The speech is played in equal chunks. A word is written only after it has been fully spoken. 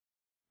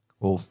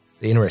Well,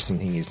 the interesting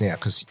thing is now,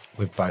 because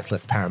we've both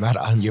left Parramatta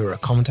and you're a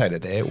commentator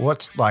there,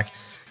 what's like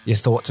your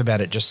thoughts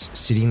about it just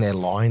sitting there,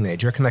 lying there?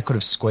 Do you reckon they could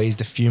have squeezed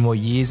a few more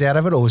years out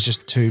of it, or was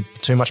just too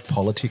much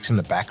politics in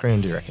the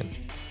background, do you reckon?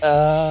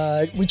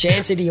 Which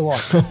answer do you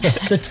want?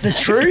 the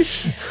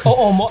truth?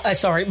 Or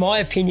my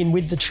opinion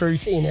with the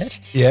truth in it,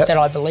 that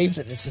I believe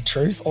that it's the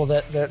truth, or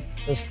the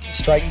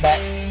straight back.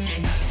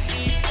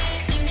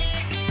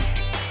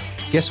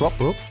 Guess what,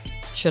 Brooke?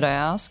 Should I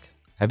ask?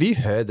 Have you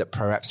heard that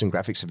Pro Wraps and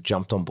Graphics have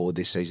jumped on board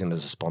this season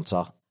as a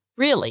sponsor?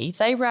 Really?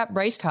 They wrap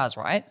race cars,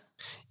 right?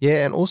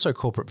 Yeah, and also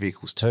corporate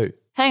vehicles too.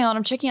 Hang on,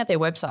 I'm checking out their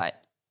website.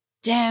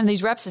 Damn,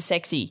 these wraps are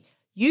sexy.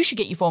 You should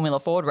get your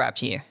Formula Ford wrapped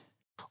here.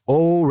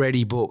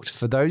 Already booked.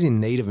 For those in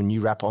need of a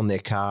new wrap on their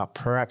car,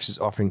 Pro Wraps is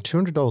offering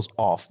 $200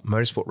 off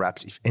motorsport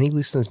wraps if any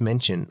listeners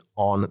mention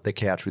On the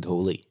Couch with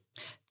Hooley.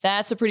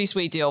 That's a pretty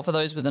sweet deal for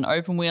those with an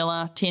open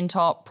wheeler, tin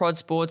top, prod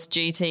sports,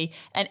 GT,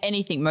 and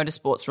anything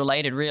motorsports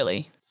related,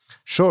 really.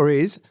 Sure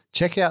is.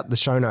 Check out the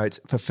show notes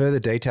for further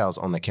details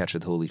on the Couch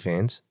with Hooley,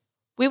 fans.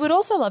 We would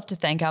also love to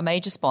thank our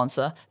major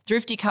sponsor,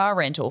 Thrifty Car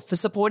Rental, for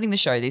supporting the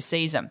show this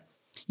season.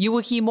 You will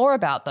hear more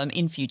about them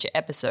in future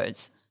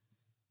episodes.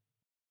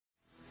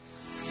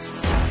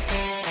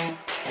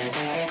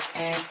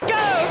 Go,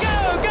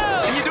 go, go!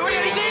 And you're doing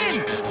it, he's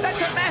in!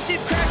 That's a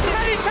massive crash,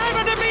 and it's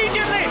happened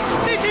immediately!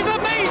 This is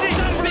amazing!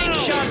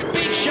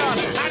 Big shot,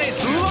 and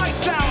it's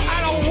lights out,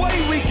 and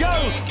away we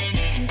go!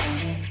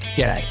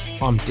 G'day,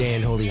 I'm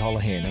Dan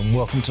Hooley-Holohan, and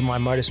welcome to my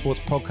motorsports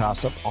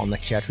podcast up On the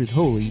Couch with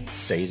Hooley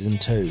Season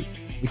 2,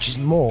 which is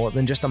more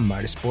than just a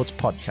motorsports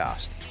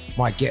podcast.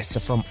 My guests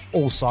are from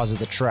all sides of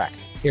the track,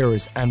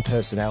 eras and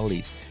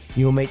personalities.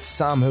 You'll meet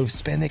some who have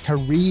spent their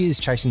careers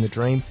chasing the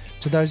dream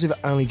to those who've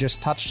only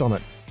just touched on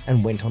it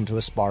and went on to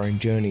aspiring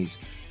journeys.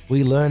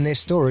 We learn their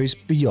stories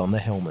beyond the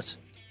helmet.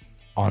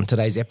 On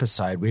today's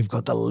episode, we've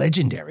got the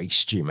legendary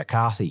Stu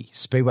McCarthy.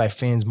 Speedway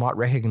fans might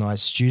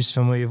recognise Stu's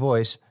familiar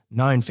voice,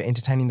 known for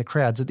entertaining the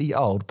crowds at the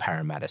old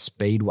Parramatta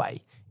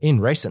Speedway.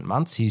 In recent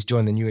months, he's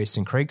joined the new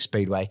Eastern Creek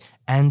Speedway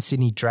and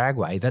Sydney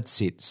Dragway that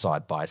sit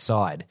side by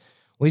side.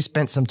 We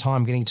spent some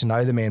time getting to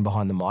know the man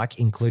behind the mic,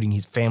 including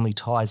his family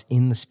ties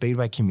in the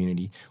Speedway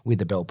community with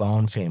the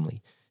Balboan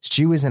family.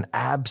 Stu is an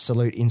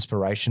absolute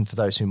inspiration for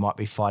those who might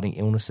be fighting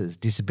illnesses,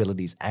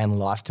 disabilities and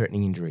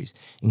life-threatening injuries,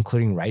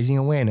 including raising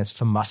awareness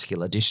for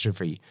muscular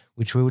dystrophy,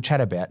 which we will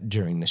chat about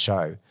during the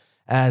show.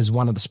 As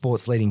one of the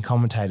sport's leading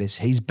commentators,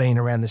 he's been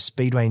around the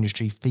Speedway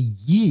industry for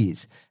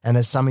years and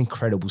has some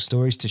incredible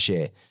stories to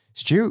share.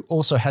 Stu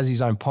also has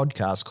his own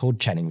podcast called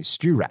Chatting with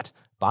Stu Rat,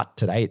 but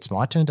today it's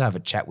my turn to have a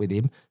chat with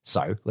him,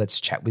 so let's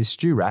chat with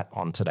Stu Rat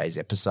on today's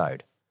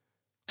episode.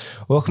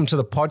 Welcome to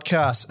the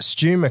podcast,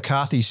 Stu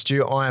McCarthy.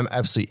 Stu, I am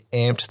absolutely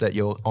amped that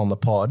you're on the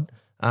pod.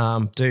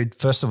 Dude,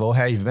 first of all,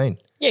 how have you been?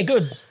 Yeah,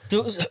 good.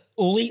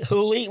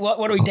 Hooley, what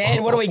are we,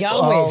 Dan? What are we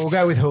going with? We'll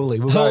go with Hooley.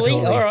 Hooley?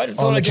 All right, I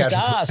thought I just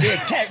asked.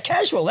 Yeah,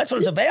 casual, that's what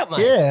it's about, mate.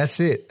 Yeah, that's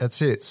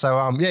it.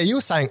 So, you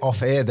were saying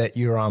off air that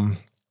you're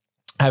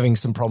having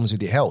some problems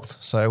with your health.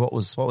 So what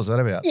was that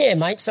about? Yeah,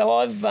 mate. So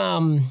I've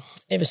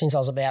ever since I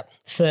was about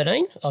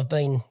 13, I've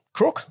been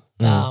crook.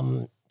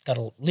 Got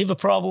a liver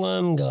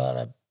problem,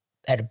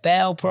 had a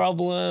bowel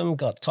problem,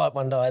 got type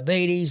 1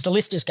 diabetes. The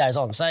list just goes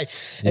on. So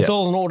it's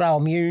all an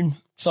autoimmune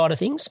side of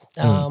things.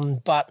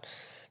 But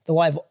the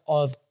way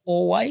I've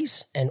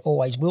always and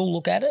always will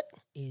look at it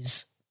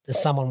is there's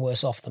someone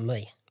worse off than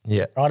me.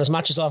 Yeah. Right? As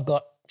much as I've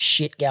got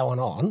shit going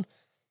on,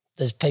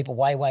 there's people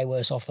way, way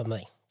worse off than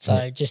me.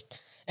 So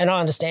and I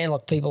understand,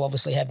 like, people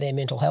obviously have their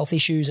mental health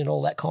issues and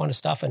all that kind of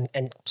stuff,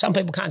 and some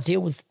people can't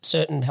deal with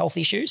certain health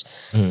issues.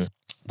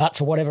 But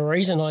for whatever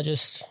reason,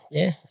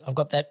 I've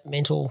got that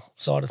mental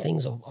side of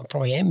things. I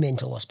probably am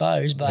mental, I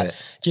suppose, but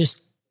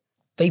just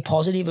be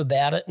positive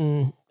about it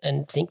and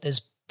think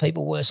there's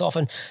people worse off.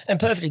 And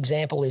perfect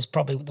example is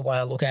probably the way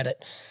I look at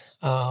it,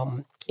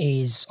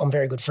 is I'm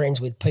very good friends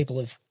with people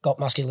who've got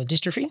muscular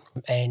dystrophy,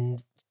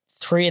 and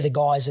 3 of the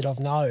guys that I've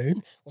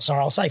known,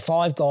 I'll say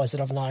 5 guys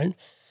that I've known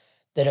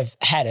that have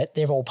had it,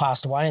 they've all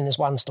passed away, and there's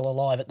one still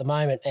alive at the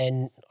moment.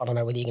 And I don't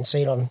know whether you can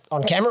see it on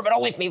camera, but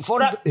I'll lift my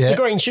foot up. The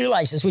green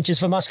shoelaces, which is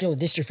for muscular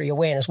dystrophy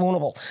awareness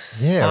warnable.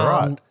 Yeah,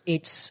 right.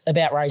 It's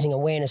about raising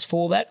awareness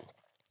for that.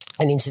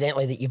 And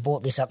incidentally, that you've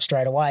brought this up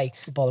straight away,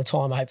 by the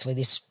time hopefully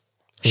this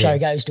show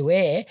goes to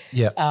air,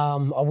 I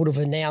would have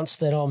announced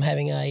that I'm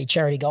having a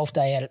charity golf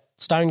day out at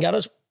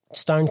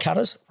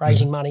Stonecutters,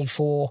 raising money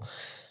for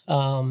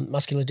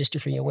muscular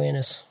dystrophy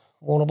awareness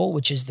Warrnambool,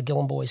 which is the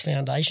Gillen Boys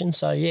Foundation.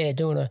 So,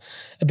 doing a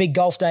big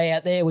golf day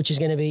out there, which is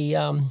going to be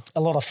a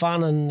lot of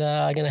fun, and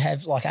going to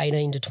have like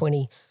 18 to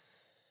 20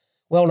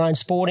 well-known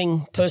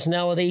sporting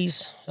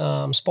personalities,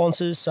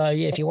 sponsors. So,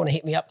 if you want to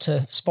hit me up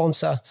to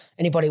sponsor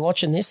anybody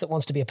watching this that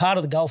wants to be a part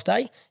of the golf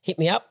day, hit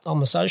me up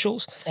on the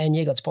socials, and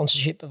got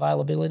sponsorship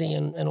availability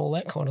and all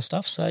that kind of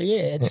stuff. So,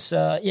 it's,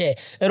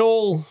 it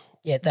all,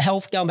 the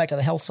health, going back to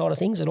the health side of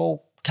things, it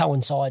all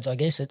coincides, I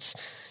guess. It's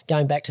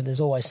going back to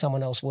there's always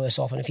someone else worse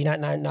off. And if you don't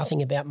know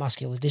nothing about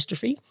muscular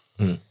dystrophy,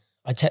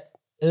 I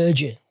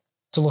urge you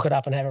to look it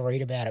up and have a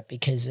read about it,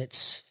 because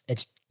it's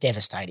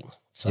devastating.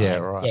 So, yeah,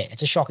 right. Yeah,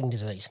 it's a shocking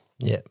disease.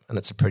 Yeah, and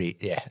it's a pretty,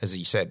 as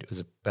you said, it was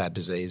a bad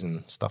disease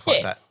and stuff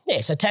like that.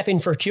 Yeah, so tap in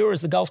for a cure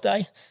is the golf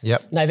day.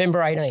 Yep.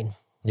 November 18.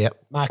 Yep.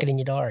 Mark it in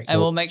your diary. And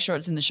we'll make sure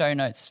it's in the show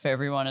notes for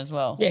everyone as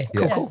well. Yeah,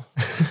 cool.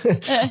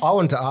 I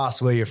wanted to ask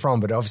where you're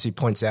from, but it obviously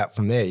points out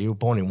from there you were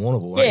born in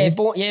Warrnambool,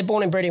 weren't you?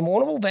 Born and bred in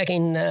Warrnambool back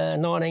in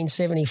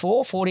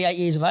 1974, 48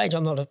 years of age.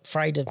 I'm not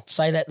afraid to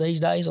say that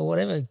these days or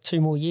whatever. 2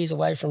 more years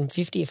away from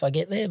 50 if I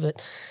get there. But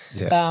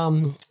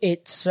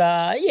it's,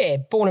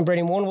 born and bred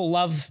in Warrnambool.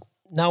 Love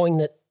knowing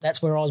that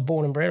that's where I was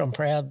born and bred. I'm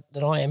proud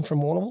that I am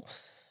from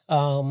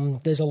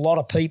Warrnambool. There's a lot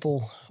of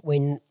people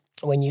when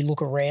you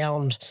look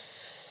around,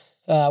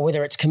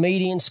 whether it's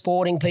comedians,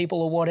 sporting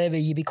people or whatever,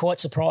 you'd be quite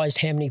surprised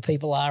how many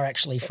people are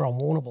actually from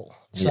Warrnambool.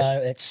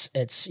 So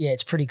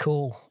it's pretty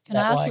cool. Can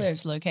I ask where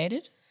it's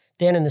located?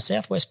 Down in the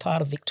southwest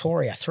part of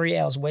Victoria, 3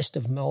 hours west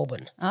of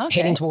Melbourne,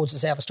 heading towards the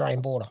South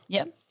Australian border.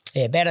 Yep.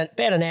 Yeah, about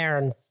an hour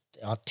and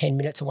 10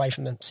 minutes away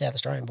from the South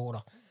Australian border.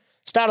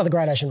 Start of the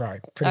Great Ocean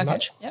Road, pretty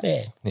much. Yep.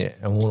 Yeah. Yeah,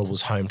 and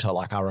Warrnambool's home to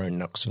like our own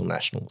Knoxville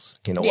Nationals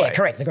in a way. Yeah,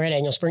 correct. The Grand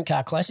Annual Sprint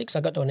Car Classics.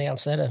 I got to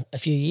announce that a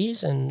few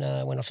years, and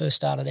when I first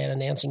started out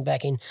announcing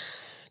back in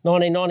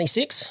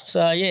 1996.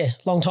 So,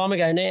 long time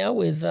ago now,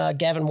 with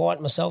Gavin White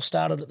and myself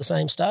started at the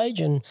same stage,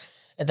 and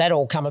that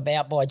all come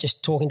about by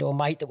just talking to a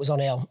mate that was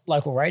on our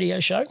local radio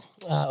show,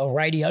 or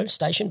radio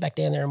station back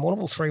down there in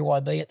Warrnambool,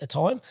 3YB at the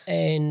time,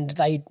 and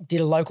they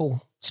did a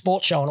local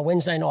sports show on a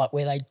Wednesday night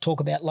where they talk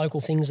about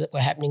local things that were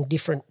happening,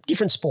 different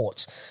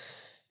sports.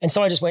 And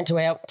so I just went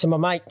to my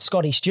mate,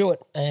 Scotty Stewart,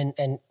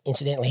 and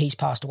incidentally he's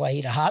passed away. He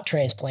had a heart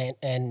transplant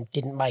and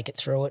didn't make it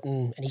through it,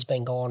 and he's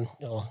been gone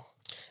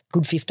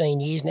good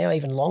 15 years now,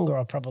 even longer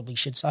I probably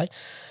should say.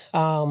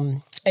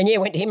 Went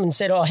to him and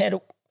said, how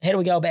do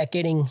we go about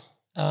getting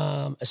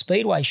a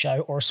speedway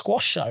show or a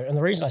squash show? And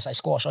the reason I say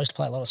squash, I used to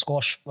play a lot of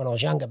squash when I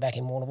was younger back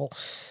in Warrnambool,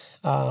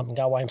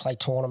 go away and play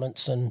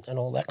tournaments and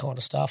all that kind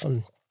of stuff.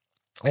 And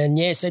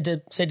said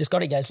to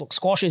Scotty, he goes, look,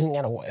 squash isn't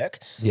going to work.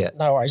 Yeah.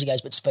 No worries. He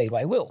goes, but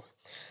speedway will.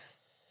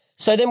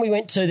 So then we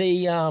went to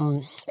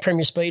the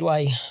Premier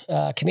Speedway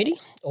committee,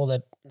 or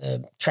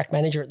the track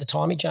manager at the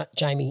time,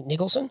 Jamie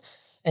Nicholson,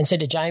 and said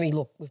to Jamie,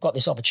 look, we've got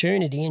this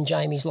opportunity. And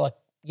Jamie's like,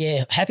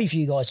 yeah, happy for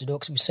you guys to do it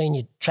because we've seen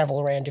you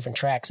travel around different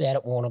tracks out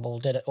at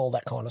Warrnambool, did it, all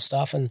that kind of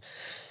stuff. And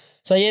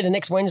so, the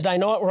next Wednesday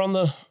night we're on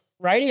the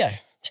radio.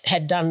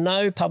 Had done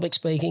no public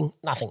speaking,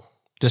 nothing.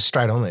 Just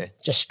straight on there?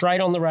 Just straight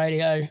on the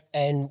radio,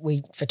 and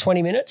for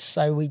 20 minutes.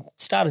 So we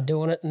started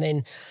doing it, and then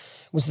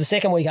it was the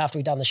second week after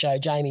we'd done the show,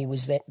 Jamie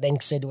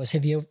then said to us,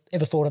 have you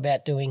ever thought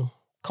about doing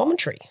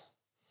commentary?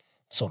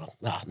 Sort of,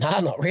 no,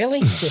 not really.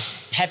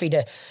 Just happy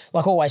to,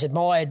 like always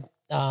admired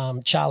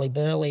Charlie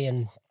Burley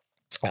and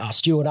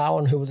Stuart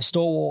Owen, who were the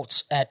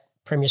stalwarts at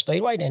Premier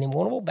Speedway down in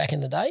Warrnambool back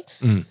in the day.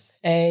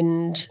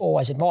 And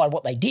always admired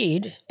what they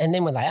did. And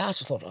then when they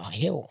asked, I thought,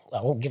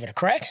 we'll give it a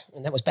crack.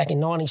 And that was back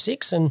in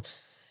 96, and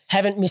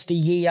haven't missed a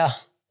year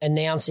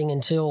announcing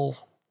until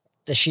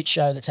the shit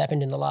show that's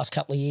happened in the last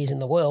couple of years in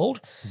the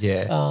world.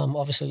 Yeah.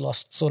 Obviously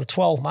lost sort of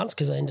 12 months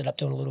because I ended up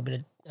doing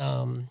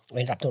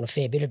a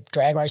fair bit of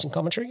drag racing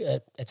commentary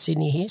at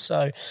Sydney here.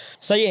 So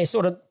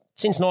sort of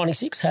since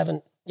 96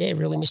 haven't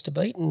really missed a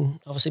beat,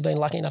 and obviously been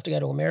lucky enough to go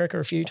to America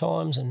a few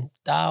times and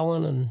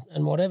Darwin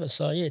and whatever.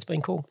 So, it's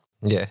been cool.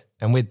 Yeah.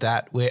 And with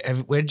that, where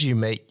did you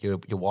meet your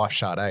wife,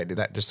 Sade? Did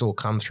that just all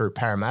come through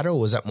Parramatta, or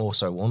was that more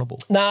so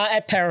Warrnambool? No,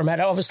 at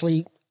Parramatta.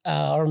 Obviously,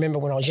 I remember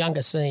when I was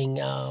younger seeing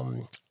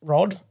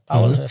Rod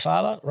Owen, her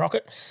father,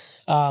 Rocket.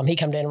 He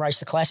come down and raced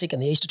the Classic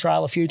and the Easter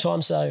Trail a few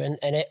times. So,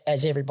 and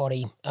as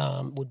everybody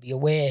would be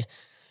aware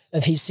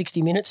of his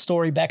 60 Minutes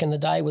story back in the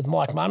day with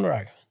Mike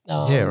Munro.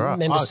 Right.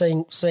 Remember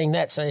seeing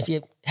that. So if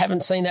you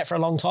haven't seen that for a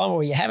long time,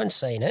 or you haven't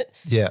seen it,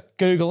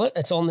 Google it.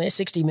 It's on there,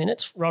 60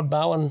 Minutes, Rod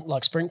Bowen,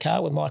 like sprint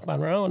car with Mike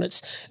Munro. And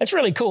it's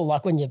really cool.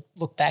 Like when you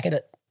look back at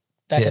it,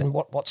 and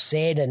what's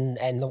said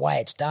and the way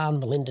it's done.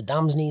 Melinda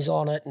Dumsney's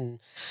on it,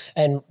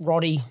 and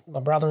Roddy, my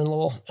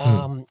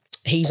brother-in-law,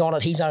 he's on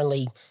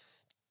it.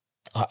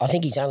 I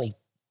think he's only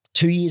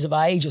 2 years of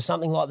age or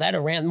something like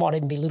that, might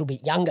even be a little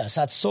bit younger.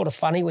 So it's sort of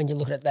funny when you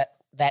look at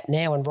that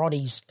now, and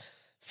Roddy's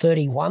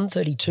 31,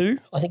 32,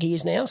 I think he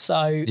is now.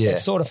 So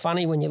it's sort of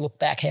funny when you look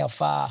back how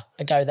far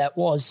ago that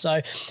was.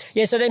 So,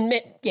 so then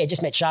met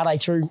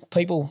Sade through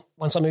people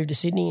once I moved to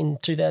Sydney in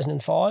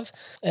 2005,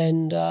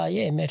 and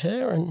met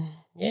her, and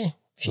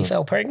she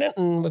fell pregnant,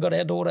 and we've got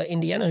our daughter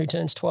Indiana who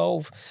turns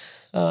 12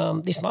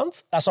 next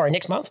month,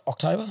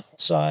 October.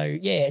 So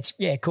it's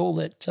cool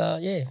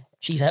that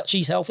she's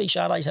healthy,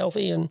 Sade's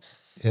healthy, and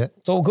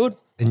it's all good.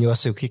 And you're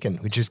still kicking,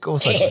 which is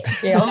also good.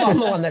 I'm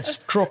the one that's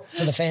crook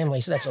for the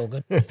family, so that's all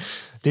good.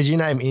 Did you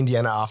name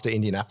Indiana after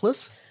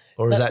Indianapolis,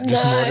 or is that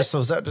just more?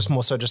 Was that just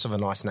more so just of a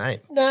nice name?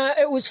 No,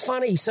 it was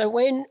funny. So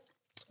when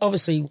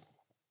obviously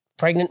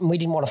pregnant, and we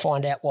didn't want to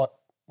find out what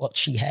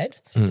she had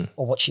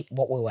or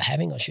what we were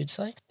having, I should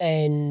say,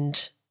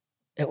 and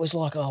it was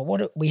like,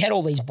 we had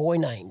all these boy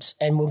names,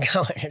 and we're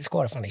going. It's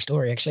quite a funny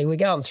story actually. We're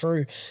going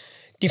through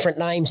different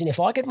names, and if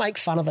I could make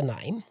fun of a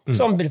name,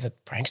 so I'm a bit of a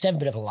prankster, have a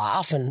bit of a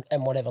laugh and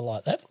whatever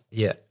like that.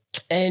 Yeah.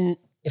 And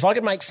if I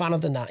could make fun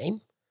of the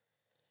name,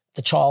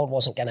 the child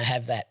wasn't going to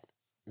have that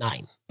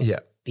name. Yeah.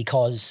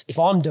 Because if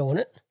I'm doing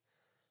it,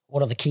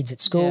 what are the kids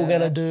at school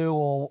going to do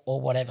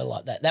or whatever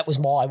like that? That was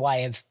my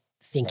way of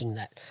thinking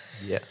that.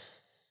 Yeah.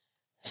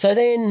 So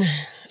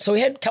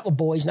we had a couple of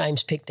boys'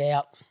 names picked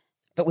out,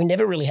 but we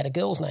never really had a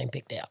girl's name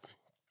picked out.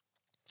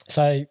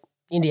 So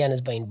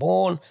Indiana's been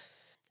born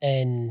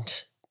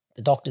and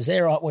the doctor's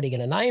there, right, what are you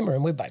going to name her?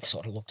 And we both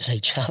sort of looked at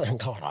each other and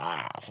gone,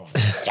 I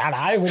don't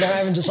know, we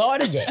haven't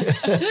decided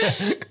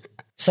yet.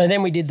 So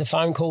then we did the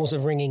phone calls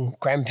of ringing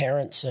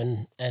grandparents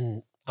and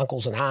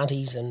uncles and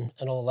aunties and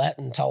all that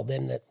and told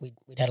them that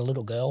we'd had a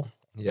little girl,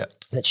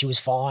 that she was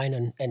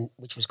fine and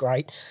which was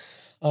great.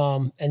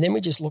 And then we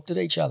just looked at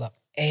each other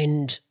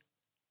and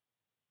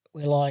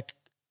we're like,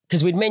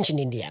 because we'd mentioned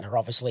Indiana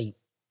obviously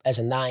as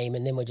a name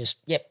and then we're just,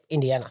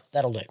 Indiana,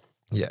 that'll do.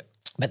 Yeah.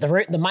 But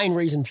the main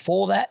reason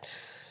for that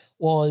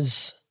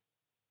was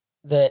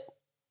that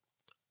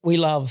we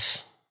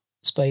love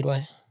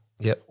speedway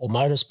or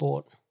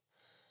motorsport.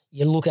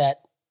 You look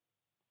at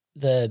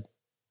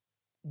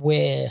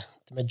where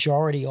the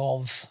majority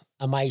of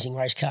amazing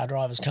race car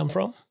drivers come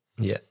from.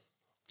 Yeah.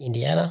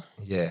 Indiana.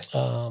 Yeah.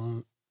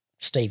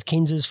 Steve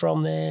Kinser's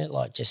from there,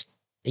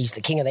 he's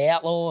the king of the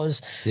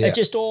outlaws. Yeah. It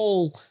just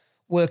all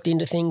worked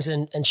into things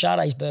and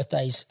Sade's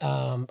birthday's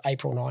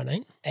April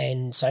 19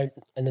 and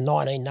the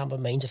 19 number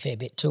means a fair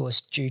bit to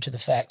us due to the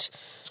fact.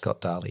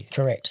 Scott Darley.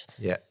 Correct.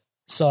 Yeah.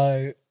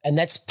 So, and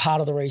that's part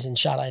of the reason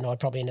Sade and I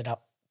probably ended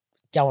up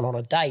going on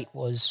a date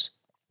was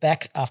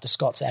back after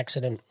Scott's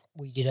accident,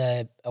 we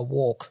did a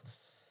walk.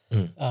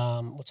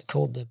 What's it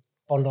called? The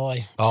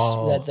Bondi,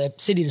 the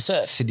City to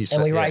Surf.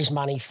 And we raised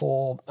money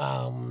for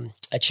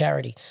a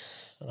charity,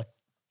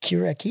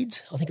 Cure Our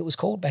Kids, I think it was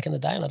called back in the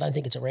day, and I don't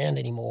think it's around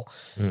anymore.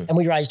 And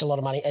we raised a lot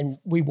of money and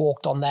we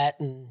walked on that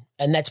and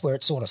that's where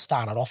it sort of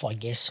started off, I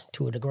guess,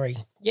 to a degree.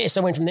 Yeah,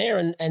 so I went from there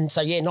and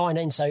so,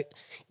 19. So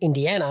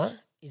Indiana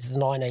is the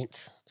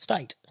 19th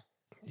state.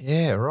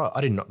 Yeah, right.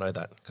 I did not know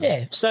that.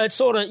 Yeah, so it's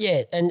sort of,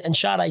 and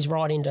Sade's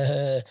right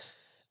into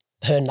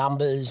her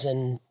numbers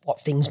and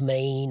what things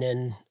mean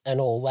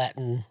and all that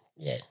and,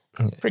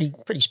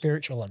 pretty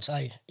spiritual, I'd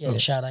say. The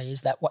Sade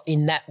is that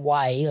in that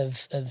way of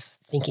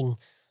thinking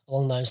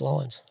along those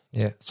lines.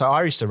 Yeah. So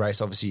I used to race,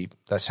 obviously,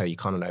 that's how you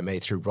kind of know me,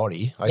 through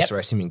Roddy. I used to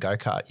race him in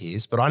go-kart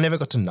years, but I never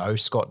got to know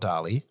Scott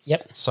Darley.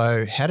 Yep.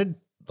 So how did,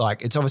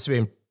 it's obviously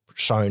been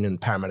shown in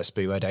Parramatta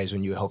Speedway days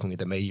when you were helping with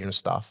the media and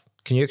stuff.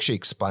 Can you actually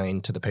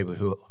explain to the people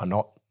who are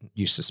not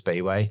used to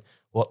Speedway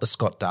what the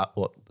Scott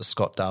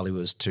Darley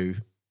was to,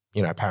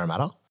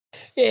 Parramatta?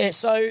 Yeah,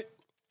 so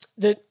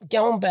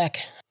going back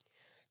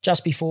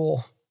just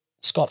before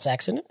Scott's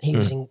accident, he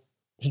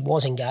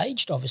was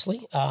engaged,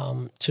 obviously,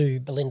 to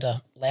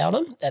Belinda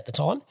Loudon at the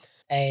time,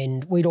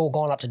 and we'd all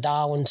gone up to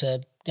Darwin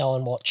to go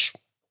and watch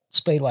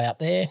Speedway up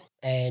there,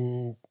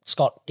 and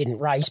Scott didn't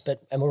race,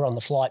 and we were on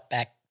the flight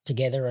back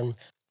together, and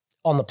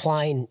on the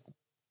plane,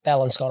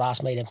 Belle and Scott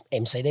asked me to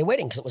MC their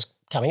wedding because it was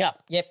coming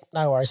up. Yep,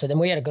 no worries. So then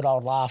we had a good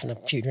old laugh and a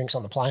few drinks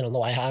on the plane on the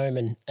way home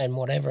and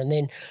whatever. And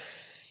then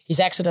his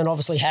accident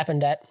obviously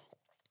happened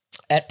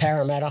at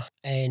Parramatta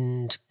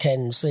and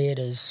can see it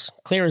as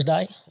clear as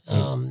day.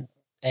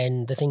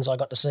 And the things I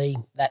got to see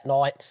that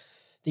night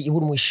that you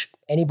wouldn't wish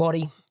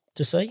anybody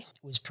to see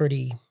was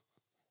pretty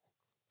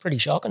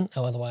shocking,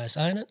 no other way of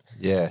saying it.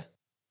 Yeah.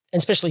 And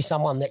especially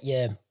someone that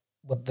you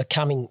were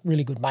becoming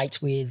really good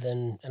mates with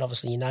and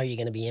obviously you're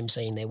going to be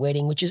emceeing their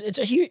wedding, which is, it's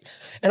a huge,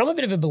 and I'm a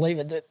bit of a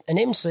believer that an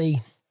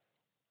MC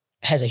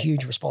has a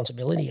huge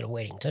responsibility at a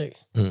wedding too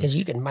because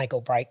you can make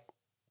or break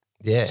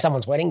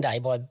someone's wedding day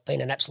by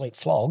being an absolute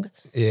flog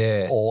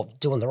or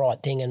doing the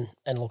right thing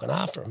and looking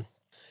after them.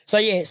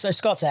 So, so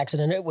Scott's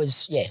accident, it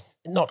was,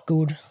 not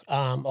good,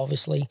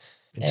 obviously.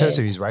 In terms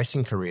of his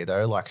racing career,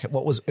 though,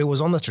 it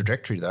was on the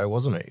trajectory, though,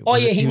 wasn't it?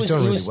 He was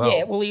doing really well.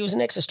 Yeah, well, he was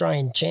an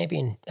ex-Australian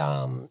champion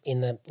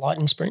in the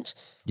Lightning Sprints,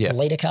 the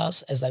leader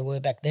cars as they were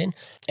back then.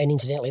 And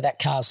incidentally, that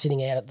car's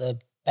sitting out at the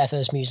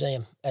Bathurst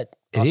Museum. It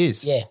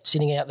is? Yeah,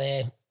 sitting out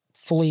there,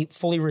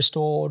 fully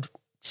restored,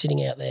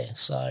 sitting out there.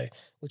 So,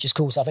 which is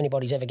cool. So if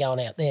anybody's ever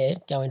going out there,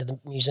 go into the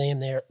museum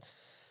there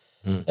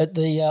at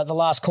the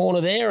last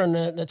corner there,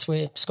 and that's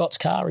where Scott's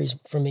car is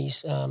from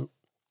his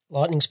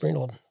Lightning Sprint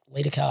or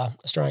leader car,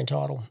 Australian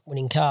title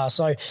winning car.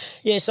 So,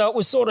 so it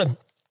was sort of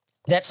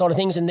that side of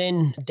things. And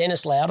then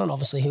Dennis Loudon,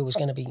 obviously, who was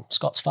going to be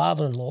Scott's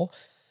father-in-law,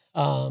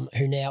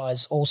 who now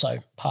has also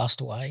passed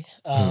away,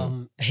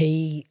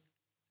 he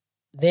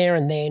there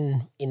and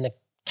then in the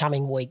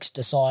coming weeks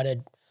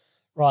decided,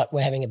 right,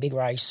 we're having a big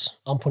race,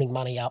 I'm putting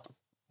money up,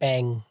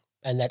 bang,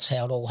 and that's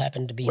how it all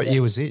happened to be. What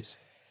year was this?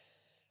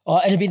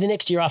 It'd be the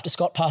next year after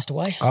Scott passed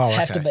away. Oh, okay.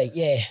 Have to be,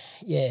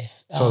 yeah.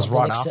 So it was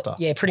right after?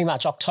 Yeah, pretty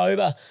much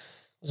October.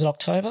 Was it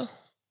October?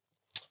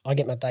 I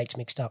get my dates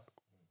mixed up.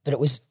 But it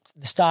was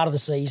the start of the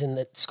season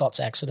that Scott's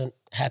accident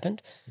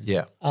happened.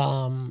 Yeah.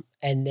 And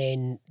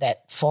then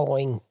that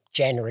following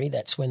January,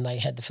 that's when they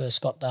had the first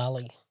Scott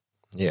Darley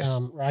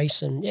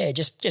race. And,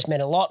 just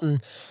meant a lot.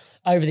 And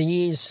over the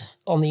years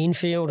on the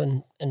infield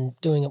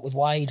and doing it with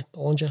Wade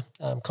Ornger,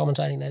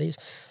 commentating that is,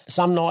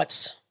 some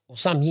nights or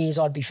some years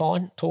I'd be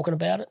fine talking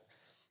about it,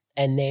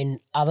 and then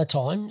other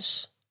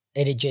times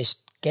it'd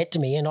just get to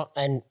me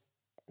and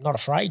not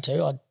afraid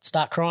to, I'd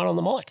start crying on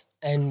the mic.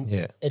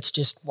 And it's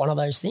just one of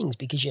those things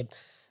because you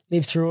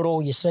live through it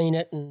all, you've seen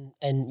it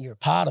and you're a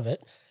part of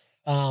it,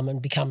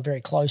 and become very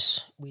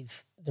close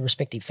with the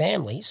respective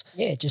families.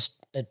 Yeah,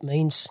 it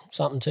means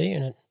something to you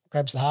and it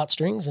grabs the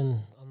heartstrings,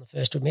 and I'm the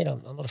first to admit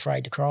I'm not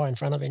afraid to cry in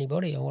front of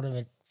anybody, or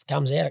whatever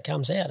comes out, it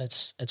comes out.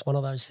 It's one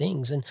of those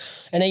things. And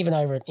even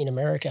over in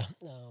America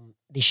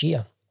this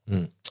year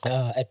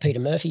at Peter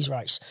Murphy's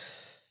race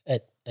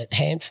at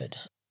Hanford,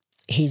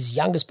 his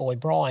youngest boy,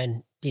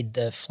 Brian, did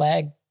the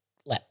flag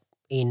lap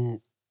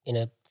in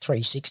a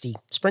 360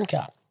 sprint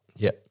car.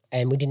 Yep.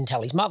 And we didn't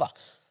tell his mother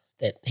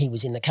that he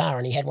was in the car,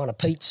 and he had one of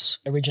Pete's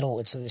original,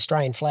 it's the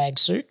Australian flag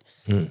suit.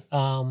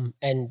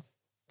 And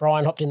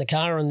Brian hopped in the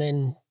car, and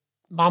then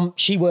Mum,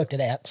 she worked it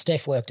out,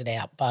 Steph worked it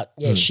out, but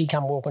she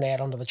come walking out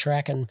onto the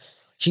track and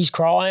she's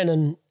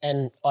crying,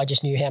 and I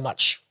just knew how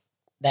much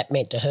that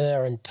meant to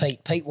her. And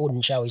Pete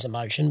wouldn't show his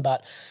emotion,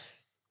 but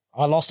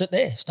I lost it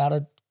there,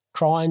 started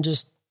crying,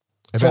 just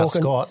about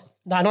talking. Scott?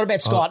 No, not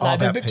about Scott.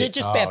 But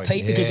just about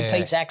Pete because of yeah.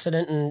 Pete's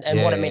accident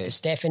and what it meant to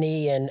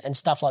Stephanie and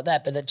stuff like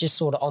that. But it just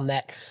sort of on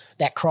that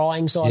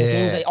crying side of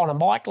things. On a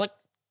mic, like,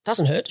 it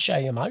doesn't hurt to show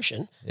your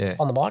emotion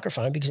on the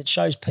microphone because it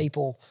shows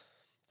people,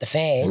 the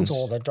fans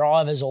or the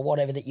drivers or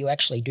whatever, that you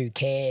actually do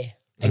care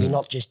and you're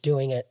not just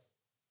doing it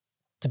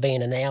to be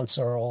an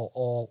announcer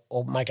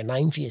or make a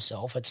name for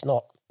yourself. It's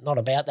not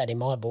about that in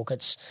my book.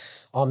 It's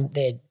I'm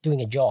there doing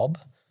a job,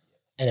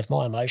 and if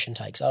my emotion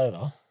takes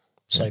over,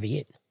 so be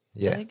it.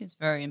 Yeah. I think it's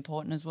very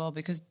important as well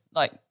because,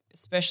 like,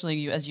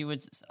 especially as you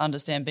would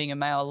understand being a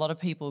male, a lot of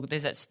people,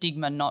 there's that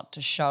stigma not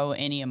to show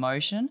any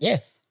emotion. Yeah.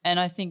 And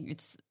I think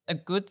it's a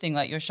good thing,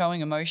 like you're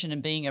showing emotion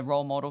and being a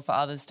role model for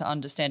others to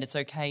understand it's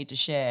okay to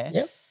share.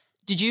 Yeah.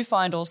 Did you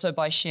find also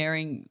by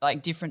sharing,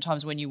 like, different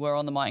times when you were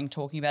on the mic and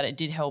talking about it,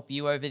 did help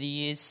you over the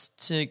years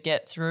to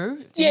get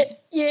through?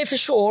 Yeah, for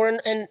sure.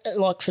 And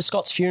like for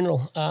Scott's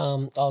funeral,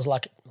 I was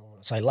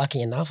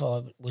lucky enough,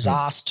 I was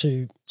asked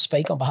to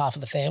speak on behalf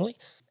of the family,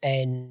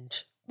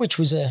 and which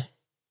was a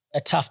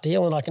tough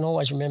deal. And I can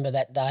always remember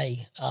that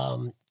day,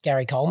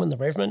 Gary Coleman, the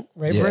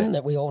Reverend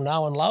that we all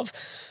know and love,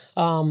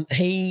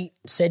 he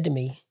said to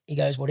me, he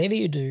goes, whatever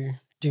you do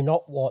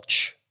not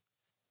watch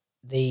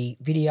the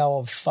video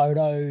of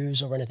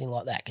photos or anything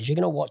like that, because you're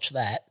going to watch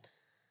that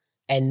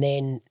and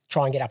then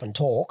try and get up and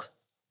talk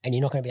and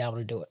you're not going to be able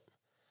to do it.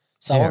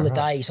 So on the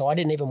day, so I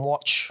didn't even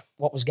watch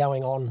what was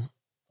going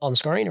on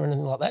screen or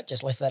anything like that,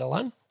 just left that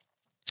alone.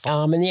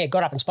 And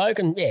got up and spoke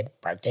and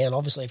broke down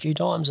obviously a few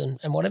times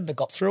and whatever, but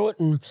got through it.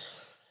 And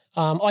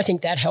I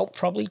think that helped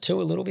probably too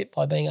a little bit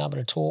by being able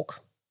to talk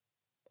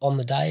on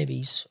the day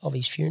of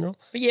his funeral.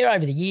 But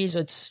over the years,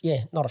 it's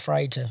not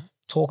afraid to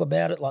talk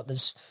about it. Like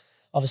there's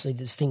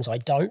things I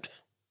don't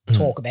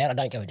talk about. I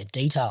don't go into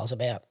details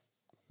about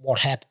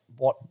what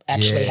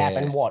actually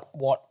happened,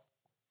 what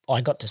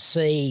I got to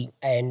see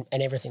and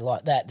everything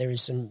like that. There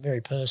is some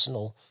very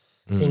personal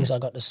things I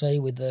got to see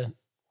with the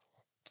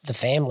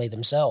family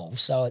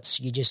themselves. So it's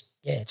just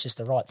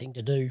the right thing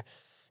to do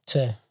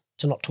to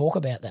not talk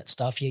about that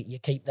stuff. You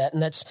keep that,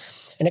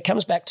 and it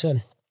comes back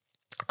to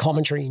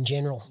commentary in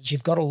general.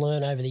 You've got to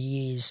learn over the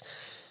years,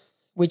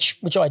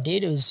 which I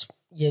did, is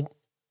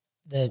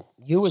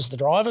you as the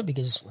driver,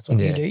 because that's what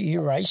you do,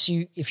 you race.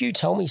 If you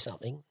tell me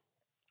something,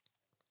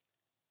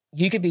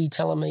 you could be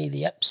telling me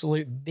the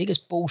absolute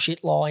biggest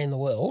bullshit lie in the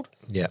world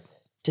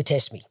to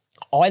test me.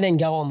 I then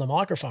go on the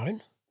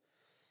microphone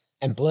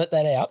and blurt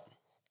that out,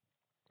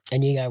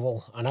 and you go,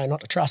 well, I know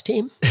not to trust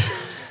him.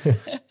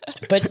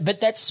 but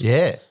that's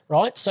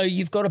right. So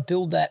you've got to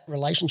build that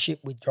relationship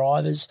with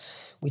drivers,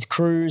 with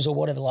crews or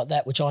whatever like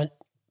that, which I'm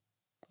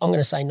going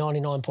to say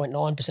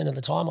 99.9% of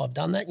the time I've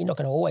done that. You're not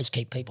going to always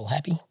keep people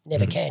happy,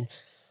 never can.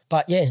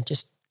 But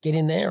just get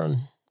in there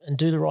and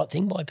do the right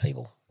thing by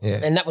people.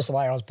 Yeah. And that was the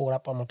way I was brought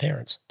up by my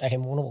parents back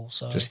in Warrnambool.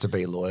 So just to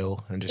be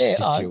loyal and just stick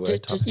to your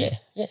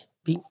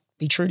word.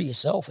 Be true to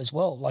yourself as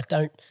well. Like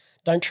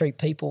don't treat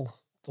people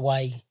the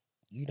way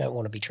you don't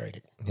want to be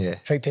treated. Yeah.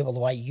 Treat people the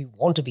way you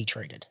want to be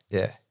treated.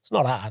 Yeah. It's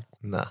not hard.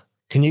 Nah.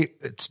 Can you,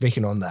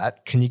 speaking on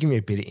that, can you give me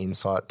a bit of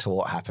insight to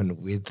what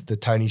happened with the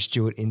Tony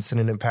Stewart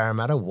incident in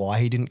Parramatta, why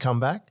he didn't come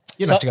back?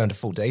 You don't have to go into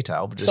full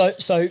detail. But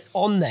so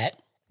on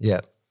that,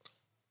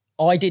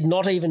 I did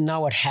not even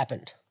know it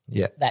happened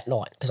that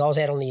night because I was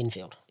out on the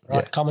infield,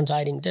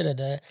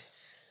 commentating,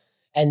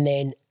 And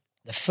then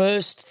the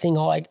first thing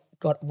I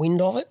got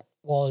wind of it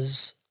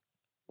was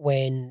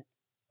when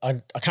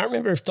I can't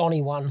remember if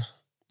Donnie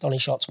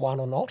Shots won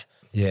or not.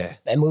 Yeah.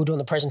 And we were doing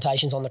the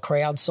presentations on the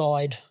crowd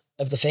side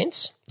of the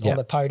fence on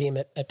the podium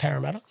at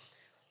Parramatta.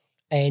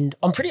 And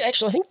I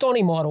think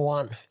Donnie might have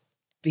won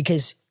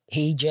because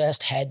he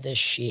just had the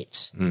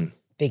shits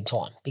big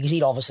time because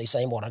he'd obviously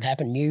seen what had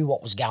happened, knew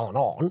what was going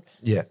on.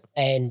 Yeah.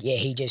 And,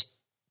 he just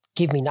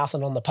give me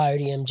nothing on the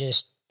podium,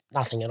 just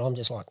nothing. And I'm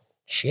just like,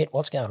 shit,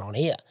 what's going on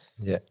here?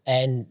 Yeah.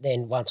 And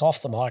then once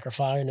off the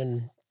microphone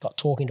and got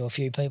talking to a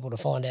few people to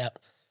find out,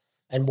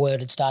 and word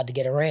had started to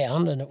get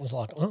around, and it was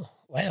like, oh,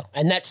 wow.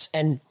 And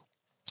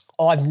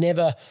I've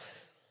never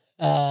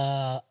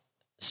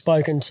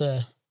spoken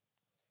to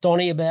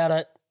Donnie about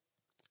it.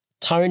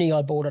 Tony,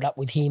 I brought it up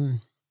with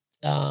him.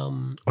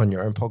 On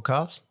your own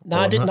podcast? No,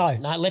 I didn't.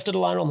 No, left it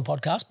alone on the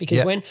podcast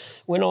because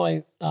when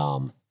I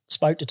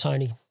spoke to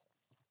Tony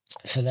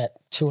for that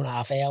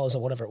 2.5 hours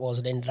or whatever it was,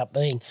 it ended up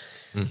being,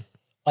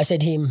 I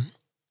said to him,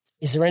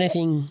 is there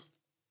anything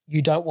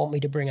you don't want me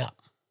to bring up?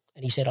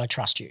 And he said, I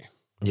trust you.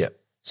 Yeah.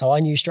 So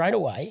I knew straight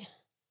away,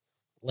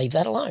 leave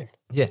that alone.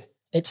 Yeah.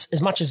 It's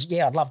as much as,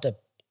 I'd love to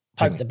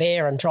poke the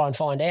bear and try and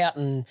find out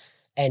and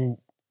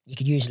you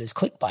could use it as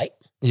clickbait.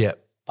 Yeah.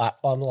 But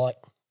I'm like,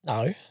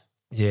 no.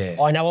 Yeah.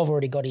 I know I've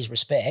already got his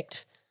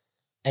respect,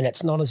 and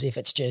it's not as if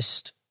it's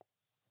just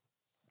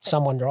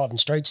someone driving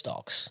street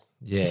stocks.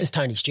 Yeah. This is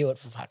Tony Stewart,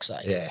 for fuck's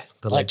sake. Yeah.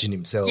 The legend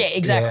himself. Yeah,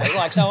 exactly.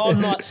 Yeah. So I'm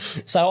not.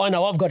 So I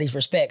know I've got his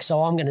respect.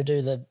 So I'm going to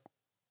do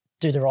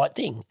the right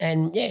thing,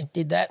 and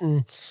did that,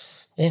 and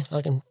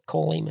I can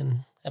call him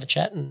and have a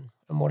chat and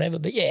whatever.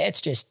 But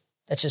that's just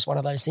one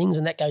of those things,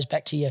 and that goes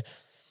back to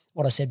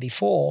what I said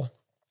before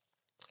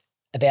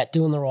about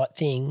doing the right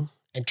thing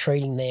and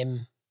treating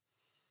them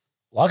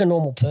like a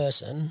normal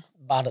person,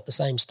 but at the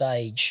same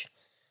stage,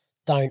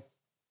 don't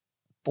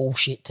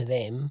bullshit to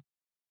them.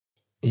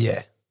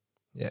 Yeah,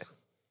 yeah.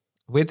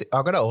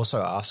 I've got to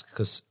also ask,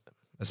 because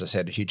as I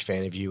said, a huge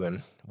fan of you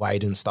and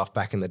Wade and stuff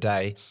back in the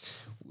day.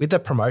 With the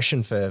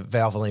promotion for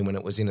Valvoline when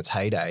it was in its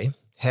heyday,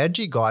 how did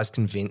you guys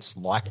convince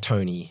like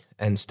Tony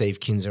and Steve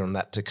Kinser on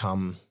that to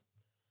come?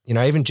 You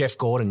know, even Jeff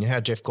Gordon, you know how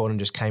Jeff Gordon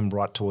just came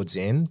right towards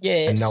the end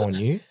and no one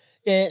knew?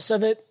 Yeah, so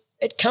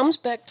it comes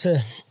back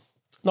to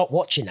not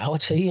what you know,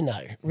 it's who you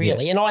know,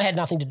 really. Yeah. And I had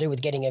nothing to do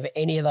with getting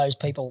any of those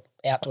people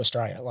out to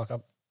Australia,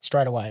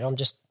 straight away. I'm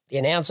just the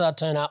announcer,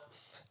 turn up.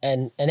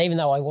 And even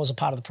though I was a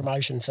part of the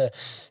promotion for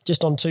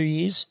just on 2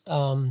 years,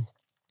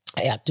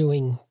 out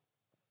doing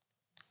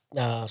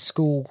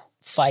school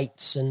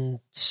fates and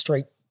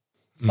street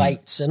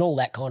fates and all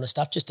that kind of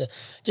stuff, just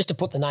to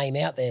put the name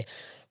out there.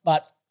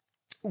 But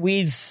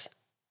with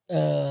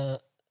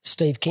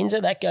Steve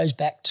Kinser, that goes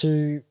back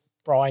to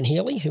Brian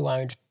Healy, who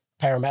owned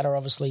Parramatta,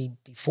 obviously,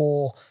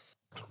 before.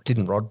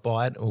 Didn't Rod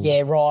buy it? Or?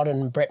 Yeah, Rod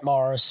and Brett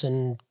Morris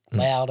and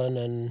Loudon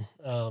and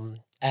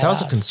that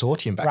was a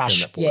consortium back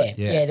Rush. then. That point.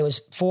 Yeah, there was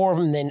 4 of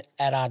them, then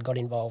Adard got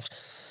involved.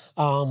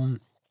 Brian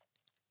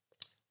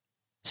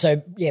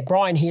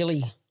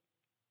Healy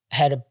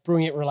had a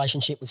brilliant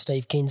relationship with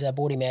Steve Kinser,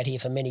 brought him out here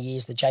for many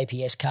years, the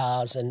JPS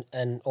cars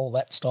and all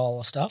that style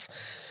of stuff.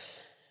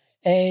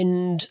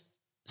 And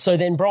so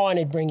then Brian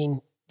would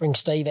bring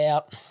Steve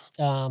out,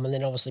 and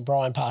then obviously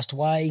Brian passed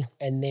away.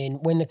 And then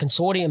when the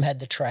consortium had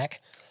the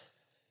track,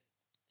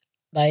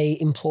 they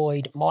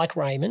employed Mike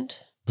Raymond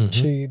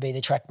to be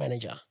the track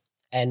manager.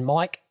 And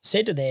Mike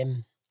said to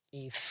them,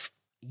 if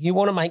you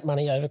want to make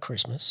money over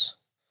Christmas,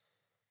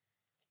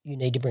 you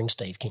need to bring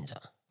Steve Kinser.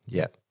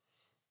 Yeah.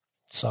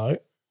 So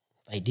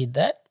they did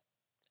that,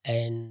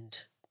 and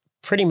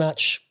pretty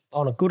much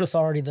on a good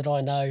authority that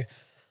I know,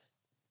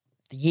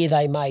 the year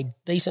they made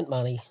decent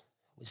money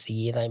was the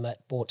year they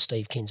bought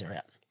Steve Kinser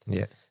out.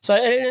 Yeah. So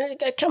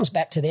it comes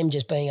back to them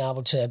just being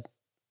able to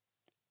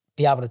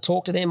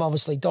talk to them.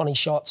 Obviously, Donnie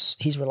Shots,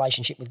 his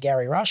relationship with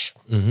Gary Rush,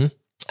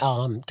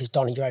 because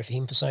Donnie drove for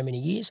him for so many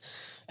years.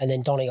 And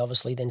then Donnie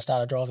obviously then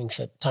started driving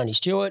for Tony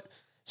Stewart.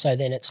 So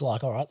then it's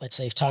like, all right, let's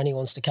see if Tony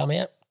wants to come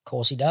out. Of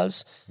course he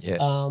does. Yeah.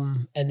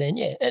 And then,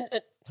 and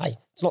hey,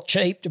 it's not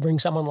cheap to bring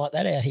someone like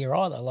that out here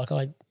either. Like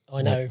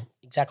I know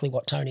exactly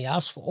what Tony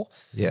asked for.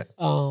 Yeah.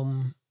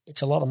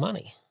 It's a lot of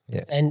money.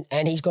 Yeah.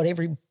 And he's got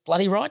every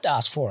bloody right to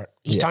ask for it.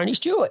 He's Tony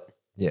Stewart.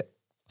 Yeah.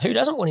 Who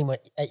doesn't want him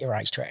at your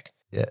racetrack?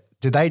 Yeah.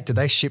 Did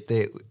they ship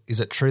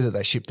is it true that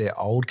they ship their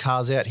old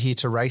cars out here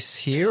to race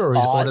here, or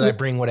do they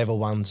bring whatever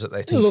ones that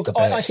they think is the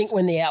best? I think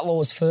when the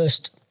Outlaws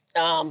first,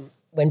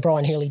 when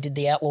Brian Healy did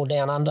the Outlaw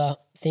Down Under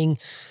thing,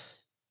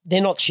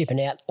 they're not shipping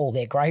out all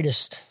their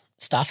greatest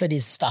stuff. It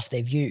is stuff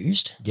they've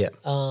used. Yeah.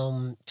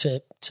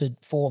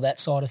 For that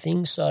side of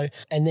things. So,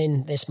 and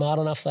then they're smart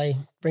enough, they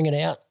bring it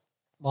out,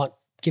 might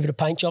give it a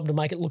paint job to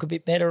make it look a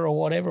bit better or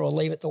whatever, or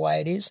leave it the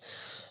way it is.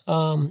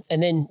 And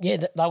then,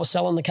 they were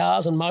selling the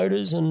cars and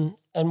motors and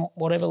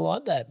whatever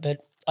like that.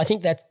 But I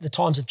think that the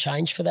times have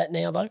changed for that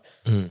now, though,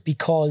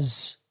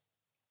 because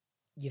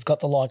you've got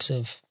the likes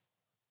of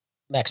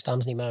Max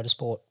Dumsney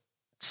Motorsport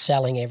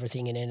selling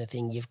everything and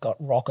anything. You've got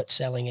Rocket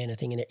selling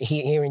anything. And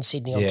here in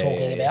Sydney I'm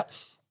talking about.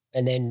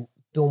 And then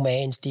Bill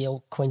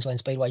Mansdale, Queensland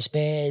Speedway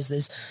Spares.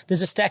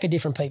 There's a stack of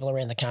different people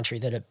around the country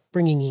that are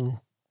bringing in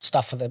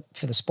stuff for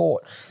the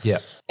sport. Yeah.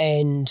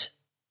 And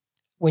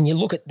when you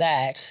look at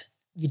that,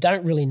 you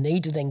don't really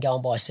need to then go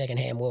and buy a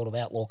second-hand World of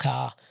Outlaw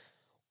car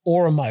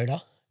or a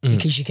motor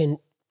because you can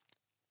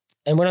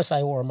 – and when I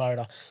say or a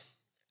motor,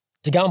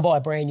 to go and buy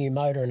a brand new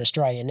motor in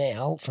Australia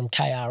now from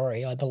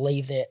KRE, I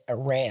believe they're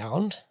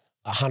around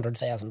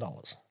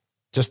 $100,000.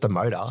 Just the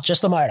motor?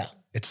 Just the motor.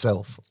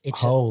 itself.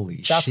 It's Holy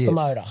just shit. the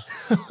motor,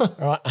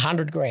 right?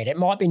 $100,000. It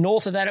might be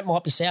north of that, it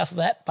might be south of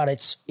that, but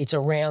it's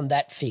around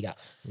that figure.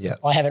 Yeah.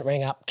 I haven't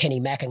rang up Kenny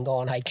Mack and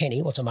gone, hey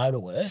Kenny, what's a motor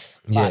worth?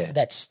 But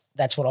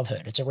that's what I've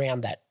heard. It's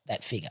around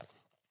that figure.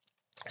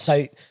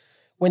 So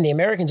when the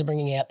Americans are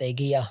bringing out their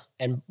gear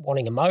and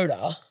wanting a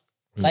motor,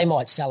 they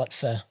might sell it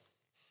for,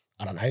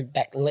 I don't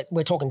know,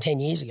 we're talking 10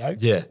 years ago.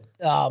 Yeah.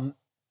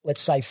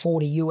 Let's say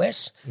 40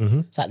 US.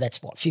 So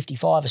that's what,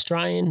 55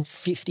 Australian,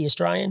 50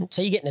 Australian.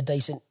 So you're getting a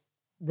decent,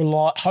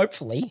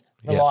 hopefully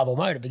reliable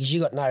motor, because you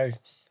got no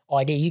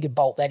idea. You could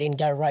bolt that in,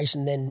 go race,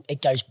 and then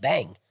it goes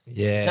bang.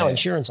 Yeah. No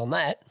insurance on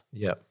that.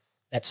 Yeah.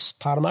 That's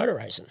part of motor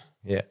racing.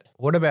 Yeah.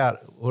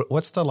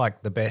 What's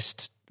the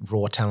best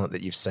raw talent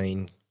that you've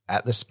seen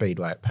at the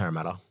Speedway at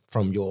Parramatta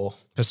from your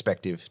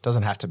perspective? It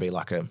doesn't have to be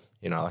like a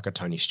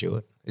Tony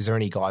Stewart. Is there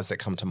any guys that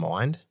come to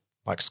mind,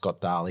 like Scott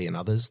Darley and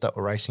others that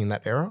were racing in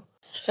that era?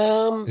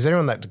 Is there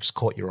anyone that just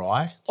caught your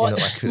eye? I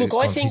think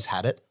he's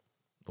had it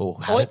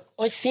or had it.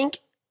 I think,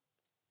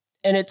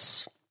 and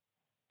it's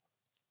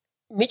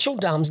Mitchell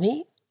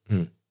Dumsney,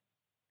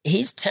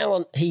 his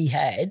talent he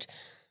had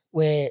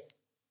where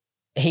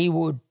he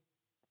would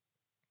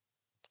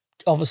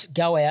obviously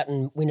go out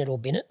and win it or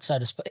bin it, so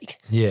to speak.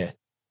 Yeah.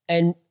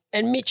 And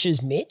Mitch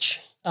is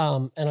Mitch,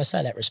 and I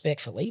say that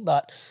respectfully,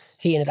 but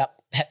he ended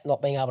up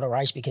not being able to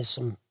race because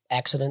some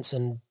accidents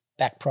and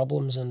back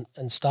problems and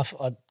stuff,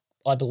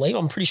 I believe.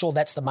 I'm pretty sure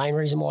that's the main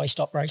reason why he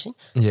stopped racing.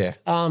 Yeah.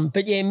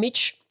 But yeah,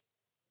 Mitch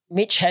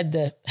had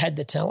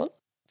the talent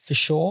for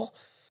sure.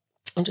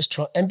 I'm just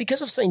trying, and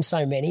because I've seen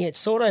so many, it's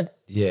sort of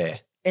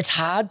it's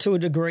hard to a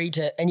degree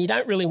and you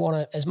don't really want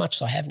to, as much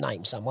as I have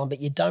named someone, but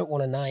you don't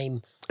want to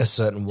name a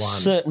certain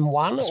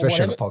one,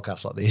 especially on a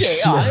podcast like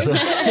this. Yeah,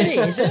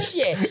 it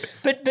is.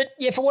 But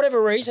yeah, for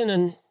whatever reason,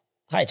 and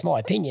hey, it's my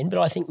opinion, but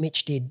I think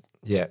Mitch did.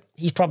 Yeah,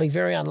 he's probably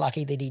very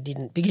unlucky that he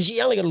didn't, because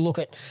you only got to look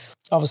at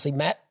obviously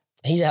Matt.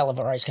 He's a hell of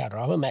a race car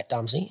driver, Matt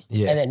Dumsney.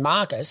 Yeah. And then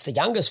Marcus, the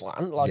youngest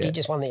one, he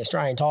just won the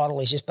Australian title.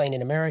 He's just been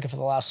in America for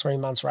the last 3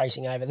 months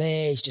racing over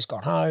there. He's just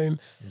got home.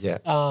 Yeah.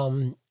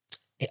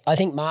 I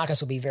think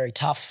Marcus will be very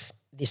tough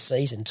this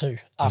season too,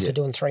 after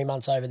doing 3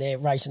 months over there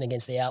racing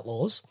against the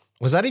Outlaws.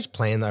 Was that his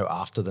plan though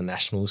after the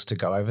Nationals to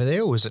go over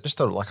there, or was it just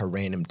like a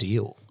random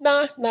deal?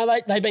 No,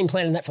 they've been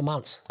planning that for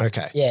months.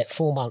 Okay. Yeah,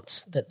 4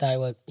 months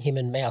that him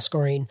and Mouse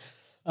Green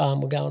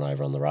were going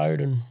over on the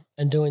road and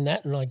doing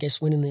that, and I guess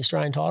winning the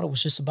Australian title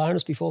was just a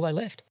bonus before they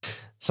left.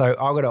 So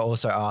I've got to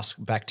also ask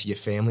back to your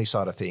family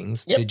side of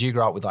things. Yep. Did you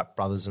grow up with like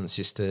brothers and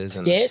sisters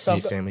and your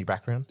family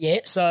background? Yeah,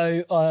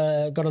 so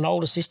I got an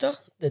older sister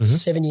that's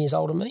 7 years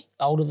older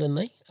than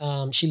me.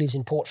 She lives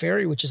in Port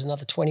Fairy, which is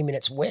another 20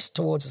 minutes west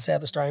towards the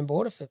South Australian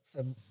border for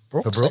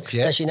Brooke.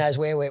 So she knows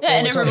where we're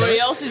and everybody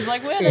else is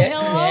like, where the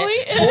hell are we?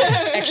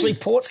 Actually,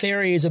 Port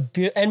Fairy is and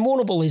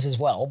Warrnambool is as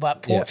well,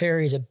 but Port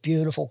Fairy is a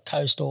beautiful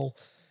coastal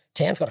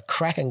town. It's got a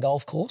cracking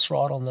golf course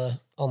right on the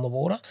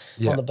water,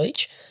 on the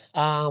beach.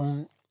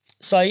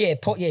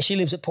 She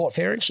lives at Port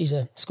Fairy. She's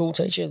a school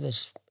teacher.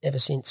 Ever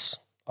since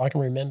I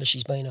can remember,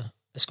 she's been a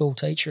school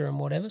teacher and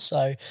whatever.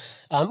 So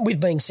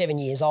with being 7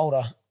 years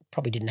older,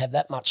 probably didn't have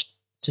that much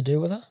to do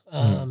with her.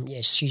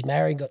 She's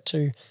married, got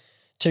two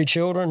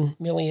children,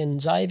 Millie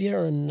and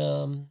Xavier,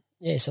 and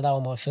so they were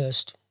my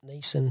first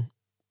niece and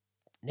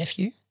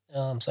nephew.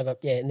 So I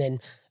got and then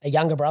a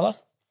younger brother.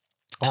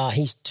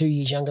 He's 2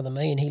 years younger than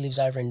me, and he lives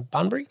over in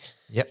Bunbury.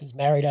 Yep. He's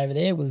married over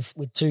there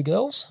with two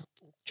girls,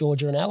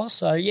 Georgia and Alice.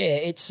 So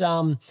it's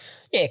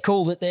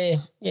cool that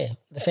they're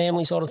the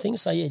family sort of thing.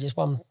 So just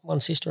one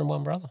sister and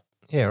one brother.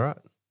 Yeah, right.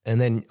 And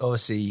then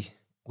obviously,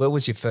 where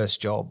was your first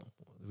job?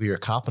 You were a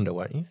carpenter,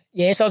 weren't you?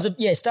 Yeah, so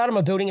I started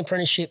my building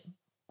apprenticeship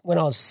when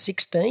I was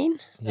 16.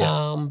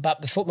 Yeah. But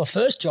before my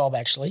first job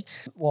actually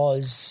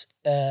was,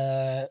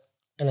 and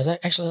I was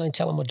actually only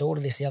telling my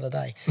daughter this the other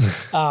day.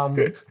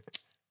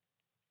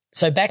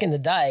 So back in the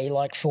day,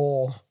 like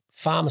for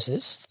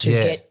pharmacists to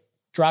get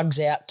drugs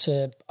out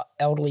to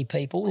elderly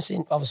people,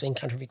 obviously in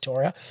country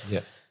Victoria,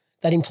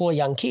 they'd employ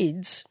young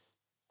kids,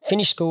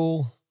 finish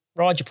school,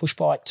 ride your push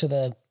bike to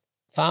the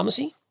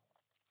pharmacy,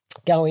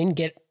 go in,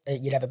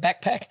 you'd have a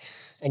backpack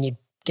and you'd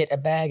get a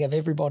bag of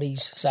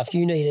everybody's stuff.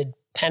 You needed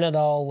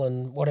Panadol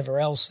and whatever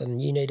else,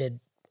 and you needed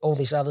all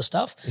this other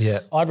stuff. Yeah.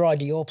 I'd ride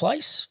to your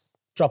place,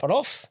 drop it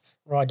off,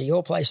 ride to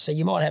your place. So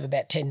you might have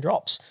about 10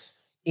 drops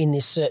in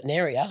this certain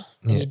area,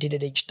 and you did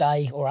it each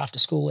day or after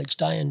school each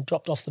day and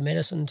dropped off the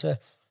medicine to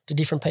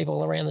different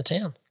people around the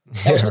town.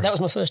 That was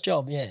my first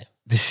job, and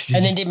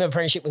then did my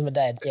apprenticeship with my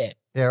dad,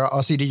 Yeah, right.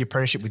 Oh, so you did your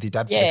apprenticeship with your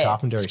dad for the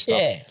carpentry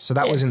stuff. Yeah. So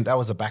that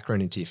was a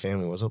background into your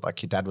family, was it?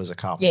 Like your dad was a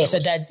carpenter? Yeah, so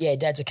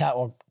dad's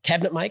a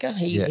cabinet maker.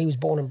 He was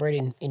born and bred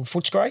in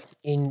Footscray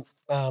in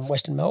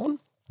Western Melbourne.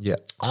 Yeah.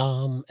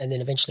 And then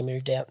eventually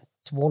moved out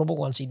to Warrnambool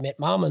once he'd met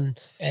Mum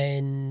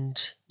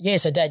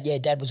so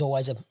dad was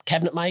always a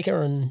cabinet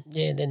maker, and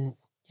then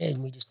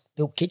we just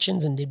built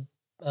kitchens and did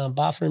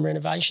bathroom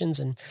renovations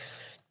and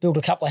built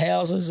a couple of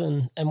houses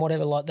and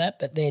whatever like that.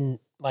 But then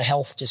my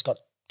health just got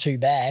too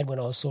bad when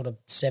I was sort of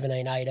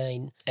 17,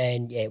 18.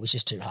 And, yeah, it was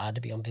just too hard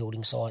to be on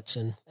building sites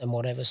and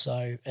whatever.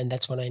 So, and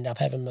that's when I ended up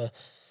having a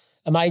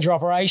major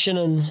operation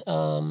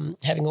and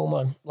having all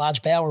my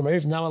large bowel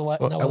removed.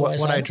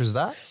 What age was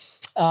that?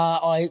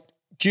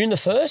 June the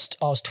 1st,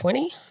 I was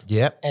 20.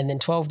 Yep. And then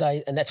 12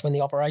 days, and that's when the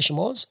operation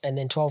was. And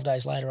then 12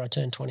 days later, I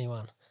turned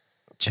 21.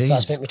 Jeez. So I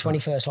spent my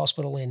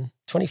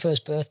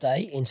 21st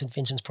birthday in St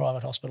Vincent's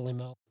Private Hospital in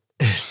Melbourne.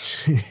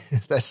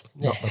 That's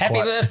not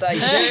Happy birthday,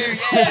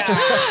 Stu.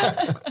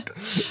 Yeah.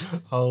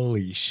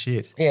 Holy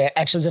shit. Yeah,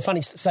 actually, it's a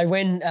funny so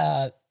when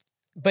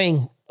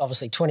being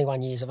obviously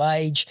 21 years of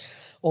age,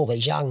 all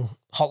these young,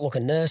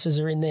 hot-looking nurses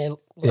are in there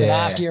looking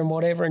after you and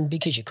whatever, and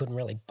because you couldn't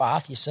really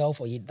bath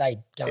yourself or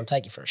they'd go and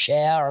take you for a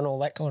shower and all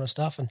that kind of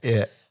stuff. And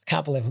I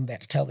can't believe I'm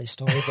about to tell this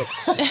story,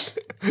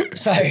 but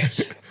so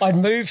I'd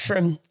moved so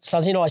I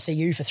was in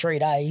ICU for 3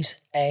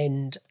 days,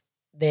 and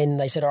then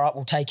they said, all right,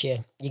 we'll take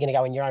you. You're going to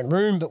go in your own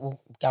room, but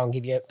we'll go and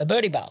give you a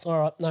birdie bath. All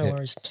right, no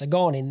worries. So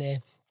gone in there,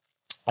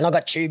 and I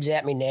got tubes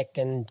out my neck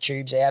and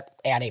tubes out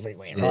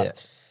everywhere,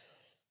 right?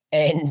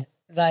 And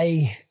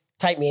they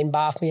take me in,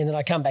 bath me, and then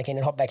I come back in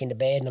and hop back into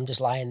bed, and I'm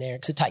just laying there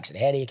because it takes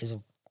it out of you because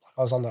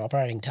I was on the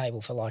operating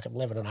table for like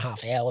 11 and a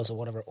half hours or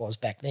whatever it was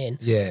back then.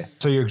 Yeah.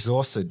 So you're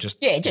exhausted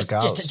just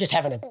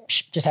having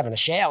a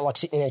shower, like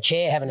sitting in a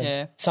chair,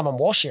 having someone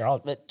wash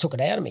you. It took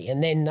it out of me.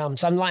 And then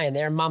so I'm laying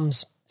there and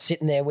Mum's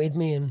sitting there with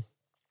me, and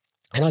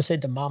I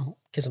said to Mum,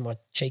 because of my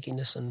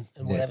cheekiness and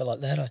whatever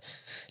like that, I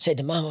said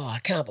to Mum, I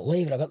can't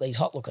believe it. I got these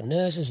hot looking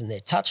nurses and they're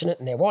touching it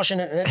and they're washing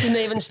it and it didn't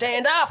even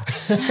stand up.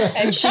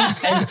 And she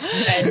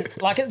and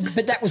like,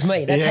 but that was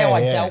me. That's how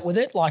I dealt with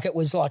it. Like it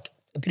was like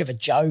a bit of a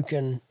joke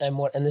and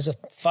there's a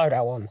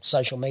photo on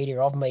social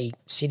media of me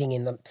sitting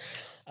in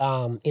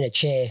a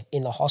chair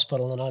in the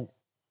hospital, and I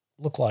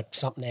look like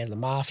something out of the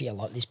mafia,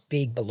 like this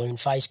big balloon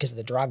face because of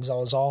the drugs I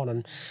was on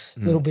and a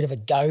little bit of a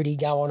goatee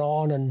going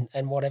on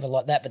and whatever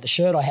like that. But the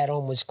shirt I had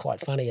on was quite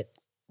funny,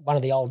 one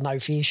of the old No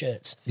Fear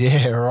shirts.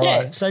 Yeah, right.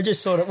 Yeah, so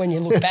just sort of when you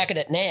look back at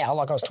it now,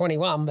 like I was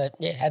 21,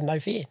 but had no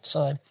fear.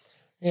 So,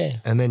 yeah.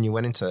 And then you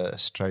went into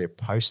Australia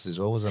Post as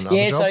well, was another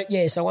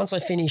job? So once I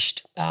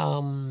finished,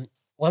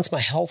 once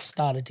my health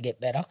started to get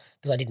better,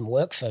 because I didn't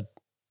work for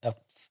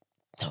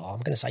I'm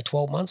going to say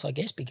 12 months, I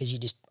guess, because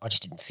I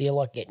just didn't feel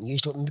like getting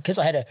used to it. And because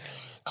I had a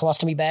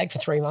colostomy bag for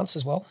 3 months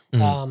as well.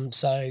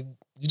 So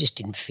you just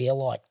didn't feel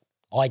like,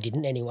 I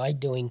didn't anyway,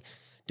 doing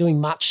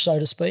much, so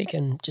to speak,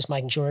 and just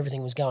making sure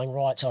everything was going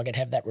right so I could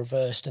have that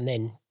reversed and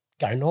then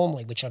go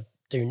normally, which I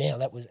do now.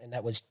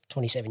 That was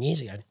 27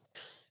 years ago.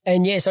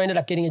 And, so I ended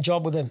up getting a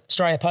job with the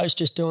Australia Post,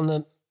 just doing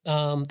the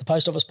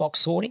post office box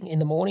sorting in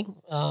the morning,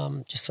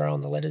 just throwing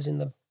the letters in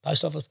the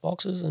post office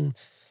boxes and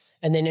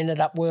then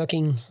ended up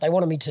working. They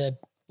wanted me to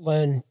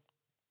learn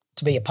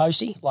to be a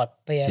postie, like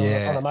be out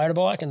on a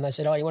motorbike, and they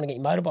said, you want to get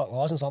your motorbike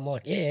licence? I'm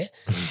like, yeah.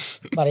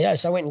 But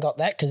so I went and got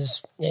that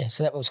because,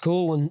 so that was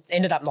cool, and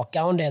ended up not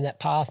going down that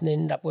path and then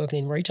ended up working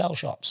in retail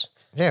shops.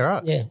 Yeah,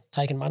 right. Yeah,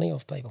 taking money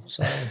off people.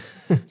 So,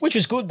 which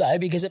was good though,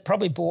 because it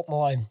probably bought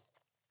my,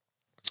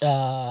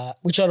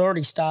 which I'd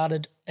already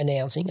started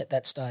announcing at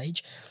that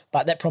stage,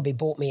 but that probably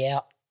bought me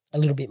out a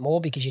little bit more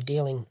because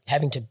you're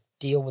having to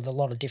deal with a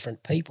lot of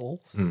different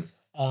people.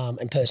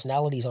 And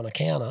personalities on a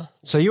counter.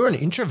 So you were an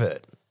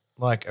introvert,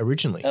 like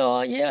originally?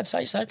 Oh, yeah, I'd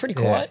say so. Pretty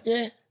quiet,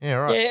 yeah. Yeah,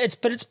 right. Yeah,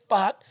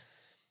 but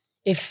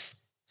if,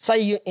 say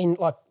you're in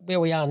like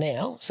where we are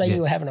now, say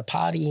you were having a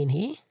party in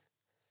here.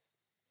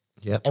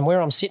 Yeah. And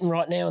where I'm sitting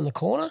right now in the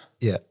corner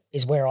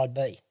is where I'd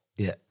be.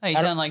 Yeah. Oh, you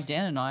sound like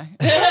Dan and I.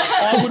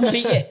 I wouldn't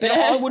be, but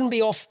I wouldn't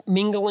be off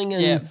mingling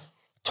and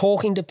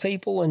talking to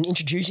people and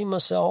introducing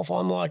myself.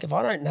 I'm like, if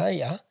I don't know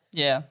you.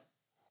 Yeah.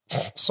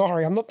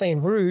 Sorry, I'm not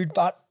being rude,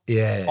 but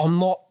I'm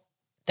not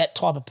that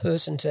type of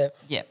person to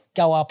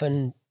go up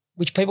and,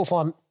 which people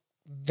find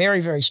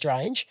very, very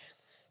strange.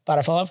 But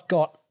if I've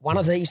got one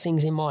of these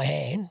things in my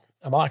hand,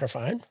 a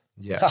microphone,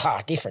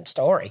 different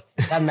story.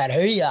 Doesn't matter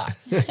who you are.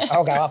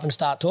 I'll go up and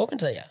start talking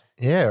to you.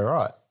 Yeah,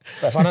 right.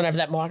 But if I don't have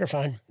that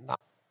microphone, no.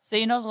 So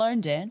you're not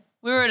alone, Dan.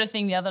 We were at a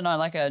thing the other night,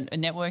 like a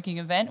networking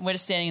event. We're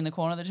just standing in the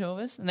corner, the two of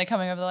us, and they're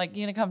coming over, they're like,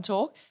 you going to come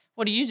talk?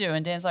 What do you do?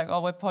 And Dan's like,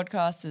 we're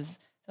podcasters.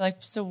 They're like,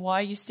 so why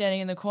are you standing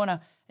in the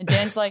corner? And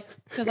Dan's like,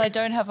 because I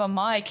don't have a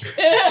mic.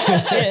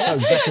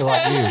 Exactly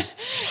like you.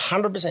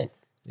 100%.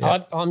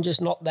 Yeah. I'm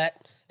just not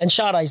that. And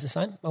Sade's the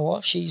same, my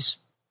wife. She's,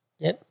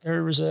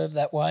 very reserved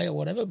that way or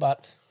whatever.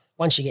 But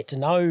once you get to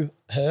know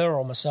her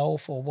or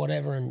myself or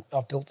whatever and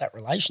I've built that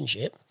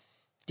relationship,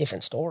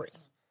 different story.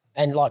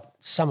 And like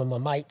some of my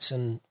mates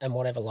and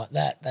whatever like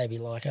that, they'd be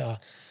like,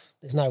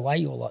 there's no way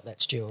you're like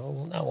that, Stu. Oh,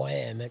 well, no, I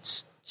am.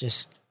 It's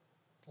just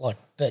like,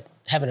 but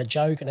having a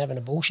joke and having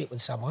a bullshit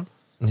with someone,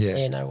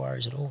 no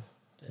worries at all.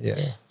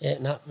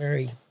 No,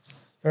 very,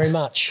 very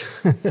much.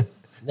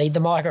 Need the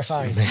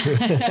microphone.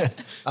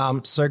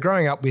 So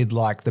growing up with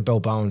like the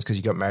Balboans, because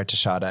you got married to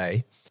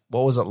Sade,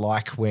 what was it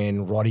like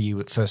when Roddy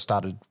first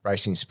started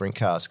racing sprint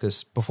cars?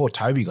 Because before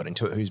Toby got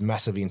into it, who's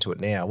massive into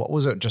it now, what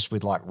was it just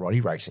with like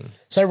Roddy racing?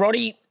 So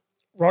Roddy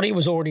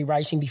was already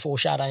racing before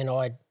Sade and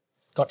I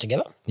got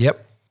together.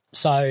 Yep.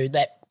 So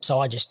that So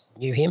I just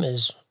knew him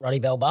as Roddy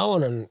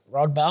Balboa and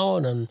Rod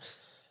Bowen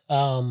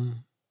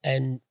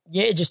and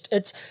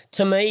it's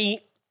to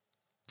me,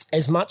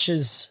 as much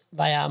as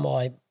they are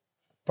my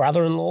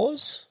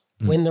brother-in-laws,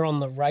 when they're on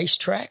the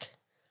racetrack,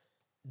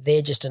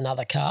 they're just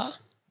another car.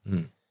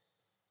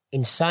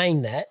 In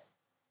saying that,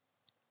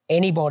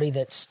 anybody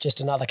that's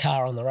just another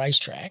car on the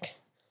racetrack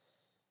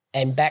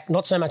and back,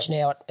 not so much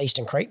now at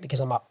Eastern Creek because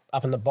I'm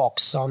up in the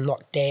box, so I'm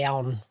not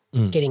down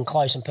getting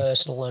close and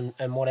personal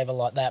and whatever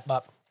like that,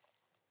 but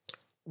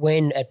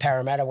when at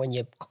Parramatta, when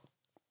you're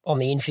on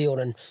the infield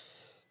and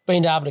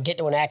being able to get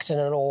to an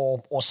accident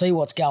or see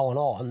what's going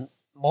on,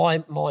 my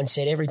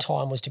mindset every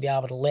time was to be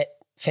able to let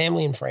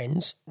family and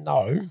friends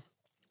know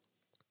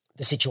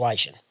the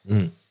situation.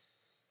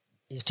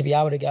 Is to be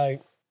able to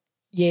go,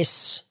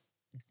 yes,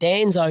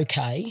 Dan's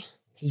okay,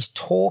 he's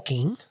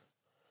talking,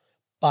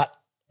 but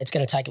it's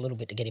going to take a little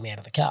bit to get him out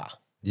of the car.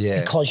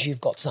 Yeah. Because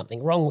you've got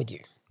something wrong with you.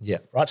 Yeah.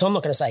 Right? So I'm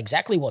not going to say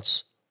exactly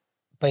what's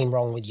been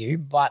wrong with you,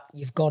 but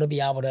you've got to be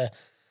able to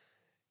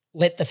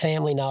let the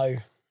family know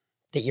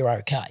that you're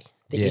okay,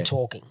 that you're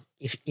talking.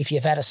 If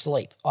you've had a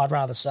sleep, I'd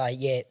rather say,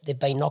 yeah, they've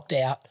been knocked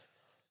out,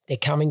 they're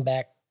coming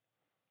back,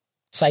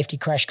 safety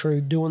crash crew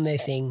doing their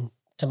thing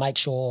to make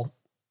sure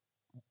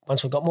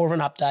once we've got more of an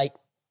update,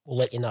 we'll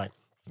let you know.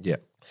 Yeah.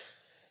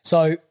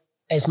 So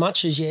as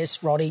much as,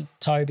 yes, Roddy,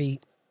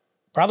 Toby,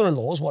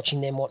 brother-in-laws,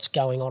 watching them what's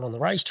going on the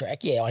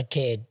racetrack, yeah, I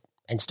cared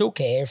and still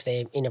care if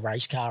they're in a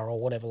race car or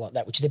whatever like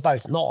that, which they're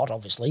both not,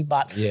 obviously,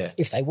 but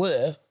if they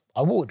were,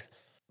 I would.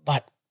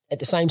 But at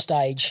the same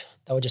stage,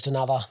 they were just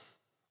another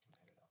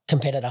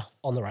competitor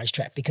on the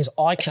racetrack because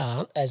I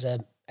can't, as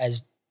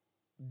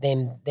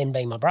them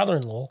being my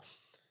brother-in-law,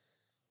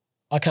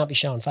 I can't be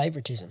showing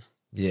favouritism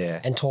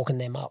and talking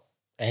them up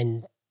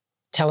and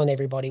telling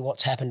everybody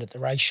what's happened at the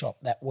race shop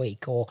that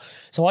week.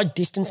 So I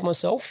distance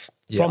myself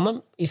from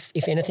them,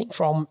 if anything,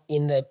 from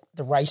in the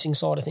racing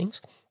side of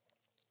things.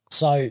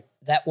 So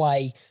that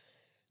way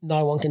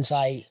no one can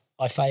say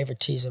I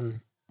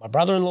favouritism my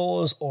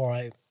brother-in-laws or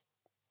I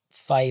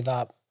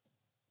favour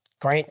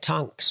Grant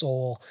Tunks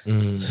or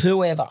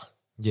whoever.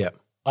 Yeah.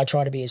 I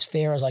try to be as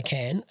fair as I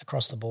can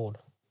across the board.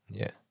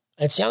 Yeah.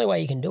 And it's the only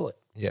way you can do it.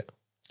 Yeah.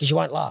 Because you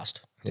won't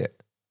last. Yeah.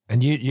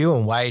 And you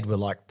and Wade were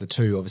like the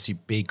two obviously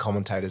big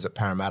commentators at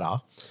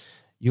Parramatta.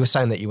 You were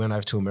saying that you went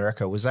over to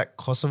America. Was that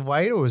because of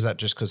Wade or was that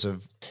just because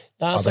of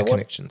other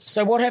connections?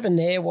 So what happened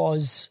there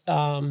was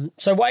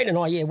so Wade and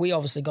I, we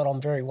obviously got on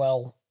very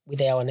well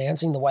with our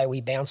announcing, the way we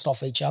bounced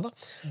off each other.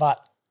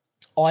 But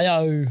I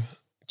owe,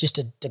 just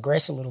to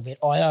digress a little bit,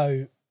 I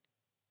owe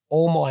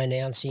all my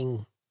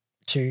announcing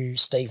to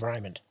Steve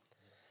Raymond.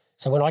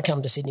 So when I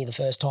come to Sydney the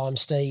first time,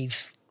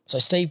 Steve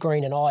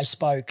Green and I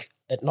spoke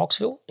at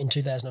Knoxville in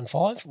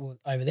 2005. We were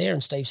over there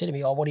and Steve said to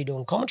me, what are you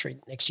doing commentary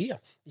next year,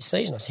 this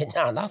season? I said,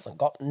 no, nothing,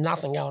 got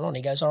nothing going on.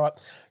 He goes, all right,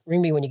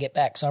 ring me when you get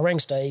back. So I rang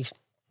Steve.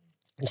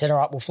 He said, all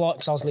right, we'll fly,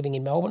 because I was living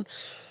in Melbourne.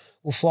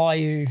 We'll fly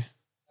you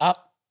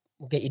up.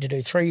 We'll get you to do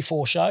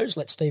 3-4 shows.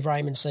 Let Steve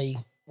Raymond see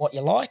what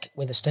you like,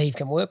 whether Steve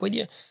can work with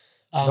you.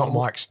 Not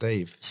Mike,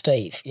 Steve.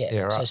 Steve,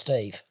 yeah right. So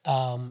Steve.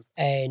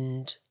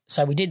 And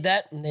so we did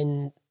that and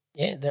then,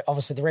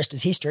 obviously the rest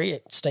is history.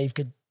 Steve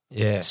could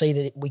see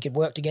that we could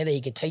work together.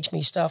 He could teach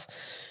me stuff.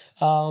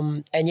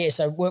 So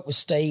work with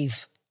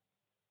Steve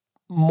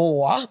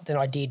more than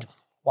I did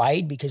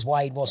Wade because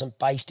Wade wasn't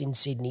based in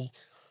Sydney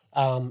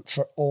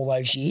for all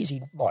those years.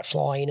 He might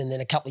fly in and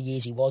then a couple of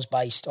years he was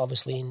based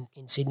obviously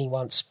in Sydney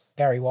once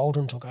Barry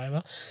Waldron took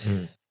over.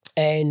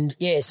 And,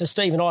 so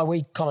Steve and I,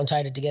 we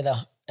commentated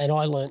together and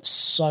I learnt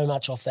so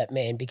much off that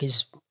man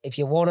because if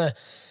you want to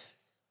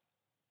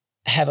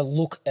have a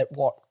look at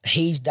what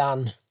he's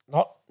done,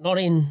 not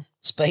in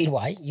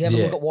Speedway, you have a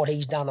look at what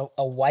he's done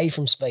away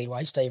from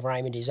Speedway. Steve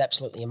Raymond is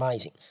absolutely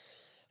amazing.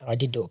 And I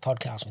did do a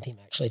podcast with him,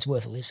 actually. It's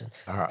worth a listen.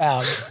 All right.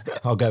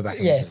 I'll go back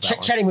and listen to that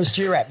one. Chatting with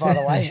Stu Rat, by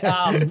the way.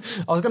 I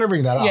was going to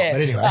bring that up,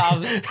 but anyway.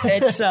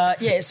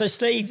 So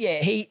Steve,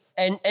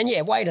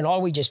 Wade and I,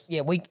 we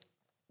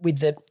with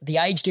the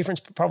age difference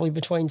probably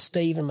between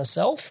Steve and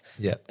myself,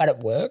 but it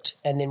worked.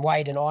 And then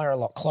Wade and I are a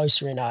lot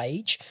closer in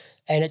age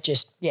and it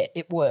just,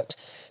 it worked.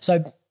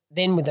 So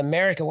then with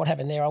America, what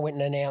happened there, I went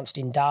and announced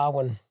in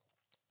Darwin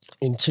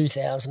in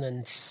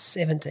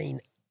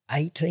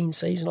 2017-18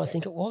 season, I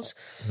think it was,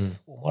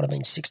 or might have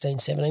been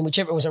 16-17,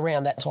 whichever, it was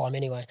around that time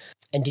anyway,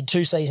 and did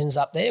 2 seasons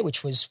up there,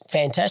 which was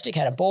fantastic,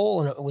 had a ball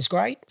and it was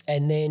great,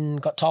 and then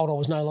got told I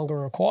was no longer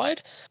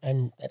required,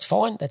 and that's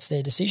fine, that's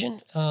their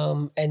decision.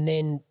 And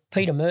then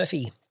Peter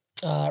Murphy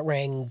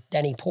rang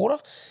Danny Porter,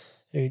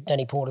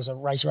 Danny Porter's a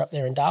racer up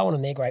there in Darwin,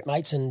 and they're great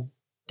mates, and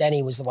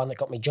Danny was the one that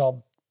got me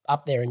job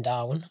up there in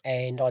Darwin,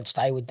 and I'd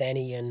stay with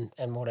Danny and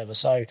whatever.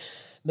 So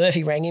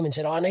Murphy rang him and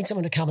said, I need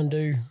someone to come and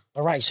do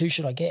a race. Who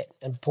should I get?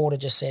 And Porter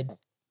just said,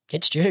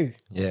 get Stu.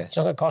 Yeah. It's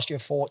not going to cost you a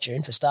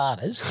fortune for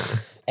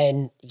starters.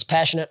 And he's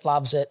passionate,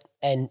 loves it,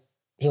 and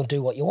he'll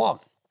do what you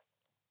want.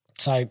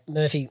 So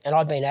Murphy, and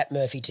I've been at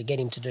Murphy to get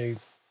him to do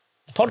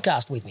the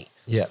podcast with me.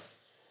 Yeah.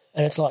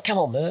 And it's like, come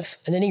on, Murph.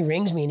 And then he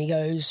rings me and he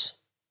goes,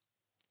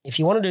 if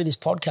you want to do this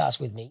podcast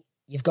with me,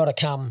 you've got to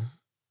come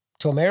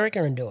to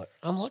America and do it.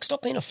 I'm like,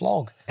 stop being a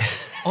flog.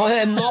 I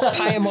am not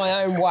paying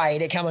my own way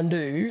to come and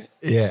do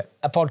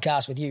a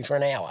podcast with you for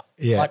an hour.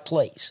 Yeah. Like,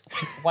 please,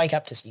 wake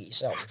up to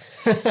yourself.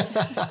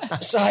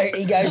 So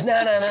he goes,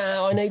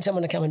 no, I need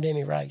someone to come and do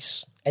me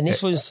race. And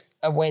this was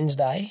a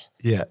Wednesday.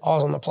 Yeah. I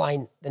was on the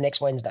plane the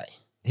next Wednesday.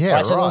 Yeah,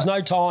 right. So there was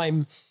no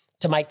time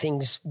to make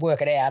things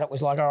work it out. It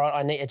was like, all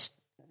right, it's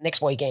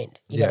next weekend.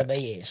 You got to be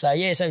here.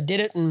 So, so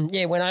did it and,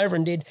 went over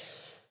and did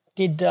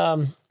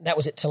that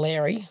was at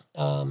Tulare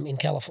in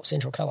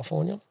Central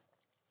California.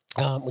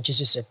 Which is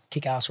just a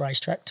kick-ass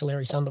racetrack,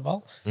 Tulare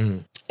Thunderbolt,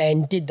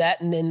 and did that.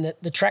 And then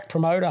the track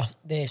promoter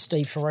there,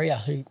 Steve Faria,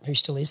 who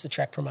still is the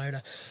track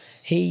promoter,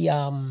 he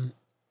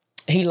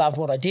loved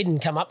what I did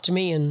and come up to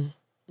me and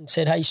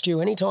said, hey,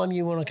 Stu, anytime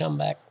you want to come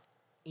back,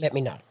 let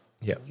me know.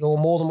 Yeah, you're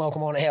more than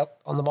welcome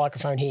on the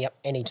microphone here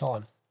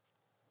anytime.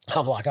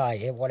 I'm like, oh,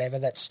 yeah, whatever.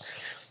 That's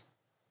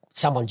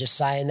someone just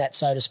saying that,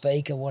 so to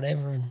speak, or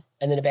whatever. And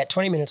then about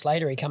 20 minutes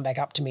later, he come back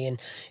up to me and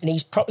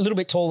he's a little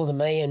bit taller than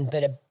me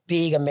but a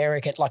big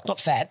American, like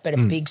not fat, but a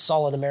big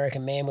solid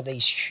American man with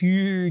these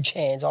huge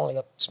hands. I only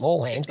got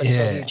small hands, but he's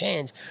got huge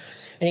hands.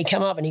 And he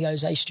come up and he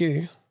goes, hey,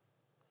 Stu,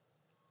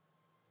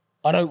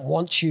 I don't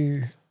want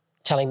you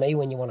telling me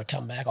when you want to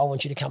come back. I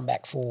want you to come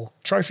back for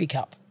Trophy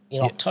Cup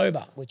in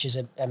October, which is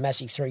a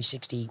massive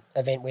 360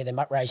 event where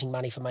they're raising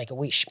money for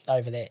Make-A-Wish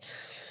over there.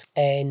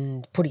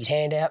 And put his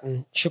hand out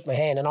and shook my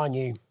hand and I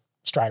knew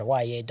straight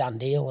away, done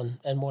deal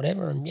and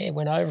whatever. And,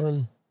 went over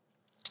and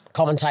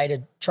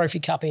commentated Trophy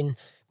Cup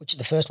which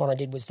the first one I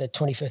did was the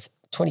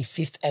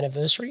 25th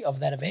anniversary of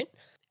that event.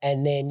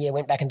 And then,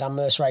 went back and done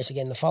Merce Race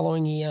again the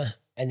following year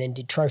and then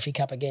did Trophy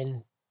Cup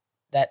again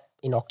that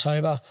in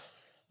October.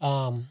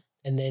 And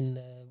then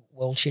the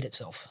world shit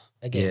itself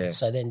again. Yeah.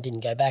 So then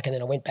didn't go back and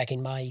then I went back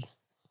in May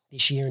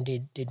this year and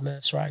did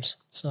Merce Race,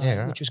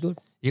 which was good.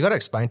 You got to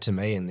explain to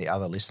me and the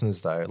other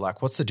listeners though,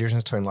 like what's the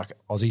difference between like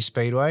Aussie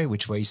Speedway,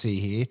 which we see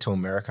here, to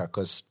America?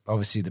 Because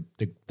obviously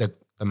the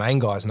main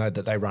guys know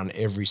that they run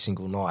every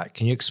single night.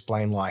 Can you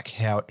explain like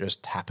how it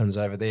just happens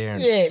over there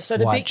and so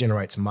why it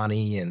generates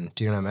money and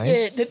do you know what I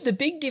mean? Yeah, the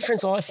big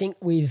difference I think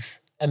with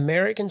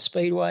American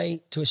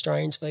Speedway to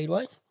Australian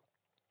Speedway,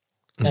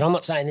 and I'm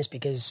not saying this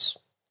because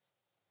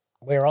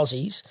we're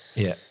Aussies,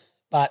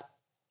 but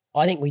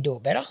I think we do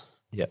it better.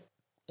 Yeah.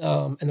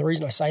 And the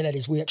reason I say that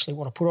is we actually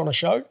want to put on a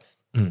show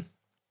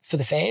for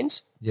the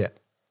fans. Yeah.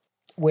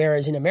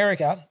 Whereas in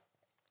America,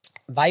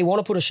 they want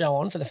to put a show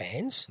on for the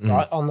fans,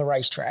 right, on the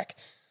racetrack,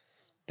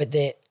 but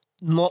they're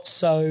not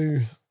so,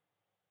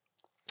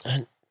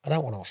 and I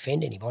don't want to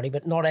offend anybody,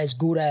 but not as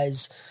good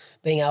as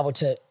being able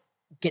to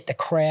get the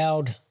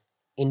crowd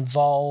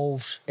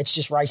involved. It's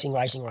just racing.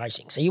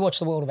 So you watch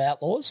the World of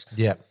Outlaws.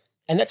 Yeah.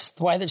 And that's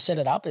the way they've set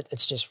it up.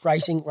 It's just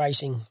racing,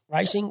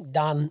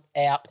 done,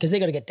 out, because they've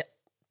got to get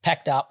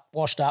packed up,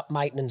 washed up,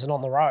 maintenance and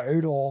on the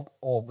road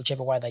or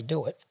whichever way they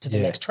do it to the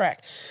next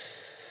track.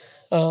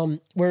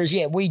 Whereas,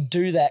 we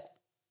do that,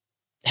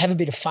 have a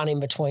bit of fun in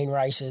between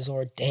races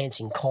or a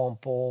dancing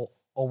comp or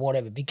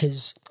whatever,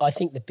 because I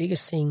think the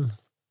biggest thing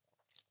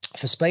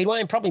for Speedway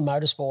and probably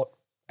motorsport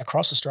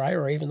across Australia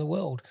or even the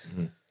world,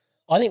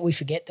 I think we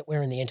forget that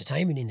we're in the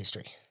entertainment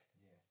industry,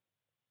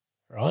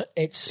 right?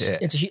 It's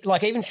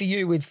like even for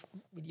you with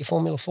your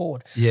Formula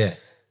Ford. Yeah.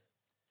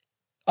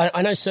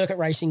 I know circuit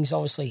racing is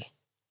obviously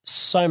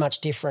so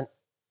much different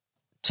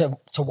to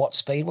what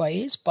Speedway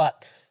is,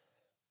 but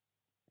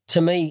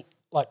to me,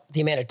 like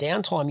the amount of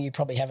downtime you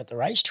probably have at the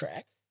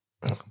racetrack.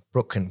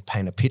 Brooke can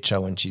paint a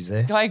picture when she's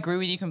there. I agree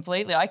with you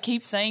completely. I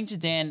keep saying to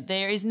Dan,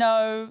 there is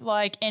no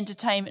like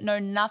entertainment, no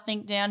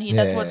nothing down here.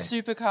 That's what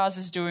Supercars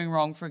is doing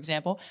wrong, for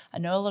example. I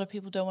know a lot of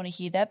people don't want to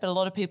hear that, but a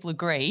lot of people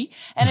agree.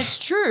 And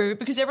it's true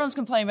because everyone's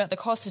complaining about the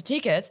cost of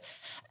tickets.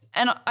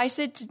 And I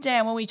said to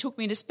Dan when he took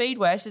me to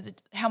Speedway, I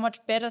said how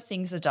much better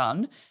things are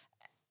done.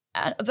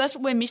 And that's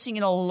what we're missing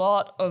in a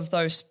lot of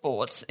those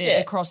sports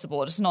across the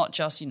board. It's not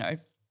just,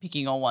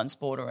 picking on one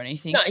sport or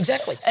anything. No,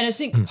 exactly. And I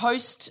think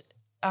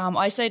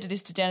I say to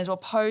this to Dan as well,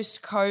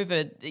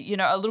 post-COVID,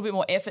 a little bit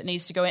more effort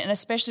needs to go in, and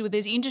especially with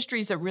there's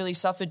industries that really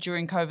suffered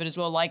during COVID as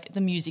well, like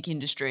the music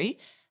industry.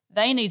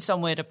 They need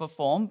somewhere to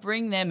perform,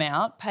 bring them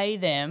out, pay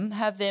them,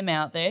 have them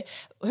out there.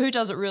 Who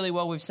does it really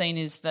well we've seen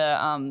is the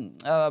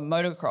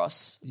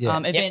motocross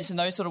events and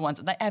those sort of ones.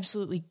 And they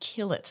absolutely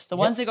kill it. The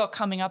ones they got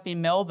coming up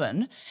in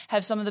Melbourne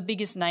have some of the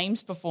biggest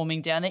names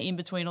performing down there in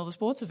between all the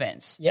sports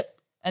events. Yep.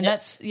 And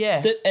that's,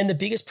 and the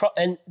biggest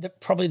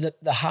probably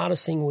the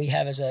hardest thing we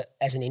have as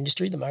an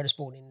industry, the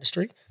motorsport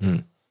industry,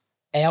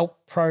 our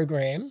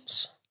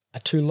programs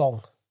are too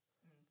long,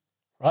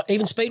 right?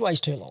 Even Speedway's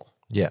too long.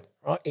 Yeah.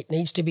 Right? It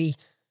needs to be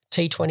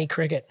T20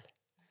 cricket.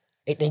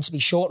 It needs to be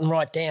shortened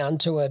right down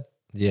to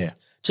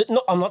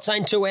I'm not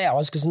saying 2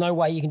 hours because no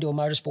way you can do a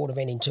motorsport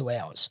event in 2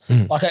 hours,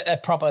 like a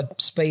proper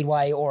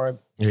Speedway or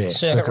a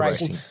circuit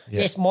racing.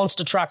 Yes,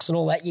 monster trucks and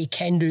all that, you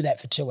can do that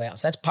for 2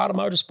 hours. That's part of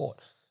motorsport.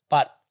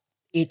 But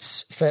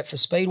it's for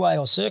Speedway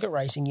or circuit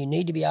racing, you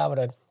need to be able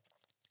to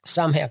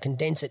somehow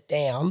condense it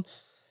down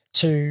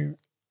to,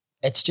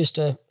 it's just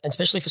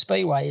especially for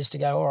Speedway, is to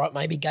go, all right,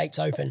 maybe gates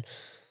open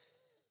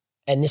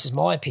and this is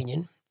my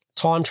opinion,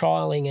 time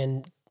trialling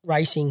and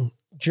racing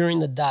during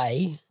the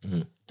day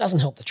doesn't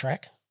help the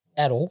track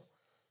at all.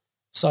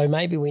 So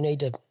maybe we need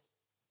to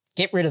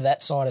get rid of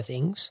that side of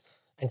things,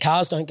 and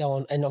cars don't go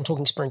on, and I'm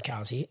talking sprint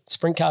cars here,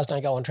 sprint cars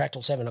don't go on track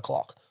till 7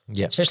 o'clock.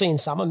 Yeah. Especially in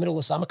summer, middle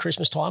of summer,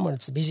 Christmas time when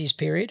it's the busiest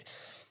period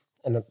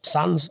and the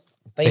sun's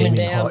beaming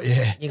down. Hot,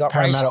 yeah. You got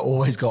Parramatta race.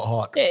 always got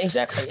hot. Yeah,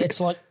 exactly. It's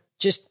like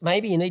just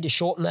maybe you need to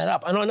shorten that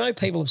up. And I know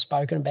people have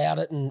spoken about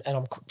it, and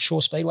I'm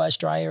sure Speedway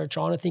Australia are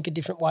trying to think of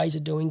different ways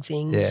of doing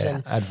things. Yeah,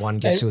 and I had one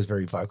guest who was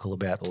very vocal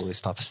about all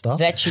this type of stuff.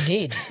 that you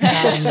did.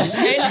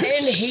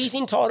 And he's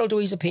entitled to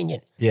his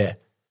opinion. Yeah.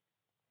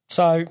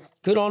 So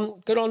good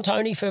on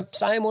Tony for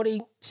saying what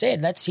he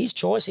said. That's his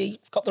choice.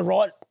 He got the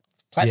right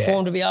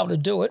platform to be able to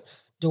do it.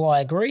 Do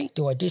I agree?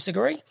 Do I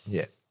disagree?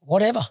 Yeah.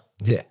 Whatever.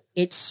 Yeah.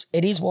 It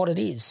is what it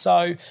is.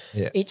 So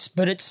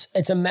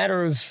it's a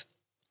matter of,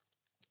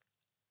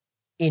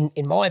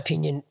 in my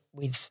opinion,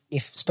 if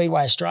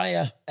Speedway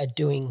Australia are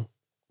doing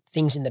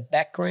things in the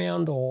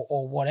background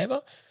or whatever,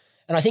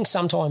 and I think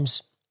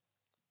sometimes,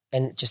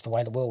 and just the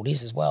way the world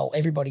is as well,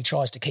 everybody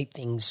tries to keep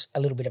things a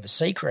little bit of a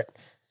secret.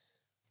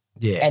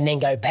 Yeah. And then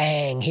go,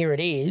 bang, here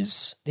it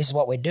is. This is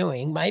what we're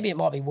doing. Maybe it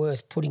might be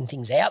worth putting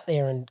things out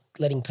there and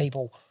letting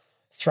people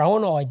throw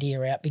an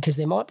idea out, because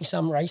there might be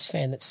some race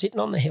fan that's sitting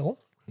on the hill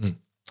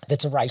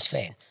that's a race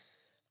fan,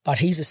 but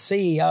he's a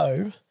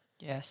CEO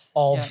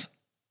of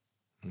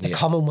the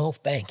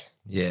Commonwealth Bank.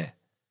 Yeah.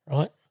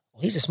 Right?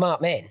 Well, he's a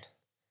smart man.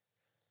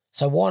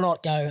 So why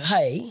not go,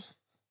 hey,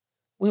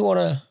 we want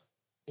to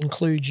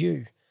include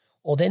you?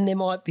 Or then there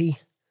might be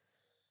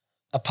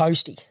a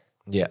postie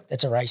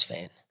that's a race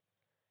fan,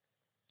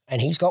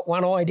 and he's got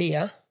one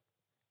idea,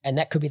 and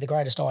that could be the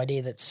greatest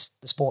idea that's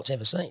the sport's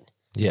ever seen.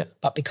 Yeah.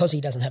 But because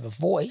he doesn't have a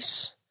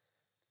voice,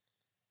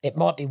 it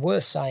might be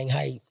worth saying,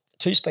 hey,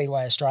 to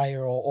Speedway Australia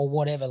or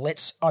whatever,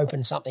 let's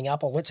open something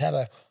up, or let's have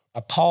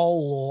a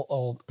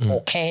poll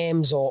or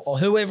cams or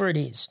whoever it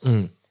is.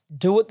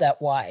 Do it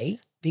that way,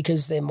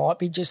 because there might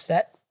be just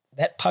that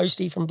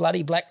postie from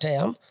bloody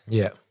Blacktown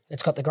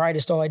that's got the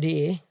greatest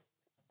idea,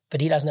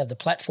 but he doesn't have the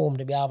platform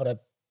to be able to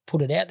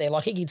put it out there.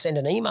 Like, he could send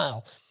an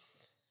email,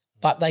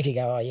 but they could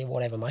go, oh, yeah,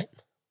 whatever, mate.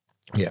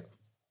 Yeah.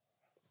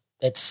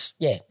 It's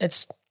I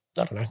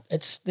don't know.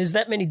 There's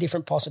that many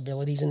different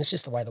possibilities, and it's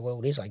just the way the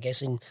world is, I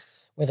guess, in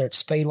whether it's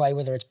Speedway,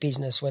 whether it's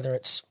business, whether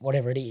it's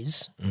whatever it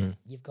is,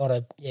 you've got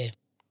to,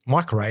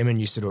 Mike Raymond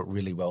used to do it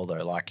really well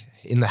though. Like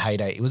in the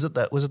heyday, was it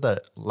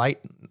the late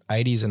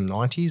 80s and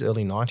 90s,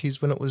 early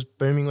 90s when it was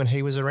booming when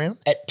he was around?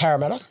 At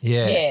Parramatta?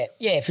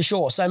 Yeah, for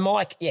sure. So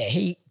Mike,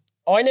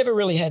 I never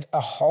really had a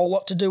whole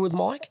lot to do with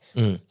Mike.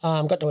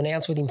 Got to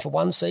announce with him for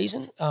one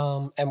season,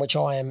 and which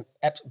I am,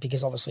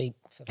 because obviously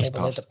for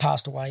people that have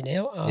passed away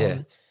now.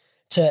 And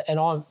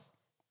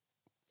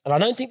I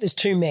don't think there's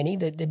too many.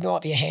 There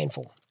might be a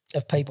handful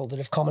of people that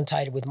have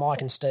commentated with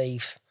Mike and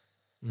Steve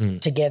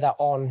together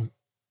on,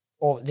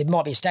 or there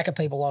might be a stack of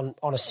people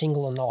on a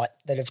single night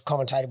that have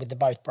commentated with the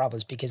both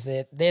brothers, because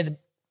they're the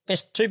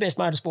two best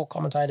motorsport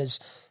commentators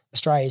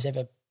Australia's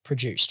ever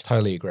produced.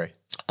 Totally agree.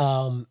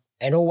 And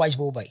always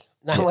will be.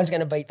 No one's going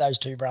to beat those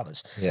two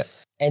brothers. Yeah.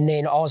 And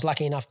then I was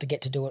lucky enough to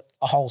get to do it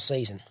a whole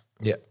season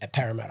at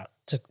Parramatta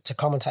to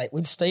commentate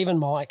with Steve and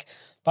Mike,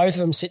 both of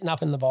them sitting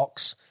up in the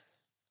box,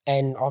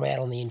 and I'm out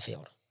on the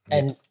infield. Yeah.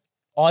 And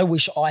I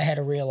wish I had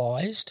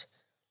realised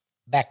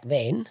back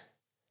then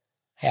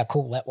how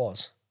cool that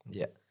was.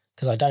 Yeah.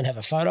 Because I don't have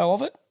a photo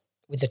of it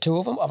with the two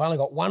of them. I've only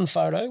got one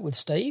photo with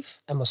Steve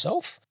and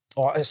myself.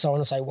 Or so I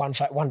want to say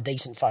one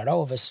decent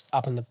photo of us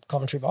up in the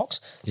commentary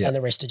box, and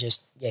the rest are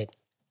just,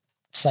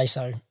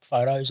 say-so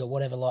photos or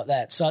whatever like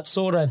that. So it's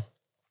sort of,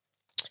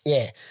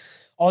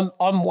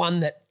 I'm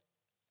one that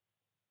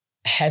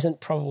hasn't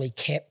probably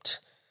kept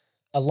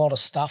a lot of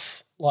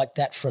stuff like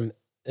that from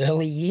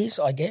early years,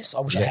 I guess. I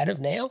wish I had have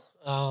now.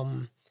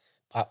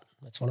 But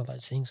that's one of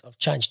those things. I've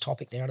changed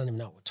topic there. I don't even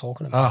know what we're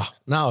talking about. Oh,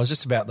 no, it was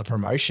just about the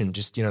promotion,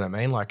 just, you know what I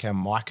mean? Like how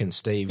Mike and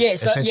Steve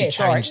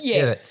changed.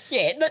 Yeah.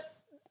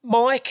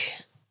 Mike,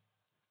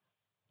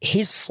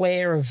 his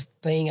flair of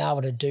being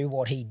able to do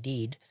what he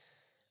did,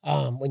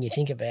 when you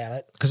think about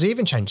it. Because he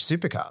even changed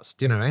supercars,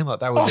 do you know what I mean? Like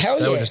they were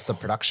just the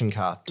production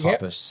car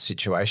type of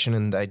situation,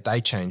 and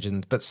they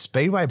changed. But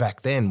Speedway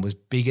back then was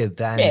bigger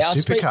than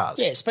supercars.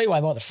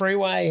 Speedway by the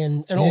freeway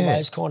and all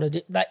those kind of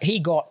 – he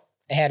got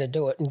how to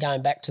do it, and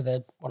going back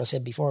to what I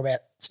said before about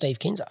Steve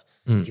Kinzer.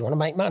 If you want to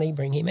make money,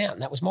 bring him out.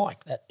 And that was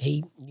Mike, that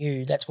he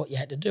knew that's what you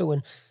had to do.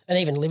 And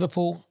even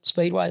Liverpool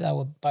Speedway, they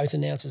were both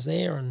announcers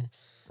there. And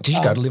did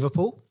you go to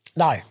Liverpool?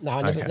 No,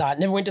 I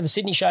never went to the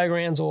Sydney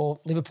Showgrounds or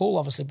Liverpool,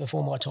 obviously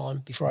before my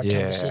time, before I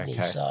came to Sydney.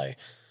 Okay. So,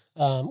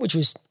 which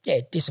was,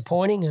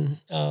 disappointing,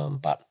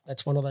 and but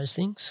that's one of those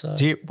things. So.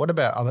 What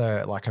about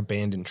other like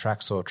abandoned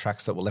tracks or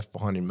tracks that were left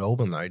behind in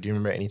Melbourne though? Do you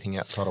remember anything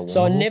outside of Warrnambool?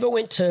 So I never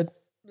went to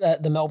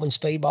the Melbourne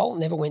Speed Bowl,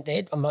 never went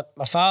there.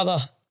 My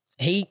father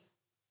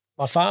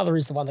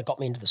is the one that got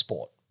me into the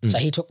sport. So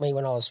he took me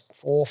when I was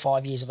 4 or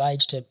 5 years of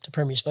age to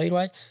Premier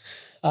Speedway.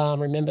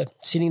 Remember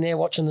sitting there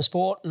watching the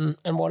sport and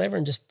whatever,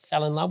 and just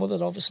fell in love with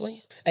it,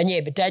 obviously. And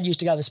yeah, but Dad used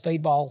to go to the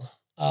Speed Bowl.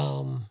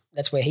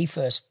 That's where he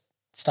first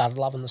started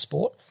loving the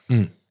sport.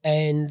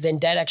 And then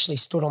Dad actually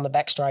stood on the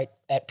back straight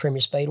at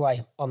Premier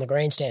Speedway on the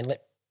grandstand,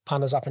 let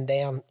punters up and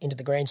down into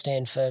the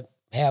grandstand for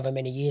however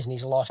many years, and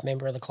he's a life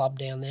member of the club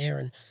down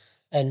there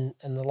and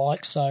the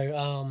like.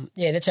 So,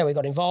 yeah, that's how we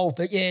got involved.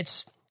 But, yeah,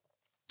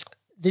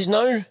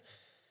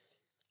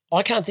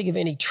 I can't think of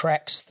any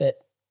tracks that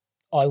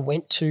I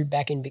went to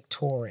back in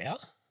Victoria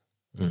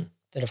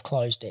that have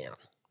closed down.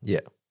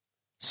 Yeah.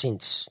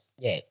 Since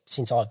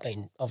I've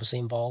been obviously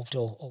involved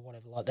or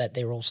whatever like that.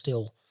 They're all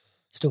still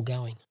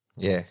going.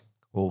 Yeah.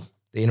 Well,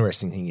 the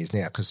interesting thing is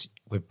now, because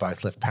we've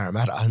both left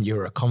Parramatta and you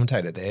were a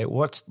commentator there,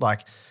 what's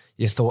like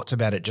your thoughts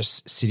about it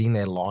just sitting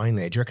there, lying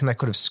there? Do you reckon they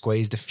could have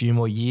squeezed a few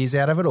more years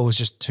out of it, or was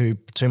just too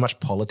much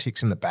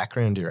politics in the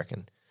background, do you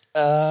reckon?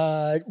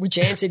 Which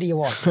answer do you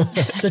want?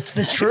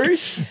 the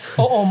truth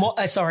or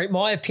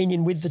my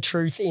opinion with the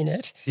truth in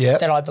it,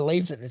 that I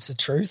believe that it's the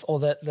truth, or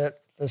the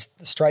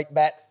straight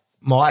bat?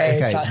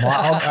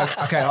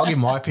 I'll give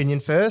my opinion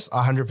first.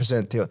 I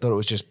 100% thought it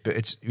was just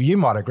you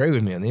might agree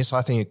with me on this.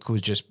 I think it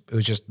was just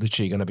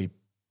literally going to be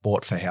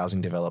bought for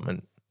housing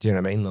development. Do you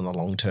know what I mean? In the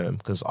long term,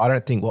 because I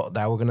don't think what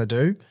they were going to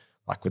do,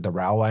 like with the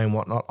railway and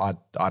whatnot,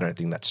 I don't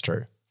think that's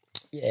true.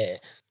 Yeah.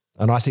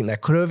 And I think they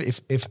could have,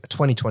 if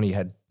 2020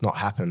 had not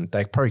happened,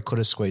 they probably could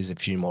have squeezed a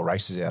few more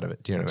races out of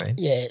it. Do you know what I mean?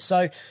 Yeah.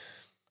 So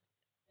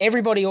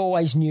everybody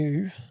always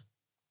knew,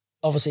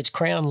 obviously it's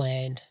Crown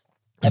land.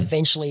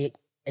 Eventually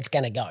it's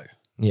going to go.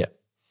 Yeah.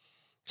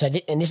 So,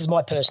 and this is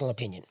my personal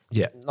opinion.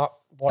 Yeah. Not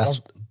what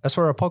that's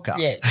for a podcast.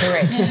 Yeah,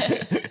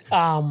 correct.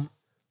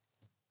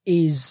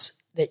 Is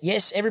that,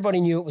 yes, everybody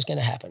knew it was going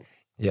to happen.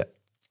 Yeah.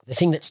 The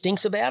thing that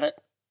stinks about it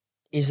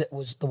is it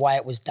was the way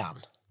it was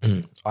done.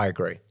 I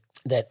agree.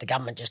 That the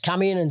government just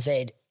come in and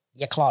said,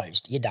 you're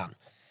closed, you're done.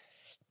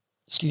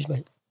 Excuse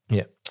me.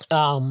 Yeah.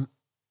 And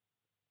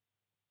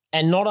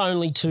not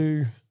only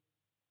to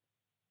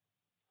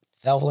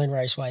Valvoline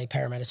Raceway,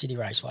 Parramatta City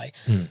Raceway,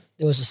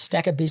 there was a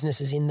stack of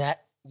businesses in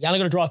that. You only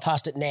got to drive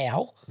past it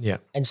now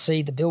and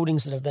see the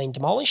buildings that have been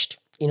demolished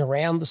in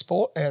around the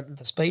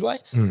speedway.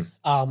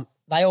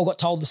 They all got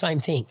told the same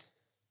thing.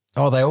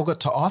 Oh, they all got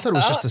told? I thought it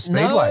was just the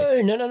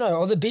speedway. No.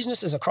 All the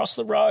businesses across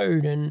the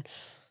road, and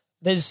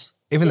there's...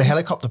 Even the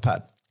helicopter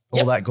pad,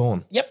 all that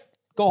gone? Yep,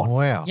 gone.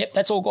 Wow. Yep,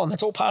 that's all gone.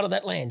 That's all part of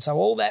that land. So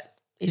all that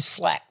is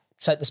flat.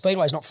 So the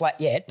speedway's not flat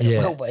yet, but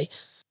it will be.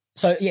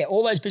 So, yeah,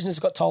 all those businesses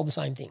got told the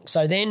same thing.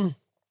 So then,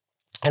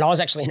 and I was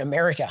actually in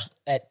America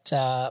at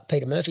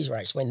Peter Murphy's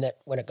race when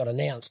it got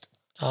announced.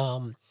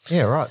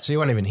 Yeah, right. So you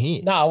weren't even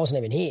here. No, I wasn't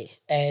even here.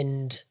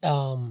 And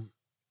I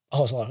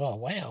was like, oh,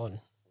 wow.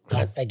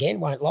 And again,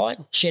 won't lie,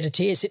 shed a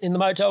tear sitting in the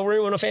motel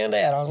room when I found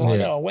out. I was like,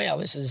 oh, wow,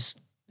 this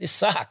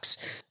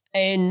sucks.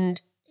 And,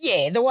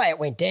 yeah, the way it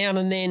went down,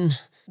 and then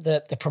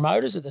the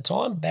promoters at the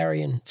time,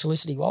 Barry and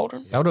Felicity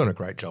Waldron. They were doing a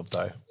great job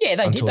though. Yeah,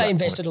 they did. They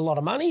invested a lot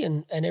of money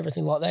and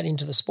everything like that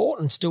into the sport,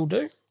 and still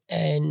do.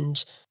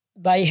 And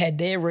they had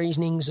their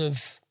reasonings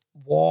of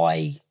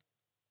why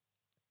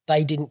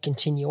they didn't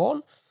continue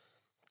on.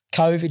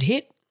 COVID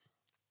hit.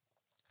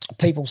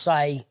 People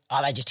say,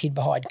 they just hid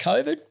behind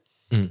COVID.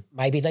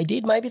 Maybe they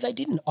did, maybe they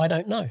didn't. I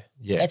don't know.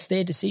 Yeah. That's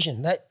their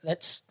decision.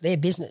 That's their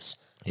business.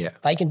 Yeah.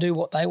 They can do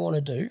what they want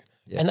to do,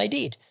 and they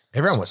did.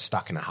 Everyone was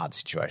stuck in a hard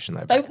situation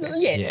though back then.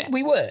 Yeah,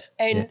 we were.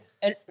 And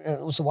it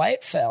was the way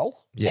it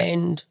fell,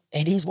 and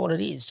it is what it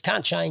is. You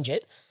can't change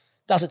it.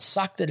 Does it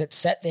suck that it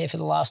sat there for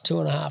the last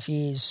 2.5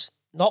 years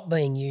not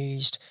being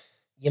used?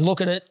 You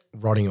look at it.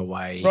 Rotting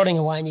away,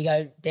 and you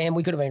go, damn,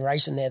 we could have been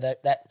racing there.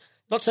 That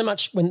not so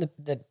much when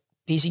the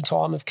busy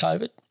time of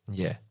COVID.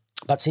 Yeah.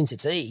 But since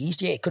it's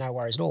eased, no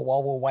worries at all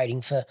while we're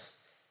waiting for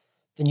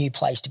the new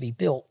place to be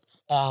built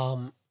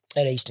at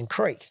Eastern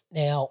Creek.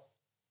 Now,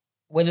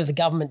 whether the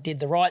government did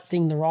the right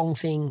thing, the wrong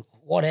thing,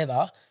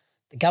 whatever,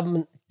 the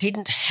government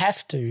didn't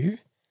have to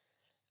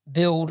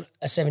build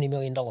a $70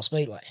 million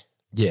speedway.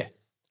 Yeah.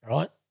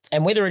 Right?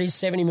 And whether it is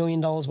 $70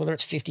 million, whether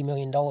it's $50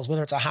 million,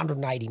 whether it's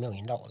 $180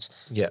 million,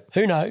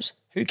 who knows?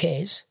 Who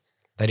cares?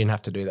 They didn't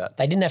have to do that.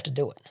 They didn't have to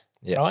do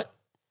it, right?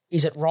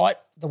 Is it right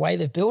the way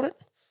they've built it?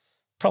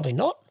 Probably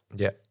not.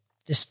 Yeah.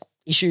 There's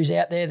issues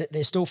out there that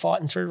they're still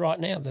fighting through right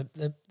now,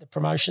 the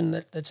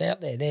promotion that's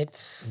out there.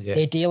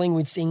 They're dealing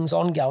with things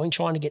ongoing,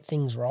 trying to get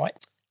things right.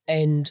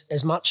 And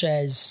as much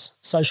as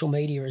social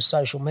media is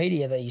social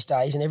media these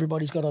days, and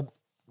everybody's got a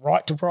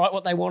right to write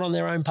what they want on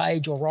their own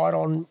page or write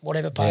on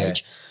whatever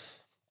page,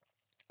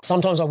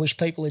 sometimes I wish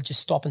people would just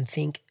stop and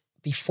think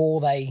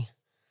before they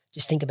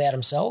just think about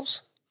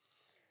themselves.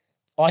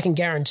 I can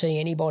guarantee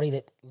anybody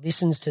that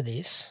listens to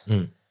this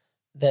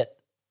that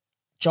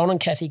John and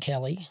Kathy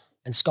Kelly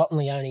and Scott and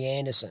Leonie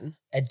Anderson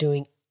are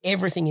doing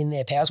everything in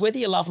their powers, whether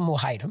you love them or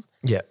hate them,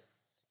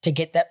 to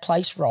get that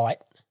place right.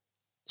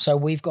 So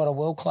we've got a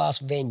world-class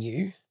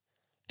venue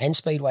and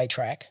speedway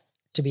track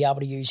to be able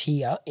to use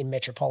here in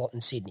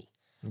metropolitan Sydney.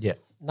 Yeah.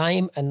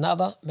 Name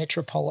another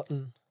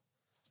metropolitan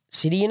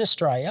city in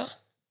Australia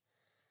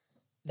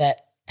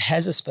that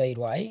has a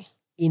speedway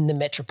in the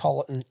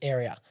metropolitan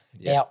area.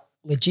 Yeah. Now,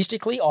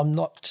 logistically, I'm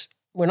not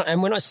when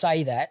I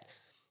say that,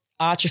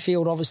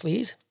 Archerfield obviously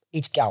is.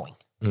 It's going.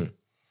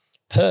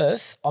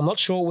 Perth, I'm not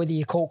sure whether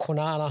you call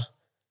Kwinana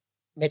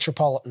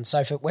metropolitan.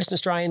 So for Western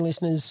Australian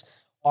listeners,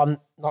 I'm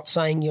not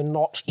saying you're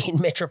not in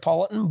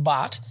metropolitan,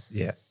 but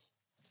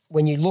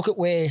when you look at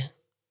where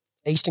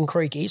Eastern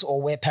Creek is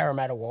or where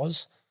Parramatta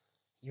was,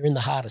 you're in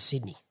the heart of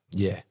Sydney.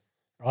 Yeah.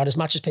 Right? As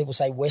much as people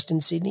say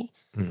Western Sydney,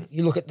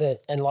 you look at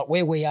like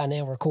where we are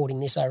now recording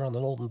this over on the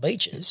Northern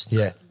Beaches.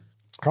 Yeah.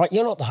 Right?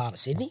 You're not the heart of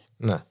Sydney.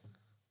 No.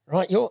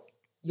 Right? You're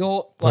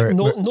like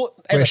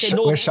as I said,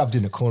 we're shoved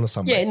in a corner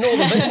somewhere.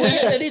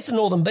 Yeah, it is the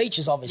Northern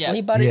Beaches,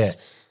 obviously, but it's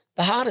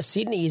the heart of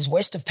Sydney is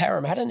west of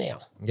Parramatta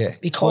now. Yeah,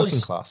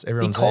 because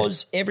working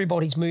class.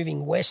 Everybody's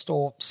moving west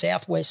or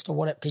southwest or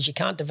whatever, because you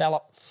can't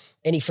develop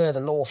any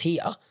further north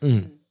here.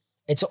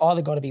 It's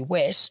either got to be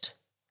west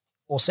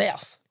or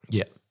south.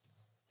 Yeah,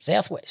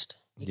 southwest.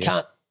 You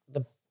can't.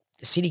 The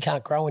city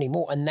can't grow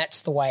anymore, and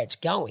that's the way it's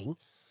going.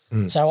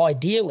 So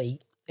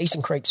ideally,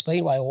 Eastern Creek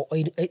Speedway or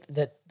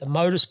the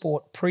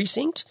motorsport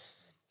precinct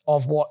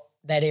of what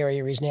that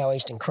area is now,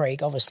 Eastern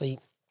Creek. Obviously,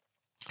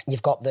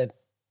 you've got the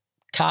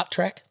kart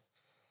track,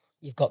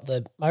 you've got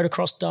the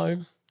motocross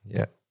dome,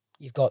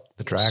 you've got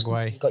the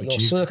dragway, you've got your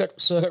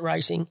circuit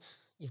racing,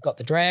 you've got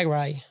the drag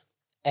ray,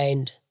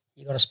 and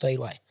you've got a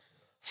speedway.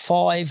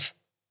 5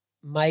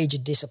 major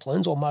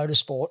disciplines or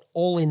motorsport,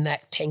 all in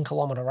that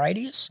 10-kilometre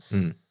radius.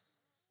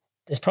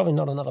 There's probably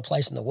not another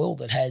place in the world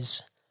that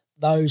has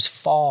those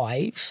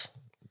 5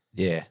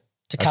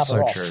 to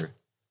cover off. True.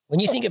 When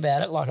you think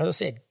about it, like as I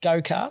said,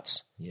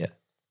 go-karts,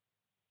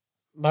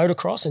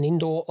 motocross and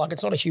indoor, like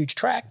it's not a huge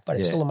track, but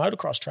it's still a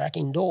motocross track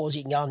indoors.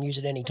 You can go and use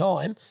it any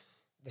time.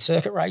 The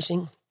circuit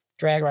racing,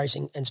 drag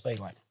racing and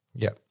speedway.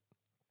 Yep.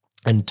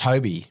 And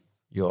Toby,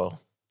 your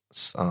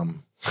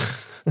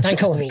don't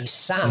call me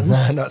son.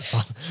 No, not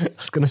son. I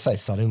was going to say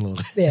son-in-law.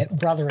 Yeah,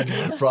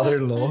 brother-in-law.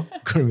 Brother-in-law.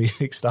 Couldn't be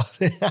mixed up.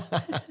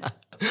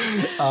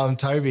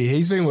 Toby,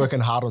 he's been working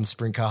hard on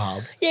Sprint Car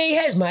Hub. Yeah, he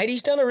has, mate.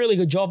 He's done a really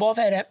good job. I've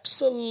had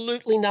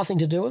absolutely nothing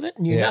to do with it.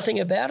 Knew nothing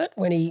about it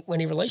when he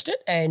released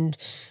it, and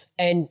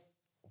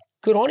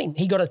good on him.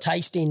 He got a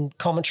taste in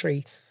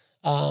commentary.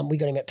 We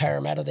got him at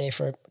Parramatta there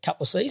for a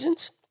couple of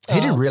seasons.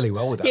 He did really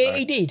well with that. Yeah, though.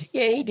 he did.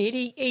 Yeah, he did.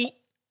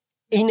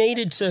 He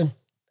needed to,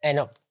 and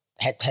I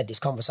had this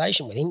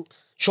conversation with him,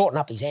 shorten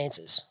up his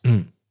answers.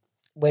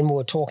 When we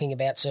were talking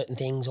about certain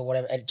things or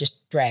whatever, and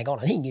just drag on,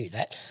 and he knew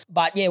that.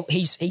 But yeah,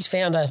 he's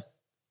found a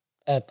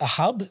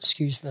hub,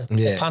 excuse the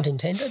pun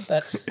intended,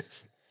 but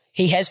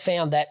he has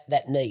found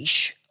that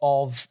niche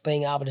of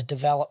being able to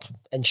develop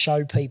and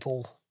show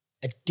people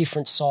a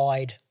different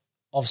side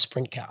of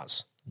sprint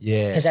cars.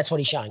 Yeah, because that's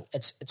what he's showing.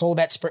 It's all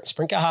about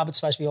sprint car hub. It's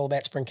supposed to be all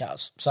about sprint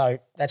cars. So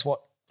that's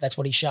what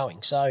he's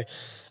showing. So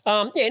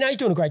he's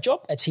doing a great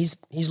job. That's his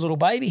little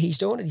baby. He's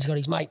doing it. He's got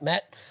his mate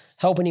Matt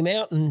helping him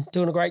out and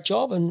doing a great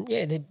job. And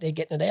they're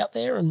getting it out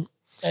there. And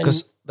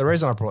because the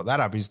reason I brought that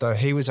up is though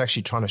he was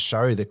actually trying to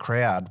show the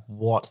crowd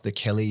what the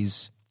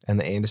Kellys and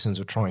the Andersons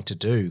were trying to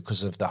do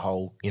because of the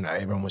whole,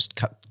 everyone was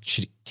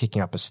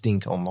kicking up a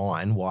stink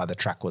online why the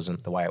track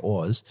wasn't the way it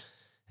was.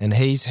 And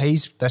he's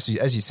that's,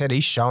 as you said,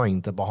 he's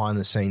showing the behind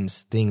the scenes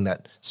thing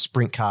that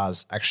sprint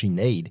cars actually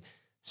need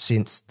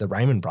since the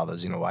Raymond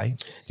brothers in a way.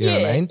 Do you know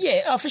what I mean?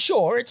 Yeah, for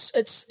sure.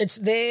 It's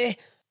there.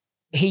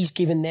 He's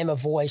given them a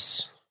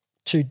voice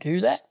to do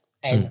that,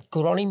 and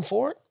good on him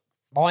for it.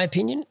 My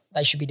opinion,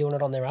 they should be doing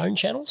it on their own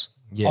channels,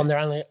 on their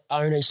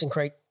own Eastern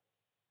Creek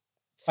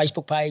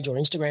Facebook page or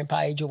Instagram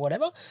page or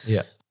whatever.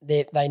 Yeah,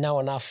 they know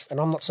enough, and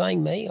I'm not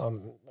saying me.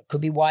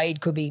 Could be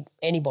Wade, could be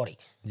anybody.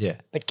 Yeah,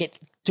 but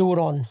do it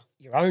on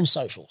your own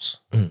socials.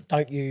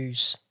 Don't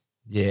use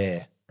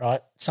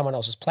someone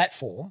else's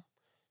platform.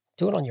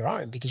 Do it on your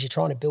own because you're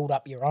trying to build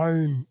up your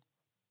own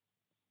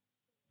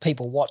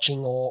people watching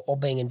or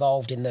being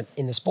involved in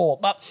the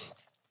sport. But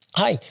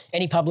hey,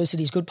 any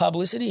publicity is good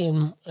publicity,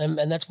 and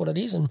that's what it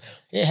is. And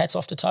hats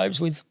off to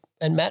Tobes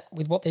and Matt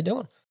with what they're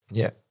doing.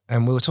 Yeah,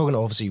 and we were talking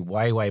obviously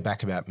way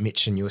back about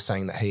Mitch, and you were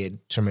saying that he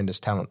had tremendous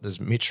talent. Does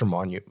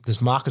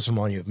Marcus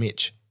remind you of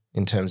Mitch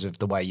in terms of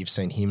the way you've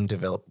seen him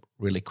develop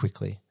really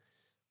quickly?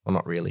 Well,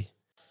 not really.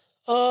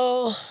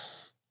 Or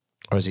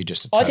is he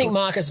just I think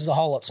Marcus is a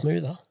whole lot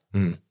smoother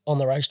on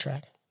the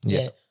racetrack.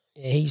 Yeah,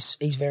 he's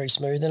very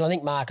smooth. And I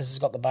think Marcus has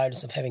got the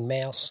bonus of having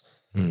Mouse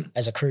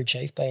as a crew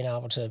chief, being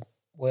able to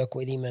work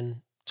with him and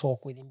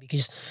talk with him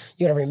because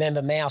you got to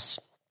remember Mouse.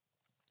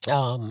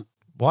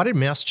 Why did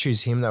Mouse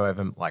choose him though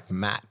over like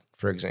Matt,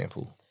 for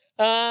example?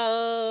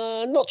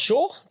 Not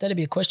sure. That'd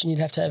be a question you'd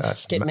have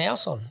to get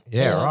Mouse on.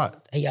 Yeah, right.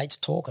 He hates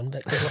talking,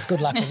 but good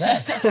luck with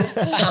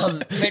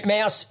that. But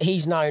Mouse,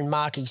 he's known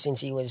Marky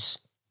since he was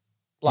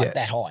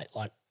that high,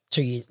 like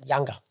 2 years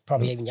younger,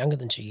 probably even younger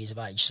than 2 years of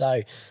age.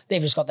 So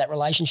they've just got that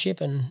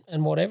relationship and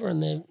whatever.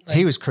 And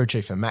he was crew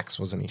chief for Max,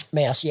 wasn't he?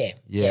 Mouse, yeah.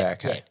 Yeah,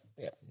 okay.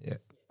 Yeah.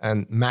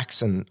 And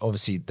Max and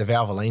obviously the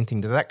Valvoline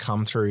thing, did that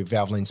come through,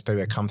 Valvoline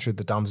Speedway come through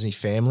the Dumsney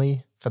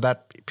family for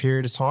that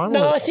period of time?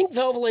 No, I think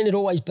Valvoline had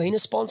always been a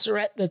sponsor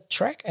at the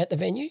track, at the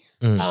venue.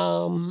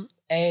 And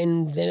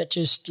And then it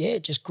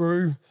just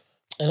grew.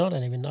 And I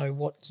don't even know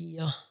what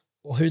year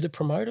or who the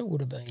promoter would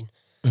have been.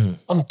 Mm.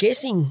 I'm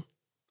guessing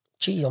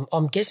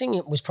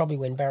it was probably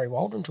when Barry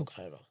Waldron took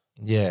over.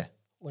 Yeah.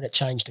 When it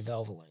changed to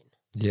Valvoline.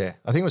 Yeah.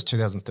 I think it was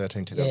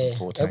 2013,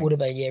 2014. Yeah, it would have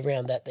been,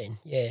 around that then.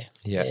 Yeah.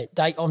 Yeah.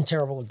 I'm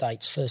terrible with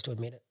dates, first to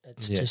admit it.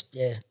 It's just,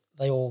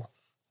 they all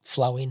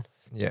flow in.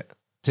 Yeah.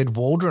 Did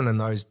Waldron and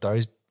those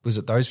was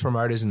it those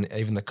promoters and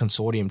even the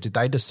consortium, did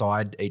they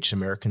decide each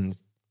American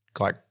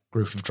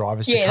group of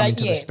drivers to come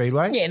into the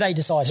speedway? Yeah, they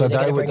decided. So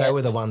they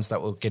were the ones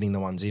that were getting the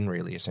ones in,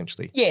 really,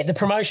 essentially. Yeah, the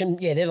promotion.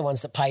 Yeah, they're the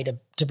ones that pay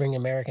to bring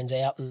Americans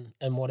out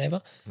and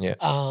whatever. Yeah.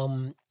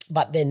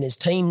 But then there's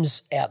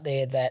teams out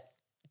there that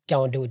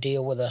go and do a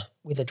deal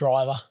with a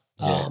driver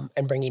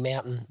and bring him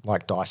out and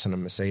like Dyson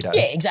and Macedo.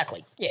 Yeah,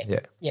 exactly. Yeah. Yeah.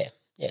 Yeah.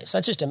 Yeah. So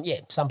it's just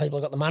some people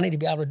have got the money to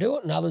be able to do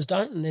it and others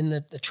don't, and then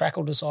the track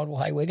will decide,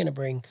 well, hey, we're going to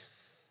bring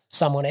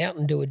someone out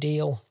and do a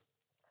deal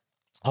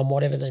on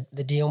whatever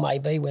the deal may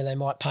be, where they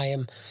might pay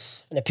them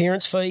an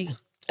appearance fee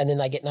and then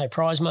they get no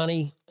prize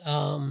money.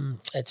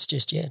 It's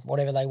just,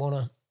 whatever they want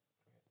to.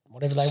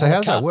 So how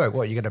does that work?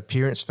 What, you get an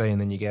appearance fee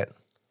and then you get...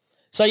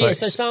 So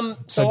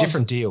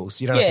different deals.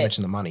 You don't have to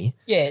mention the money.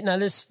 Yeah, no,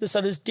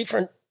 there's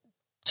different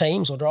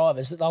teams or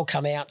drivers that they'll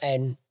come out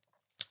and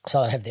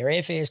so they have their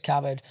airfares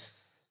covered.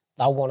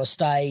 They'll want to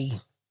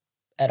stay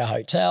at a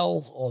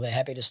hotel or they're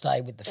happy to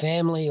stay with the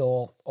family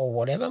or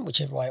whatever,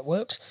 whichever way it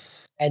works.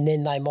 And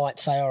then they might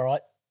say, all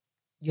right,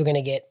 you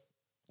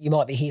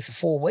might be here for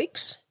 4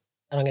 weeks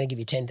and I'm going to give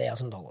you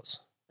 $10,000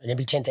 and it'll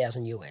be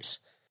 $10,000 US.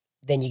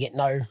 Then you get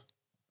no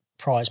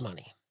prize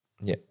money.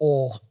 Yeah.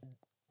 Or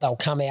they'll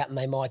come out and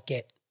they might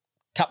get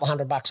a couple of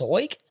 $100 a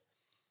week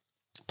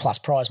plus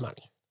prize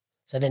money.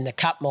 So then the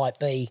cut might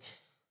be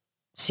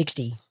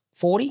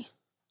 60-40.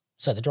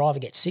 So the driver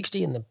gets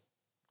 60 and the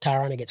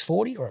car owner gets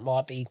 40, or it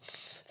might be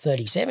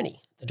 30-70.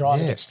 The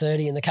driver gets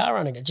 30 and the car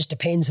owner. It just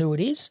depends who it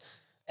is.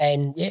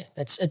 And, it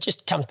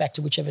just comes back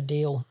to whichever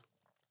deal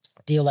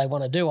they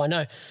want to do. I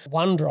know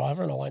one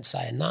driver, and I won't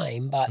say a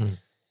name, but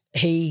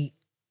he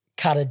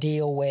cut a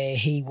deal where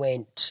he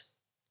went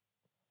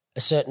a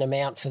certain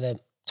amount for the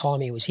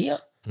time he was here,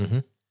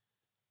 and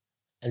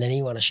then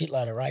he won a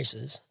shitload of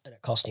races and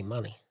it cost him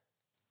money.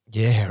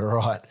 Yeah,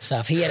 right. So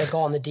if he had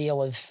gone the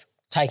deal of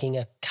taking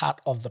a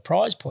cut of the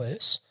prize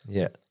purse,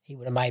 he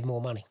would have made more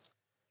money.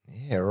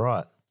 Yeah,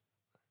 right.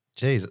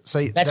 Jeez.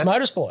 See, that's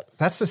motorsport.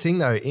 That's the thing,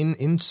 though,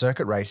 in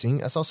circuit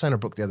racing, as I was saying to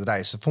Brooke the other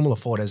day, so Formula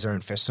Ford has their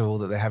own festival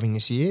that they're having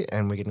this year,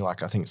 and we're getting I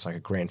think it's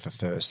 $1,000 for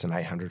first and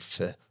 800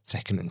 for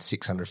second and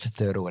 600 for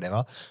third or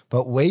whatever.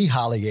 But we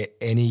hardly get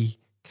any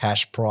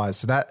cash prize.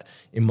 So that,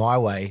 in my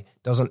way,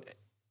 doesn't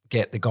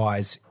get the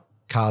guys'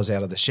 cars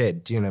out of the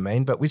shed. Do you know what I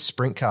mean? But with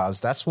sprint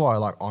cars, that's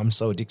why I'm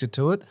so addicted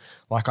to it.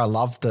 I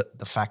love the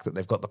fact that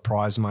they've got the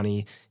prize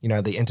money,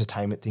 the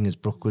entertainment thing, as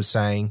Brooke was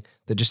saying,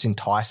 that just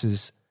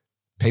entices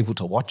people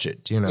to watch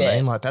it. Do you know what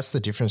I mean? That's the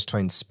difference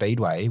between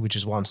Speedway, which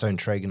is why I'm so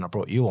intrigued and I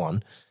brought you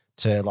on,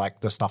 to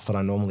the stuff that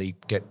I normally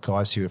get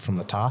guys who are from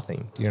the tar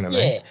thing. Do you know what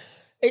I mean?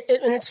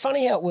 And it's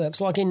funny how it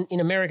works. Like in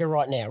America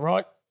right now,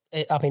 right?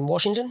 Up in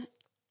Washington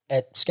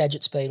at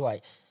Skagit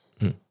Speedway,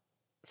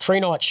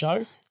 3-night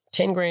show,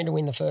 $10,000 to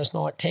win the first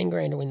night,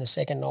 $10,000 to win the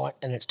second night,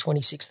 and it's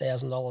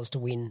 $26,000 to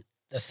win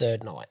the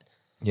third night.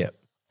 Yeah.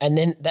 And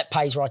then that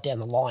pays right down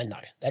the line though.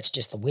 That's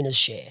just the winner's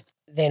share.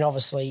 Then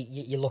obviously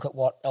you look at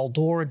what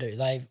Eldora do.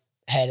 They've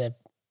had a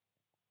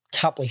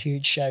couple of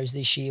huge shows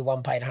this year.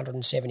 One paid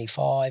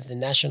 $175. The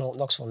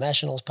Knoxville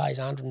Nationals pays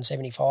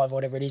 $175,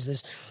 whatever it is.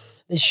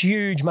 There's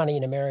huge money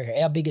in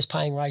America. Our biggest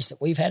paying race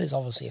that we've had is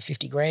obviously a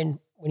 $50,000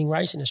 winning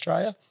race in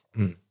Australia.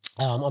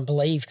 I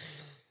believe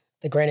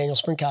the Grand Annual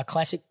Sprint Car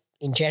Classic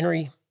in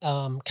January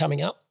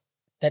coming up,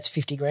 that's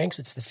 $50,000 because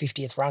it's the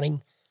 50th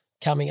running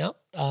coming up.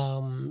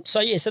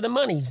 So the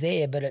money's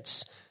there, but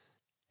it's,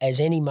 as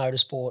any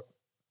motorsport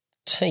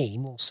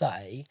team will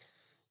say,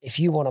 if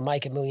you want to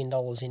make $1 million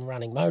in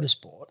running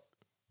motorsport,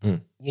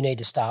 you need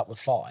to start with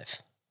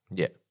 5.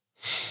 Yeah.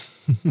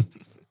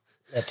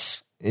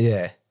 That's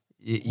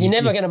you're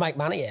never going to make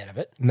money out of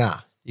it. Nah,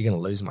 you're going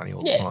to lose money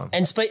all the time.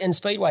 And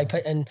Speedway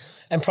and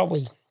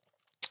probably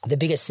the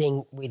biggest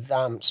thing with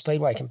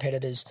Speedway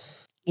competitors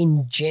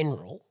in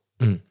general,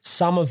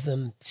 some of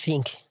them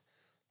think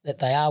that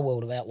they are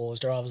World of Outlaws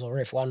drivers or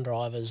F1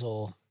 drivers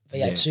or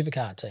V8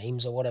 supercar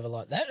teams or whatever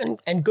like that,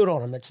 and good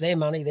on them. It's their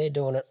money. They're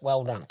doing it.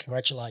 Well done.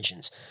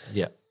 Congratulations.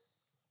 Yeah.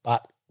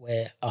 But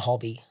we're a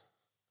hobby.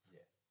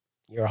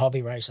 You're a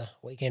hobby racer,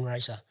 weekend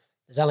racer.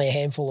 There's only a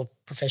handful of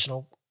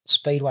professional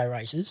speedway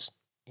racers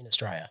in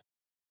Australia.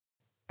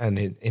 And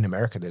in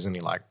America, there's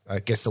only I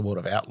guess the World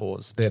of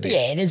Outlaws.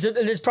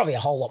 There's probably a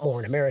whole lot more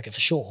in America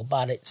for sure,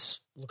 but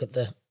look at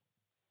the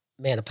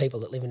amount of people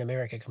that live in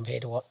America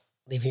compared to what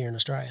live here in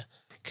Australia.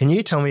 Can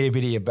you tell me a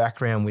bit of your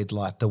background with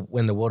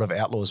when the World of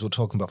Outlaws, we were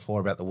talking before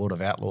about the World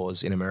of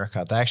Outlaws in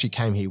America, they actually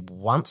came here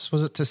once,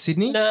 was it to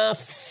Sydney? No,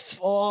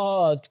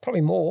 probably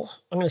more.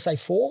 I'm going to say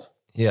 4.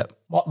 Yeah.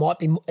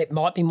 It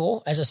might be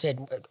more. As I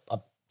said,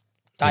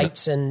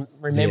 dates and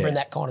remembering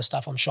that kind of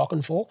stuff I'm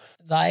shocking for.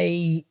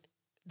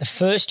 The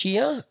first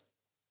year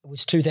it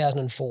was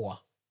 2004.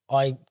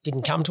 I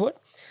didn't come to it,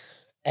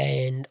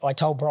 and I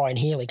told Brian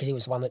Healy, because he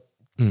was the one that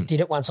did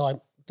it once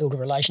I built a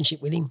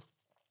relationship with him.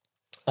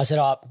 I said,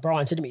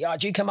 Brian said to me,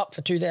 did you come up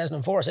for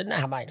 2004? I said,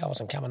 no, mate, I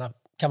wasn't coming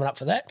up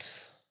for that.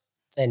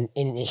 And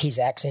in his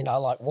accent, I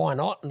like, why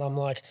not? And I'm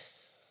like,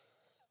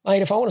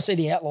 mate, if I want to see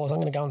the Outlaws, I'm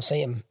going to go and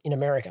see them in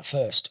America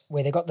first,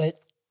 where they've got their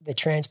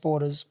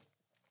transporters,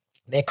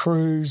 their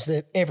crews,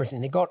 their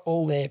everything. They've got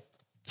all their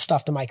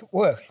stuff to make it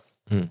work.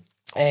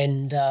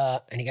 And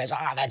he goes,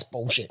 that's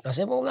bullshit. And I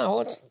said, well,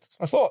 no, that's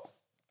what I thought.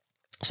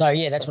 So,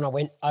 yeah, that's when I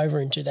went over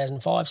in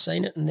 2005,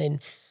 seen it, and then,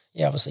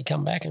 obviously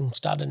come back and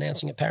started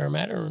announcing at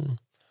Parramatta, and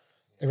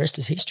the rest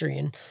is history.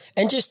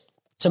 And just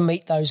to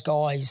meet those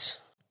guys.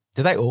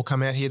 Did they all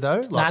come out here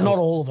though? Not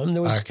all of them.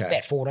 There was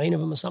about 14 of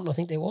them or something, I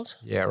think there was.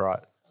 Yeah, right.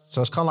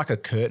 So it's kind of like a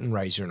curtain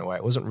raiser in a way.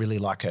 It wasn't really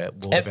like a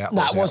World of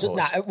Outlaws. No,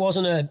 it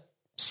wasn't a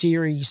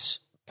series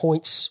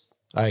points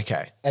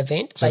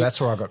event. So that's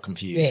where I got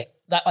confused.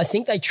 Yeah, I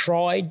think they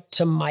tried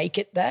to make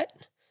it that.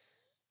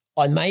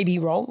 I may be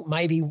wrong.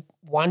 Maybe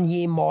one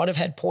year might have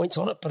had points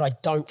on it, but I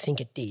don't think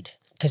it did,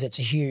 because it's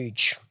a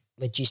huge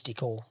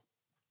logistical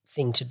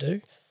thing to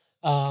do.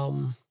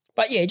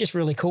 But, yeah, just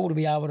really cool to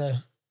be able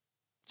to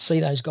see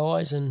those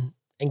guys and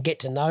get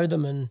to know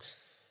them and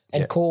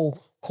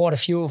call quite a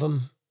few of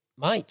them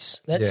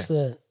mates. That's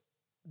the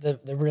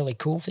really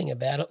cool thing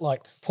about it.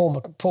 Like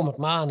Paul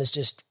McMahon has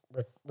just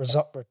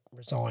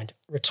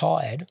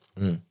retired,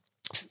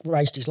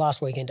 raced his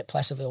last weekend at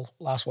Placerville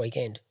last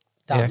weekend,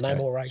 done, no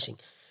more racing.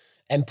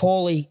 And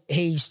Paulie,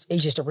 he's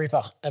just a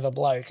ripper of a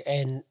bloke,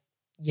 and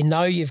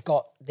you've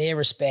got their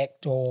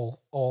respect or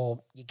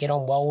you get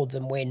on well with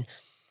them when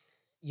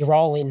you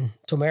roll in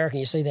to America,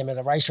 you see them at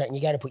a racetrack and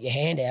you go to put your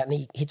hand out and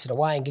he hits it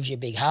away and gives you a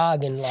big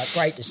hug and like,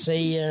 great to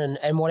see you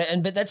and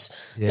whatever. But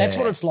that's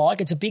what it's like.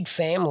 It's a big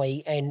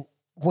family, and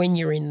when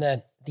you're in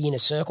the inner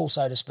circle,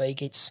 so to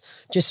speak, it's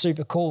just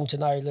super cool to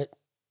know that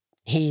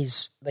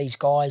here's these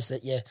guys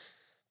that you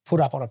put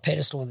up on a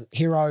pedestal,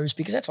 heroes,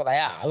 because that's what they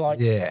are. Like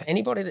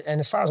anybody that, and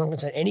as far as I'm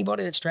concerned,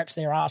 anybody that straps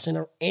their ass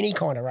in any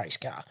kind of race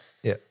car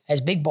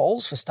has big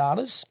balls for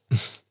starters.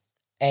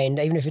 And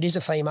even if it is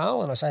a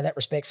female, and I say that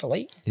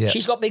respectfully,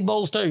 she's got big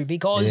balls too,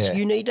 because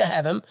you need to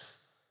have them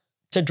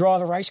to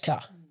drive a race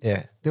car.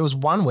 Yeah. There was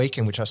one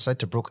weekend, which I said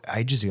to Brooke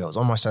ages ago, it was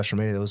on my social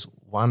media, there was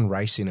one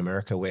race in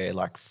America where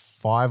like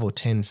 5 or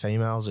 10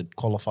 females had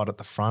qualified at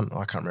the front.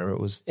 I can't remember.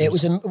 It was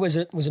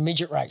a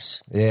midget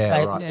race.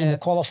 Yeah, right. In the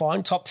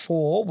qualifying, top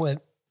 4 were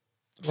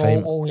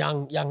all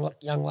young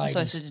ladies. So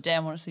I said to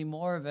Dan, I want to see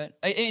more of it.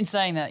 In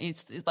saying that,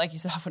 it's like you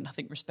said, I've got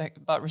nothing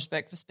but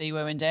respect for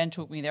Speedway. When Dan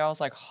took me there, I was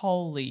like,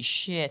 holy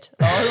shit.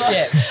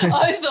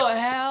 I thought,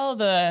 how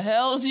the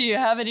hell do you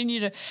have it in you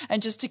to,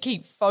 and just to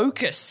keep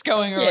focus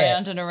going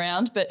around and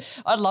around. But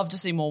I'd love to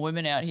see more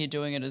women out here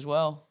doing it as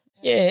well.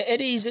 Yeah, it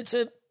is. It's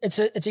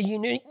a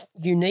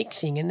unique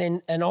thing.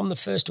 And I'm the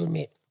first to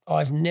admit,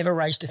 I've never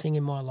raced a thing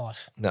in my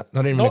life. No,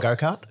 not even a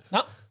go-kart?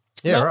 No.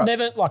 Yeah, right.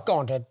 Never like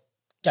gone to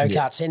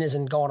go-kart centres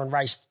and gone and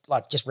raced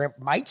like just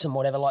mates and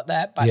whatever like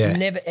that. But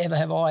never ever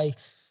have I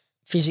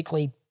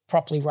physically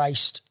properly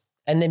raced.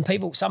 And then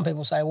some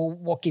people say, well,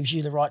 what gives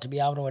you the right to be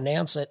able to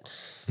announce it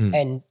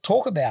and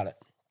talk about it?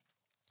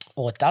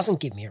 Well, it doesn't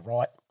give me a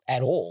right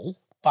at all,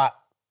 but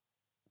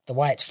the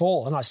way it's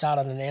fallen, I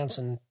started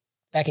announcing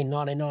back in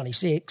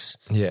 1996.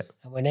 Yeah.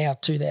 And we're now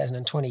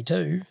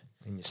 2022.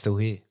 And you're still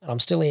here. And I'm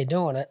still here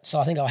doing it. So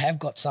I think I have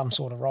got some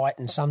sort of right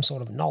and some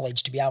sort of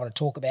knowledge to be able to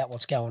talk about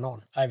what's going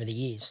on over the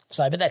years.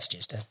 So, but that's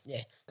just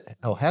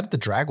Oh, how did the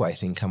dragway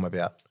thing come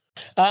about?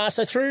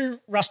 So through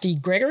Rusty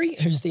Gregory,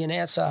 who's the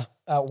announcer,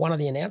 one of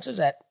the announcers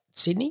at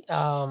Sydney.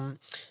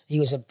 He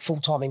was a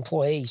full-time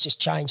employee. He's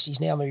just changed.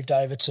 He's now moved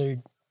over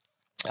to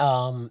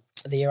the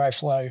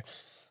Aeroflow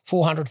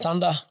 400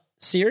 Thunder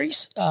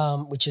series,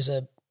 which is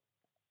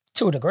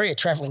to a degree, a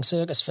travelling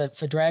circus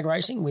for drag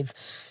racing with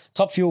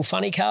Top Fuel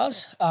funny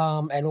cars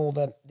and all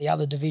the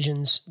other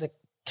divisions that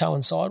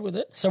coincide with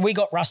it. So we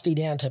got Rusty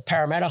down to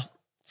Parramatta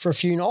for a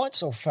few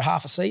nights, or for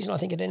half a season, I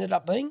think it ended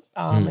up being,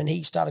 and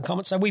he started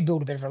commenting. So we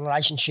built a bit of a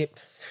relationship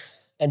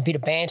and a bit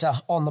of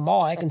banter on the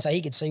mic, and so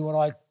he could see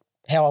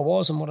how I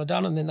was and what I'd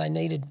done, and then they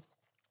needed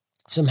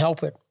some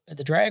help at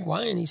the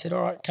dragway, and he said,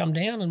 all right, come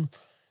down. And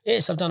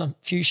yes, I've done a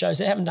few shows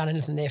there. I haven't done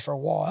anything there for a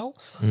while.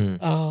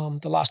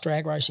 The last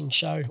drag racing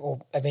show or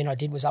event I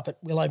did was up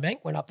at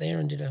Willowbank, went up there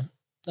and did a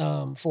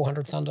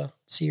 400 Thunder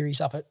series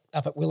up at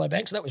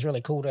Willowbank. So that was really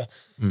cool to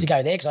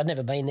go there, because I'd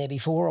never been there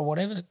before or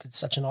whatever. It's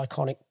such an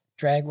iconic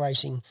drag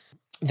racing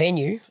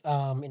venue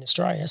in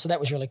Australia. So that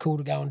was really cool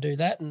to go and do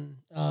that, and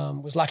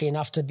was lucky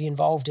enough to be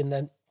involved in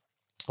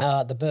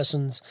the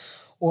Burson's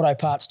Auto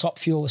Parts Top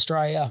Fuel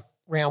Australia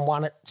round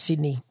 1 at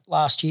Sydney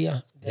last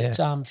year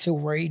that Phil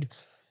Reid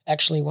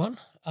actually won.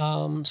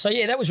 So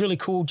yeah, that was really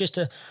cool just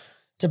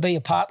to be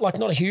a part, like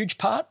not a huge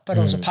part, but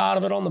I was a part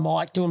of it on the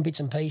mic, doing bits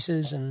and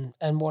pieces and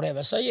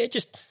whatever. So yeah,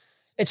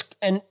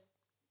 and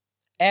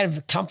out of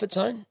the comfort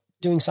zone,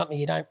 doing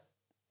something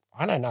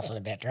I know nothing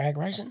about drag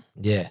racing.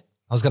 Yeah,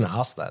 I was going to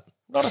ask that.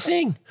 Not a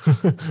thing.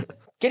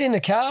 get in the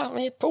car,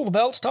 pull the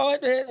belts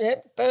tight,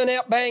 burn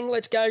out, bang,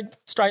 let's go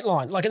straight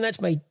line. Like, and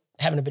that's me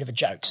having a bit of a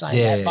joke saying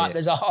that, but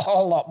there's a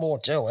whole lot more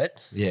to it.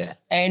 Yeah.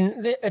 And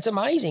it's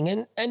amazing.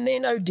 And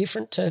they're no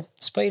different to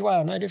Speedway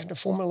or no different to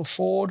Formula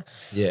Ford.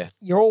 Yeah.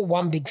 You're all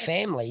one big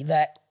family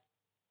that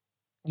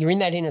you're in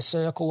that inner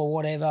circle or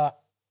whatever.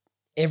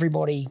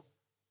 Everybody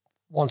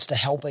wants to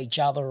help each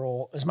other,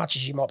 or as much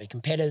as you might be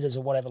competitors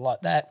or whatever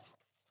like that,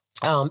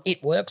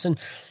 it works. And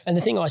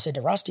the thing I said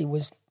to Rusty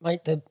was,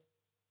 mate, the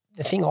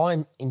thing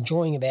I'm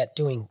enjoying about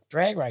doing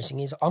drag racing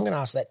is I'm going to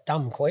ask that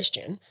dumb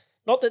question.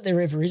 Not that there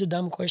ever is a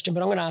dumb question,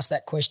 but I'm going to ask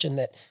that question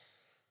that,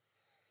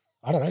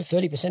 I don't know,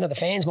 30% of the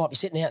fans might be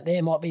sitting out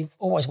there, might be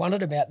always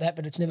wondered about that,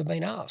 but it's never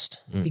been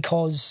asked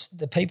because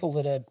the people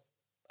that are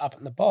up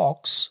in the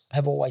box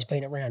have always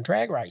been around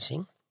drag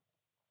racing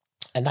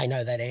and they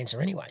know that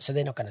answer anyway, so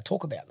they're not going to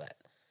talk about that.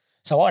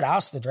 So I'd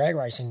ask the drag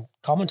racing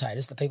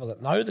commentators, the people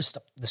that know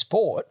the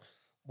sport,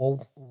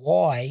 well,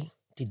 why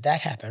did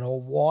that happen,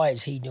 or why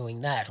is he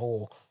doing that,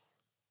 or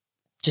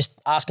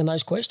just asking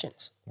those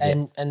questions.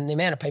 And the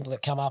amount of people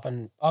that come up,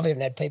 and I've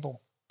even had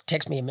people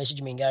text me and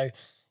message me and go,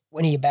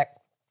 when are you back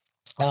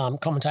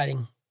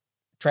commentating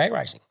drag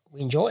racing?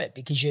 We enjoy it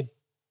because you're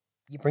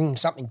bringing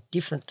something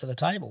different to the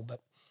table, but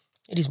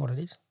it is what it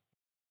is.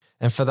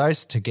 And for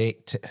those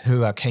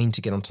who are keen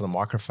to get onto the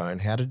microphone,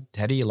 how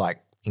do you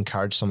like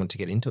encourage someone to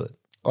get into it?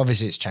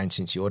 Obviously it's changed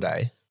since your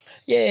day.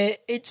 Yeah,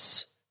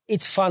 it's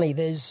funny.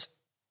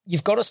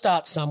 You've got to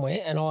start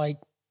somewhere, and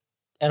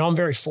I'm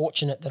very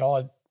fortunate that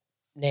I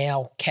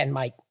now can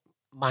make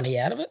money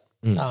out of it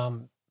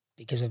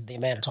because of the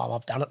amount of time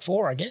I've done it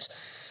for, I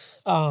guess,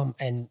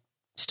 and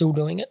still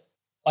doing it.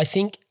 I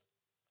think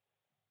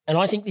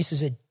this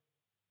is a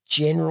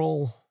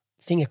general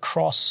thing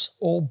across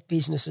all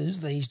businesses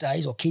these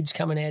days, or kids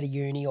coming out of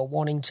uni or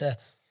wanting to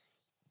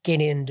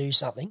get in and do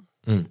something.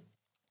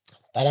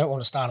 They don't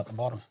want to start at the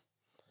bottom.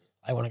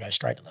 They want to go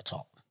straight to the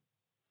top.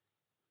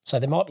 So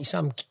there might be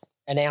some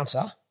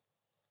announcer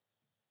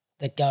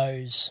that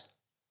goes,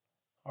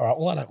 all right,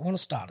 well, I don't want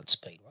to start at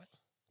Speedway.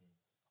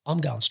 I'm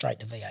going straight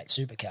to V8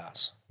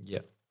 supercars.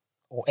 Yep.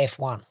 Or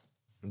F1.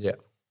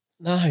 Yep.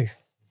 No.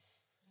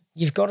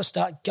 You've got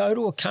to go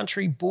to a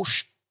country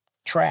bush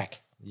track.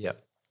 Yep.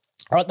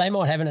 Right, they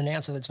might have an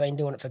announcer that's been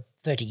doing it for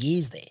 30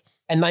 years there,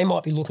 and they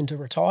might be looking to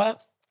retire,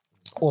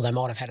 or they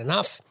might have had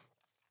enough,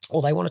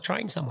 or they want to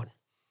train someone.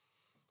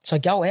 So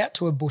go out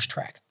to a bush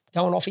track.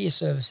 Go and offer your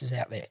services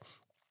out there.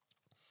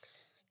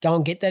 Go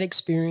and get that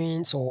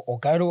experience, or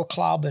go to a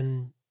club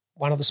and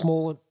one of the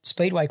smaller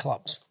speedway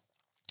clubs,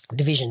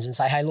 divisions, and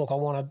say, hey, look, I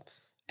want to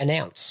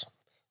announce.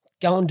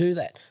 Go and do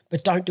that,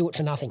 but don't do it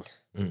for nothing.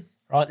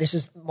 Right? This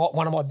is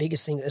one of my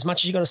biggest things. As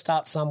much as you've got to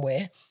start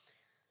somewhere,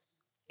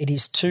 it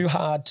is too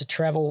hard to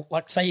travel.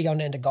 Like, say you're going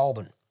down to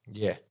Goulburn.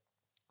 Yeah.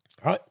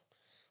 Right?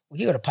 Well,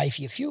 you got to pay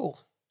for your fuel.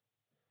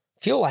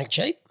 Fuel ain't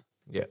cheap.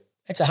 Yeah.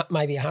 It's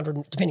maybe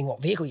 $100, depending what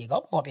vehicle you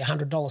got, might be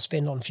 $100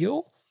 spend on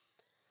fuel.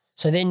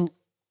 So then,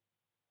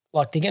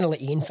 like, they're going to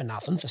let you in for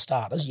nothing, for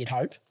starters, you'd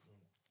hope.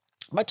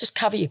 But just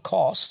cover your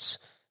costs.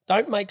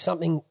 Don't make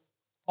something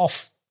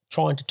off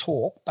trying to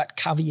talk, but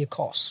cover your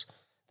costs.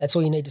 That's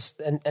all you need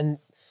to, and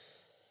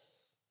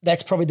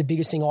that's probably the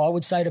biggest thing I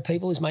would say to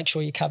people is make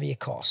sure you cover your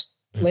costs.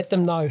 Let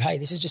them know, hey,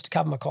 this is just to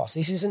cover my costs.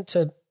 This isn't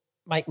to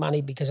make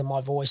money because of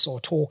my voice or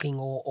talking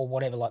or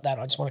whatever like that.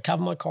 I just want to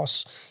cover my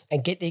costs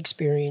and get the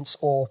experience,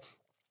 or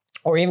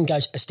even go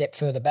a step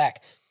further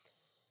back.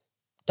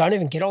 Don't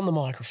even get on the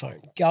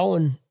microphone. Go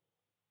and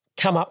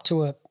come up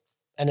to an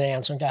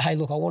announcer and go, hey,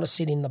 look, I want to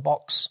sit in the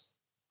box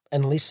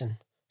and listen,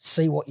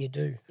 see what you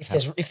do.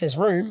 If there's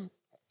room,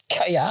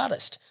 go your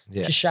hardest.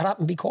 Yeah. Just shut up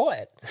and be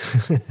quiet.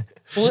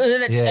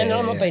 And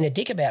I'm not being a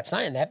dick about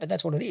saying that, but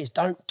that's what it is.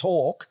 Don't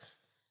talk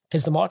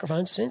because the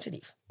microphones are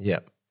sensitive. Yeah.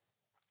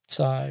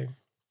 So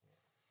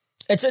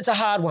it's a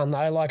hard one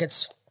though.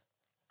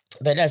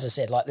 But as I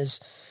said, like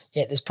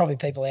there's probably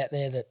people out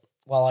there that,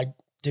 well, I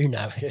do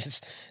know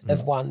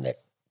of one that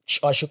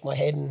I shook my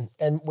head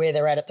and where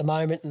they're at the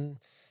moment,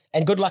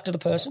 and good luck to the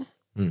person.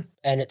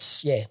 And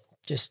it's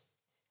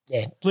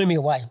blew me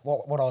away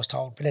what I was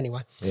told. But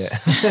anyway,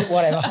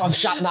 whatever. I'm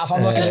shutting up.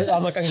 I'm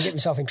not going to get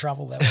myself in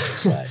trouble that way.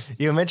 So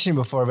you were mentioning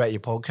before about your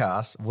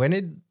podcast. When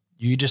did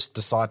you just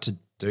decide to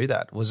do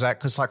that? Was that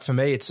because, like, for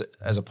me, it's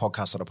as a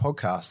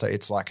podcaster,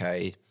 it's like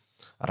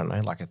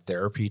a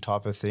therapy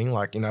type of thing.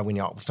 Like, you know, when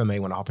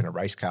I hop in a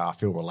race car, I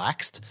feel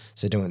relaxed.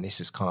 So doing this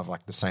is kind of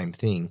like the same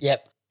thing.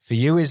 Yep. For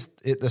you, is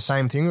it the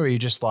same thing, or are you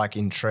just like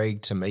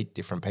intrigued to meet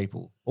different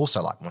people?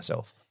 Also like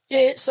myself.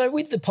 Yeah, so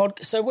with the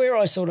podcast, so where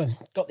I sort of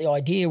got the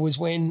idea was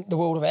when the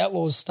World of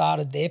Outlaws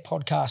started their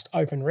podcast,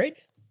 Open Red.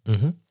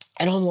 Mm-hmm.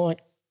 And I'm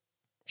like,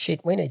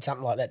 shit, we need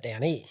something like that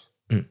down here.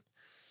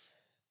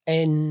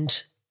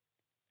 And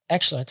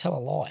actually, I tell a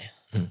lie.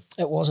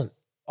 It wasn't.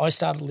 I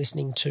started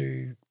listening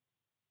to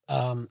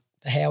the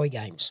Howie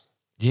games.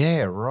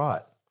 Yeah,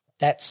 right.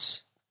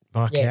 That's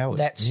Mike Howard.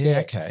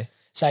 Okay.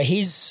 So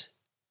his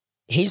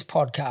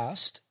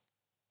podcast,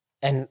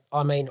 and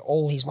I mean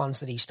all his ones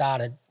that he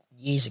started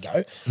years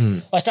ago,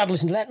 I started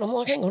listening to that and I'm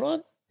like, hang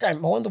on,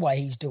 don't mind the way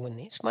he's doing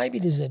this. Maybe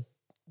there's a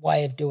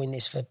way of doing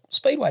this for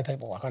Speedway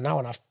people. Like I know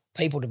enough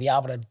people to be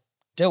able to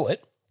do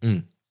it.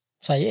 Mm.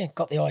 So, yeah,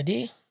 got the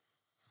idea.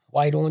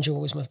 Wade Oranger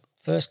was my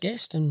first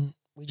guest, and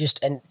we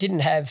and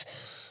didn't have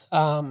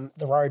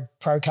the Rode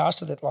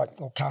Procaster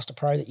or Caster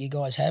Pro that you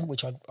guys have,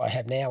 which I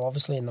have now,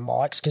 obviously, in the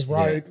mics, because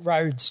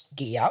Rode's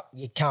gear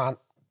you can't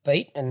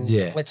beat, and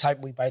let's hope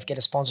we both get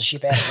a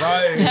sponsorship out of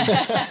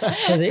Rode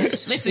for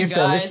this. Listen, if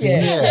guys.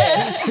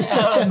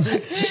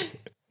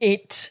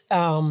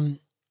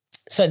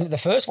 So the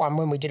first one,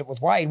 when we did it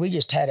with Wade, we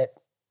just had it,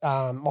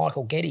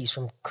 Michael Geddes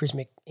from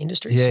Chrismic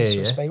Industries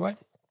from Speedway.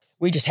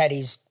 We just had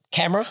his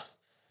camera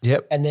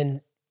and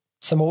then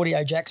some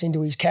audio jacks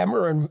into his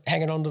camera and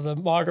hanging onto the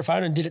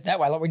microphone and did it that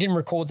way. Like we didn't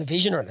record the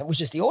vision or anything. It was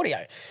just the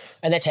audio,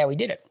 and that's how we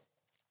did it.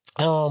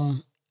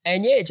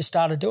 Just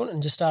started doing it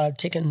and just started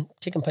ticking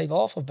people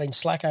off. I've been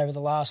slack over the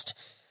last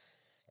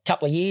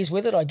couple of years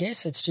with it, I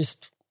guess. It's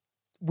just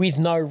with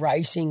no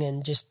racing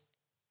and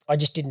I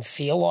just didn't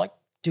feel like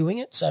doing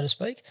it, so to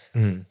speak.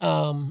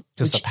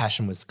 Because the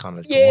passion was kind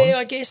of gone.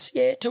 I guess,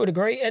 to a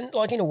degree. And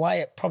like in a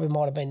way it probably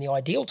might have been the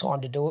ideal time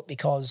to do it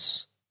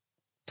because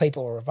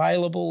people are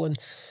available. And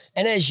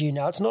as you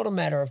know, it's not a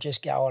matter of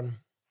just going,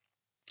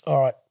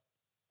 all right,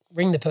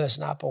 ring the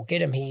person up or get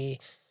them here,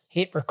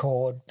 hit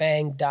record,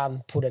 bang,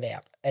 done, put it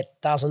out. It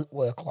doesn't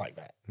work like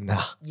that.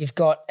 Nah. You've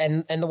got,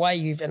 and the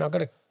way and I've got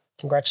to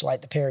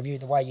congratulate the pair of you,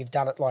 the way you've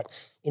done it, like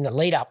in the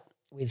lead up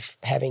with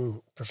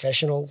having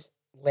professional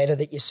letter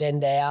that you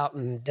send out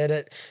and did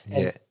it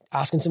and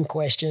asking some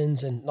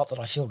questions, and not that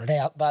I filled it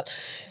out, but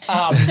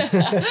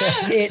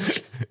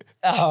it's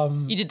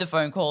you did the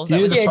phone calls.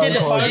 Did the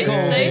phone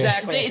calls.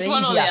 Exactly. It's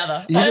one or the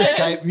other.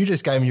 You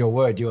just gave me your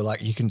word. You were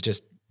like, you can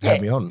just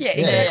have me on. Yeah,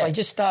 exactly. Yeah.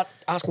 Just start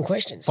asking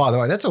questions. By the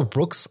way, that's all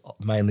Brooke's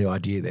mainly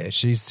idea there.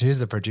 She's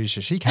the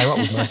producer. She came up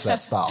with most of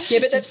that stuff. Yeah,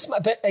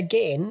 but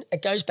again,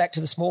 it goes back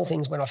to the small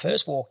things. When I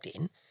first walked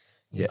in,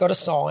 you've got a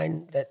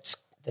sign that's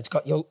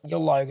got your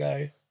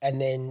logo, and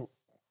then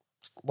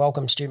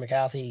welcome Stu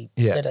McCarthy.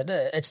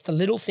 It's the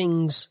little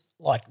things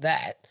like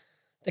that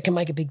can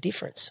make a big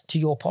difference to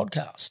your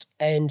podcast.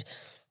 And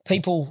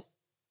people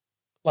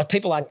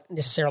aren't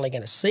necessarily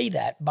going to see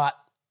that, but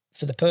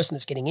for the person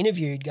that's getting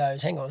interviewed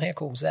goes, hang on, how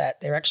cool is that?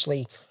 They're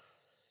actually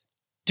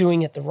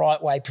doing it the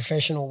right way,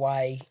 professional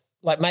way.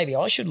 Like maybe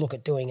I should look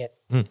at doing it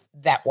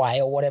that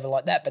way or whatever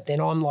like that. But then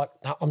I'm like,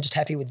 no, I'm just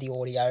happy with the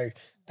audio.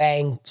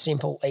 Bang,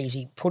 simple,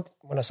 easy.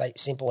 When I say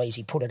simple,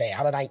 easy, put it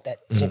out. It ain't that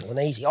simple and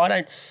easy. I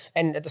don't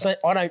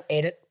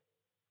edit.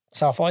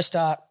 So if I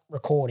start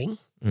recording,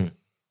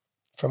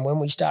 from when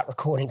we start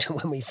recording to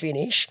when we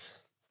finish,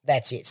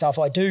 that's it. So if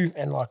I do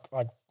and like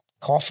I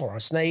cough or I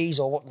sneeze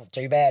or what, not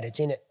too bad, it's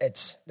in it.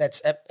 It's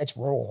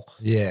raw.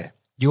 Yeah.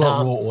 You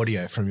want raw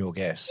audio from your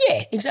guests.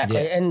 Yeah,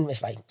 exactly. Yeah. And if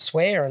they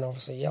swear, and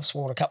obviously I've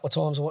sworn a couple of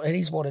times, it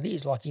is what it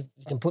is. Like you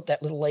can put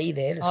that little E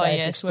there to say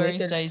it's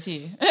explicit. Swearing stays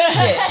here.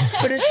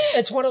 But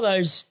it's one of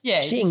those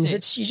things.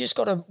 It's you just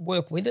got to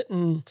work with it.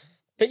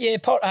 But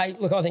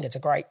look, I think it's a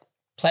great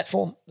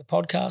platform. The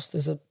podcast.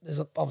 There's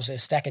obviously a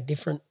stack of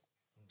different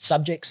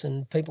subjects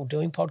and people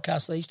doing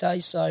podcasts these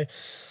days. So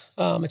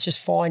it's just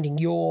finding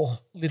your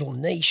little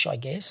niche, I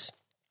guess,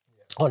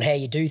 on how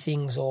you do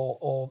things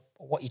or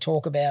what you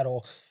talk about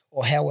or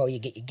how well you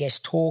get your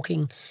guests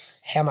talking,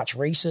 how much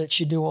research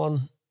you do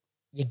on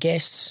your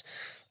guests.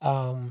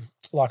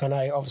 Like I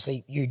know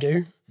obviously you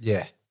do.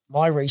 Yeah.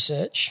 My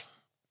research,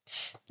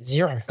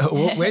 zero.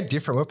 We're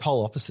different. We're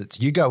polar opposites.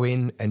 You go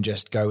in and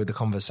just go with the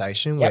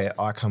conversation where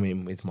I come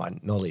in with my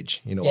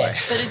knowledge in a way.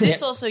 But is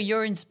this also,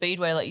 you're in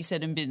Speedway, like you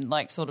said, and been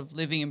like sort of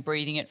living and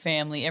breathing it,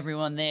 family,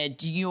 everyone there.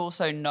 Do you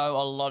also know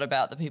a lot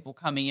about the people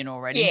coming in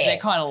already? Yeah. So they're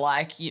kind of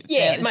like you.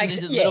 Yeah, it makes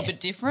it a little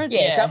bit different.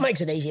 Yeah, so it makes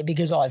it easier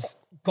because I've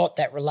got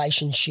that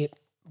relationship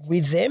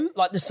with them.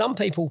 Like there's some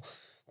people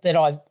that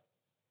I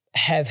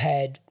have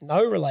had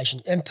no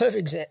relation. And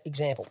perfect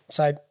example.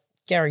 So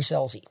Gary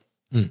Selzy,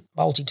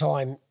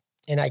 multi-time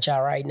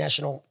NHRA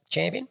national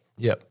champion.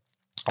 Yep.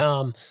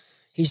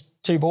 His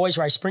two boys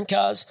race sprint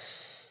cars.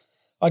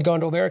 I'd gone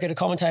to America to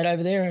commentate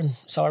over there, and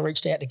so I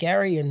reached out to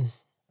Gary, and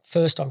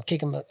first I'm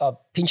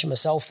pinching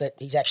myself that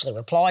he's actually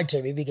replied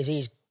to me because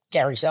he's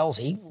Gary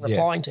Selzy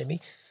replying to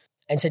me,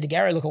 and said to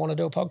Gary, look, I want to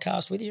do a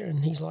podcast with you.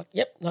 And he's like,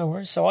 yep, no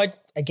worries. So I,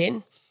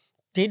 again,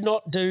 did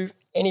not do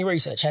any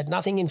research, had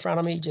nothing in front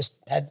of me, just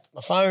had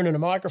my phone and a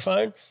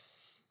microphone,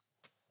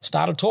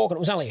 started talking. It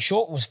was only it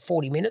was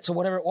 40 minutes or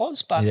whatever it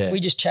was, but we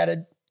just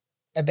chatted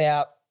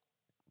about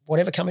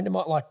whatever come into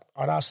my, like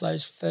I'd ask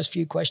those first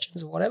few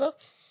questions or whatever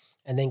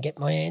and then get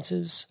my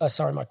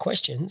my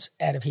questions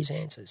out of his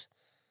answers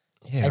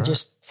and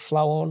just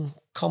flow on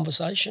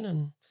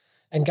conversation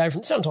and go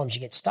from, sometimes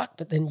you get stuck,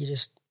 but then you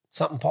just,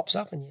 something pops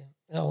up and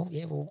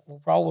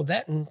we'll roll with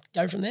that and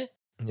go from there.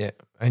 Yeah.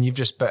 And you've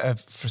just,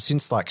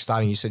 since like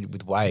starting, you said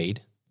with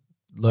Wade,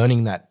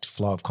 learning that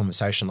flow of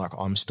conversation, like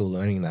I'm still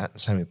learning that,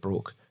 same with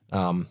Brooke.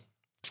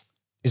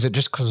 Is it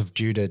just because of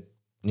due to,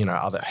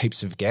 other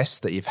heaps of guests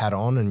that you've had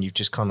on and you've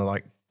just kind of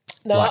like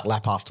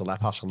lap after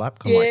lap after lap,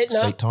 kind of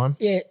seat time?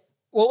 Yeah.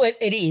 Well,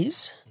 it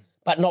is,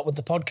 but not with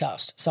the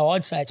podcast. So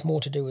I'd say it's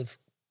more to do with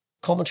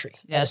commentary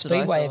at a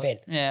Speedway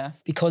event. Yeah.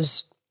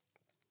 Because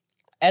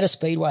at a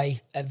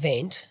Speedway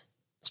event,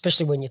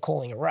 especially when you're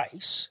calling a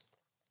race,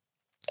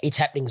 it's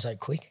happening so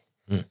quick.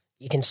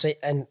 You can see,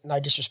 and no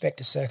disrespect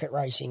to circuit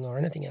racing or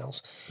anything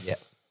else,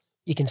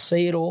 you can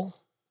see it all,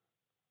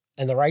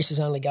 and the races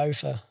only go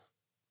for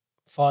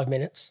 5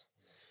 minutes.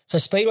 So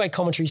Speedway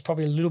commentary is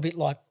probably a little bit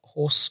like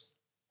horse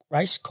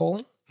race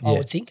calling, I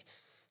would think.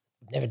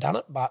 I've never done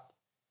it, but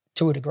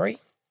to a degree.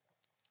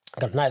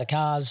 I've got to know the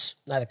cars,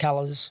 know the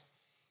colours,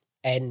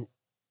 and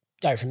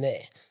go from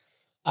there.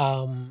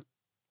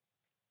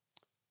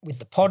 With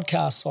the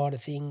podcast side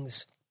of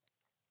things,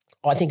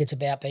 I think it's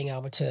about being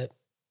able to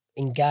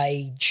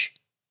engage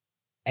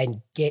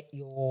and get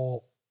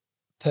your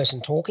person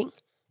talking,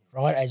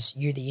 right, as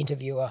you, the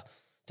interviewer,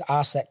 to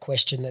ask that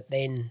question that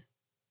then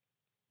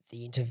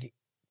the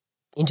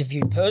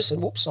interviewed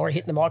person,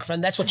 hitting the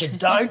microphone, that's what you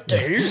don't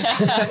do.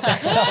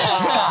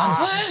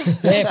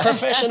 They're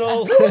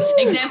professional.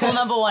 Example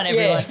number one,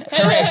 everyone. Yeah,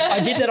 correct. I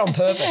did that on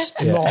purpose,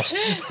 not.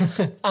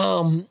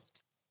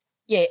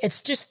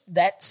 It's just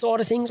that side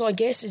of things, I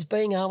guess, is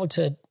being able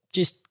to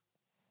just,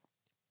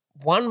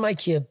 one,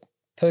 make your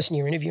person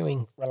you're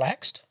interviewing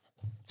relaxed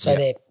so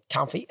they're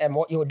comfy, and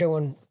what you're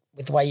doing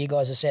with the way you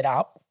guys are set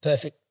up,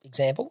 perfect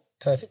example,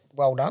 perfect,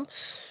 well done.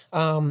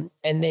 And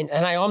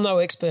hey, I'm no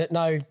expert,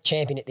 no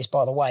champion at this,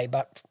 by the way,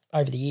 but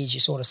over the years you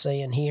sort of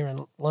see and hear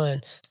and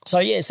learn. So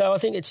I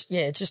think it's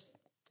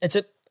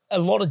a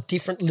lot of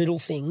different little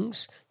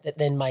things that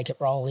then make it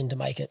roll in to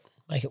make it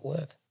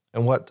work.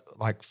 And what,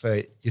 like,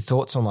 for your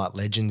thoughts on like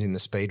legends in the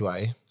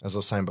Speedway, as I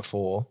was saying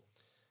before,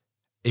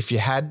 if you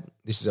had,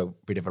 this is a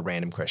bit of a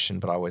random question,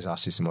 but I always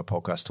ask this in my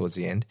podcast towards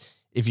the end.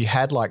 If you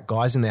had like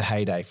guys in their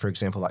heyday, for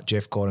example, like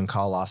Jeff Gordon,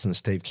 Kyle Larson,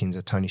 Steve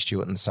Kinser, Tony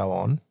Stewart and so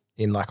on,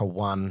 in like a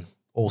one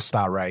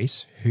all-star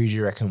race, who do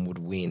you reckon would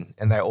win?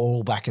 And they're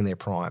all back in their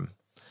prime.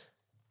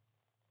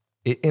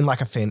 In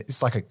like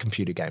it's like a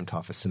computer game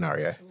type of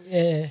scenario.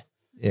 Yeah.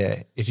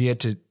 Yeah. If you had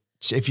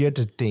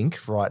to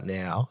think right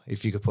now,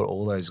 if you could put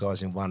all those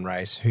guys in one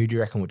race, who do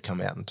you reckon would come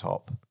out on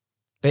top?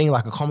 Being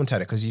like a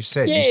commentator, because you've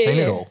seen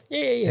it all.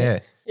 Yeah.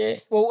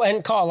 Well,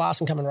 and Kyle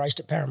Larson come and raced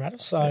at Parramatta.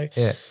 So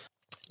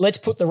let's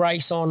put the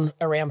race on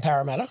around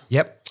Parramatta.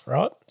 Yep.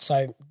 Right?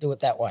 So do it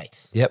that way.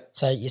 Yep.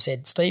 So you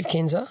said Steve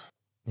Kinser.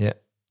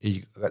 Yep.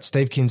 You got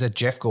Steve Kinser,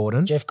 Jeff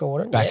Gordon.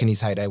 Back in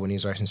his heyday when he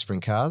was racing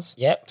sprint cars.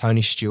 Yep.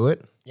 Tony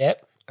Stewart.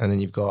 Yep. And then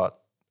you've got,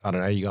 I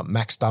don't know, you got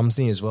Max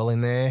Dumsney as well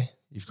in there.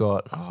 You've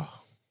got, now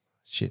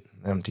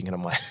I'm thinking of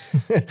my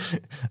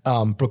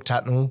Brooke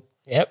Tatnell.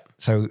 Yep.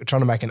 So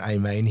trying to make an A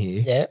main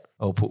here. Yep.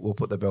 We'll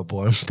put the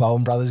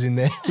Bowen brothers in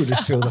there. We'll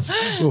just fill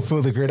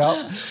the grid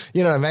up.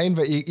 You know what I mean?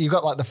 But you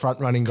got like the front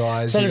running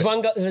guys. So there's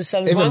one guy.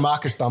 Even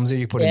Marcus Dumsey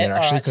you put in there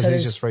actually because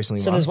he's just recently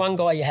won. So there's one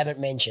guy you haven't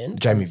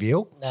mentioned. Jamie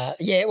Veal. Put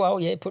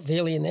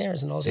Vealy in there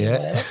as an Aussie or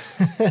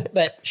whatever.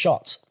 But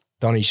Shots.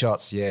 Donnie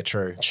Shots, yeah,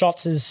 true.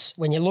 Shots is,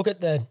 when you look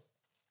at the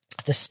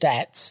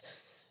stats,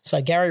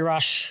 so Gary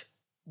Rush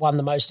won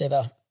the most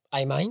ever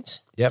A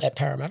mains at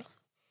Parramatta.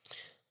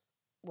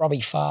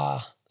 Robbie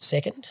Farr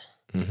second.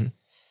 Mm-hmm.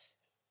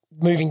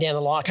 Moving down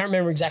the line, I can't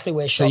remember exactly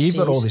where Shots is. So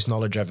you've got all this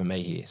knowledge over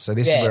me here. So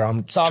this is where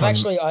I'm. So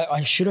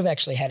I should have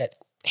actually had it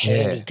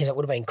handy because it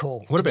would have been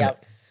cool. Would have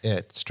been. Yeah,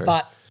 it's true.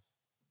 But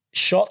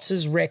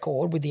Shots'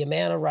 record with the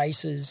amount of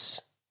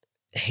races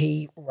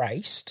he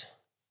raced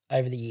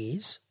over the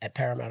years at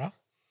Parramatta,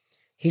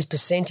 his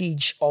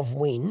percentage of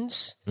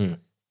wins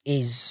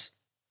is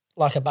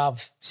like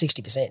above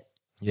 60%.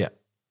 Yeah.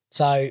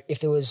 So if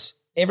there was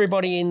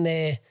everybody in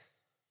their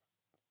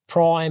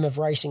prime of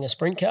racing a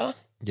sprint car,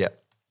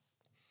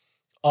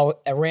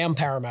 around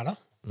Parramatta,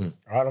 right,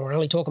 and we're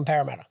only talking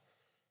Parramatta,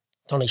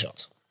 Donnie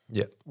Shots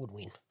would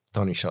win.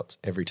 Donnie Shots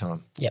every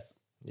time. Yep,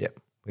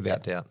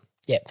 without doubt.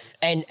 Yep,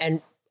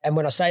 and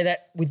when I say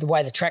that, with the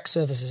way the track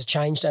surfaces have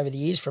changed over the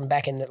years, from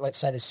back in let's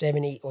say the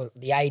 70s or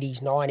the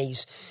 80s,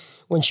 90s,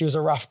 when she was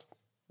a roughed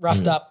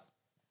up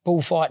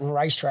bullfighting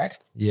racetrack,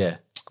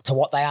 to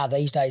what they are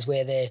these days,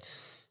 where they're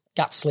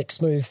gut slick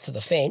smooth for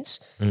the fence.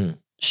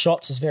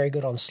 Shots is very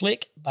good on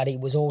slick, but he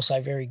was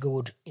also very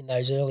good in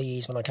those early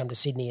years when I come to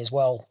Sydney as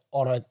well.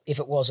 If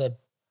it was a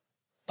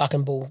buck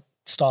and bull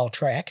style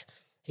track,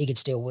 he could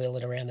still wheel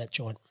it around that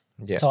joint.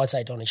 Yeah. So I'd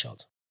say Donnie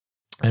Shots.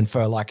 And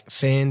for like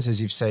fans, as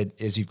you've said,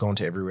 as you've gone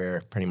to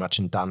everywhere pretty much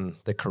and done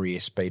the career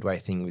Speedway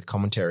thing with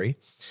commentary,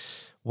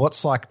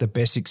 what's like the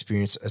best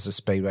experience as a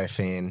Speedway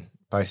fan,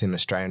 both in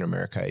Australia and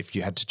America, if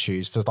you had to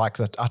choose for like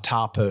a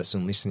tar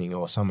person listening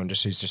or someone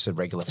who's just a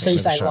regular fan? So you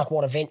say like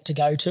what event to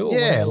go to?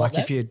 Or like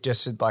if you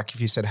just said, like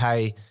if you said,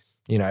 hey,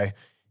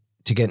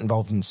 to get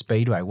involved in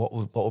Speedway, what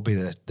would be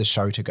the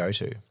show to go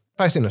to,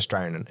 both in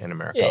Australia and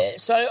America? Yeah,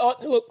 so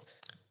look.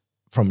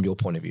 From your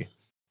point of view.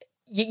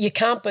 You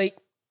can't beat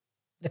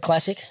the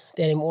Classic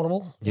down in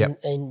Warrnambool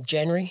in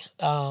January.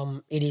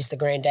 It is the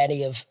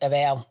granddaddy of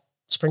our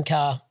sprint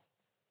car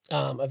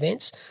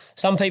events.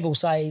 Some people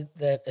say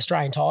the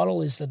Australian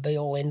title is the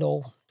be-all,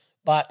 end-all,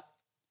 but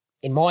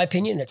in my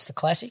opinion, it's the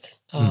Classic.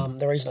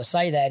 The reason I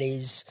say that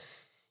is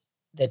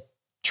that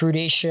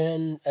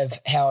tradition of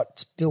how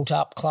it's built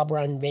up, club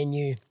run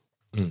venue,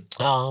 and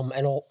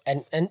all.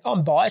 And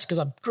I'm biased because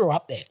I grew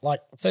up there.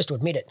 Like, first to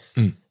admit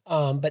it.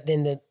 But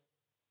then the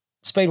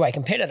Speedway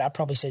competitor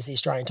probably says the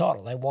Australian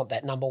title. They want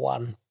that number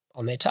one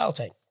on their tail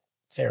team.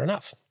 Fair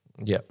enough.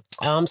 Yeah.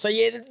 So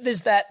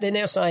there's that. They're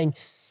now saying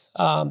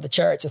the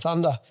Chariots of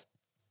Thunder.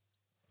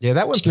 Yeah,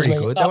 that went pretty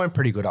good. That went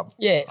pretty good up.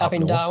 Yeah, up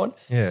in north. Darwin.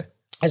 Yeah.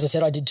 As I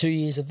said, I did 2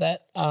 years of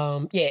that.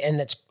 And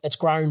it's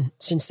grown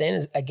since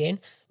then again.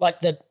 Like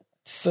the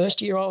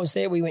first year I was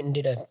there, we went and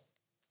did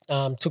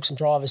took some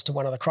drivers to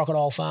one of the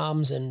crocodile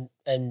farms and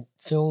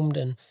filmed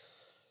and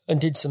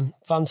did some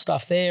fun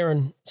stuff there.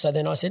 And so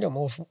then I said to them,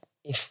 well,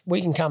 if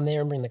we can come there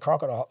and bring the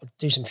crocodile,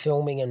 do some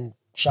filming and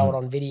show it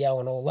on video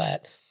and all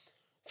that,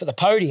 for the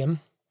podium,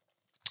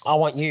 I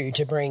want you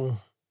to bring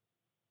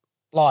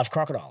live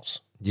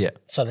crocodiles. Yeah.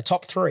 So the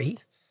top three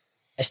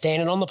are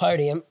standing on the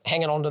podium,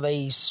 hanging onto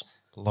these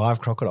live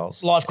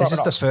crocodiles. Live crocodiles.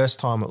 Is this the first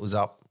time it was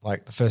up?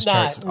 Like the first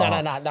chariots? No.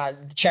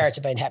 The chariots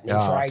have been happening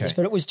for ages,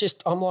 but it was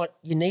just, I'm like,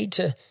 you need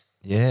to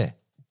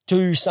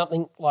do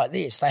something like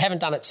this. They haven't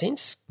done it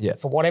since. Yeah.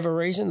 For whatever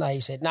reason, they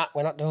said, no,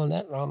 we're not doing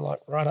that. And I'm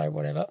like, righto,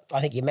 whatever. I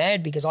think you're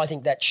mad because I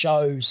think that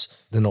shows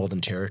the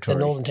Northern Territory.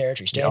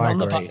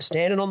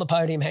 Standing on the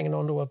podium, hanging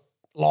onto a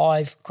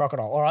live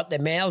crocodile. All right, their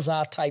mouths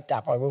are taped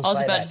up. I will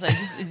say that. I was about to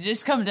say,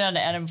 just come down to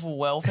animal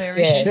welfare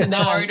issues and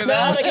they're worried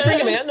about. No, they can bring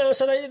them out. No,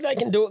 so they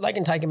can do it. They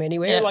can take them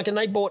anywhere. Yeah. And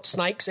they bought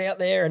snakes out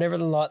there and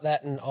everything like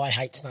that. And I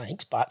hate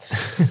snakes, but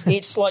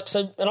it's like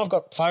so. And I've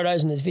got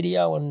photos and there's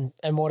video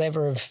and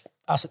whatever of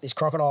us at this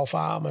crocodile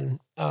farm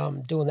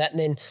and doing that. And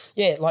then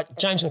like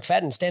James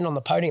McFadden standing on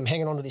the podium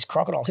hanging onto this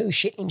crocodile who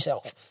shit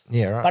himself.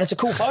 Yeah, right. But it's a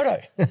cool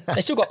photo.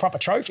 They still got proper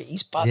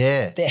trophies, but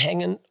they're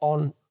hanging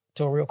on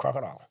to a real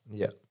crocodile.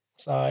 Yeah.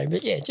 So,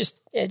 but just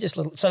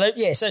little. So,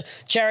 so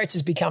Chariots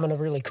is becoming a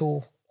really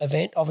cool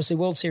event. Obviously,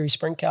 World Series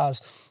Sprint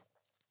Cars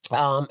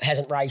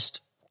hasn't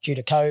raced due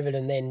to COVID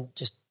and then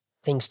just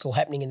things still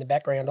happening in the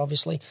background,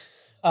 obviously.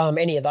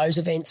 Any of those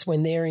events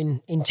when they're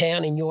in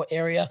town in your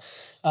area,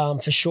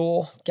 for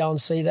sure, go and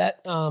see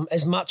that.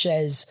 As much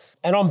as,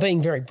 and I'm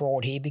being very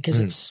broad here because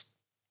it's,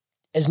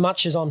 as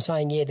much as I'm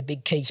saying, the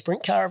big key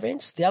sprint car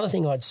events, the other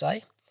thing I'd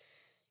say,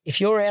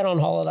 if you're out on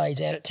holidays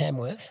out at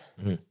Tamworth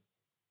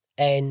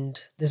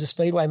and there's a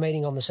speedway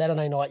meeting on the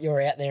Saturday night,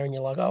 you're out there and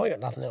you're like, oh, we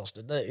got nothing else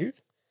to do,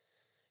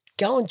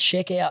 go and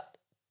check out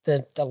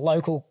the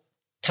local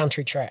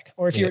country track.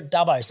 Or if you're at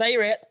Dubbo, say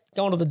you're out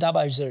going to the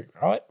Dubbo Zoo,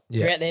 right?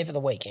 Yeah. You're out there for the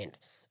weekend.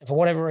 And for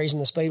whatever reason,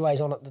 the speedway's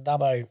on at the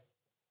Dubbo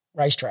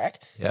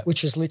racetrack,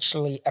 which is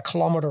literally a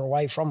kilometre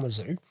away from the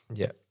zoo,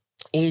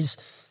 and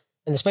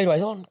the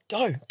speedway's on,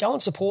 go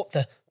and support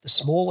the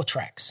smaller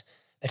tracks.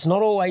 It's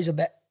not always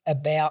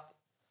about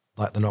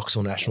like the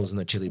Knoxville Nationals and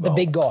the Chili Bowl. The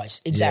big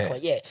guys, exactly,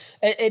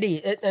 It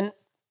is. And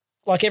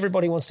like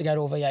everybody wants to go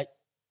to a V8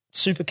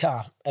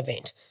 supercar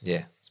event.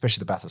 Yeah,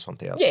 especially the Bathurst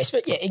 1000. Yes,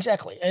 but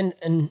exactly.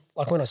 And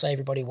like when I say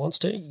everybody wants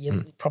to,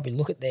 you probably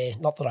look at their,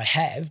 not that I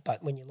have,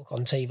 but when you look on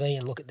TV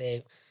and look at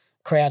their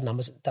crowd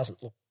numbers, it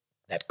doesn't look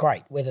that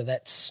great, whether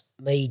that's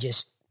me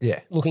just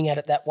looking at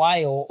it that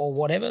way or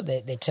whatever.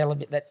 They're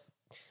telling it that.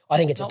 I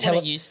think it's not what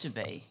it used to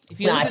be. If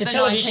you look at the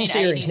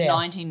 1980s,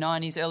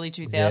 1990s, early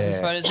 2000s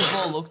photos, we've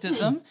all looked at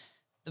them.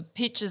 The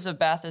pictures of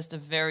Bathurst are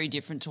very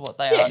different to what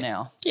they are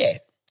now. Yeah.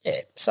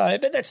 So,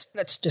 but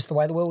that's just the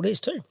way the world is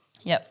too.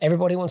 Yep.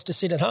 Everybody wants to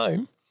sit at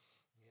home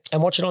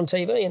and watch it on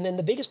TV, and then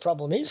the biggest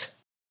problem is.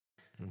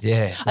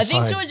 Yeah. I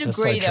think to a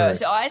degree though,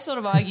 so I sort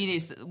of argue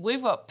this, that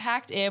we've got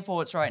packed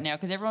airports right now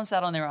because everyone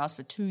sat on their ass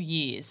for 2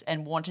 years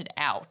and wanted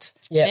out.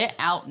 Yeah. They're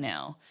out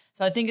now.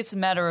 So I think it's a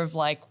matter of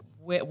like,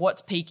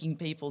 what's piquing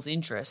people's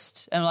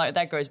interest, and like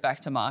that goes back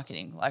to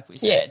marketing, like we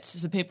said,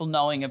 so people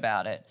knowing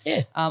about it.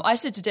 Yeah, I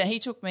said to Dan, he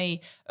took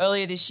me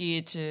earlier this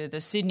year to the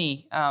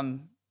Sydney, the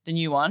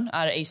new one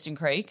out at Eastern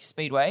Creek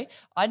Speedway.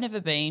 I'd never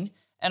been,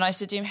 and I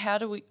said to him, "How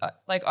do we?"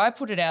 Like I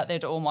put it out there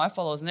to all my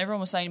followers, and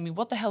everyone was saying to me,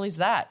 "What the hell is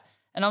that?"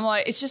 And I'm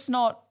like, "It's just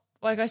not."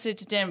 Like I said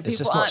to Dan,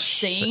 people aren't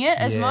seeing it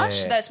as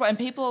much. That's why, and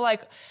people are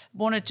like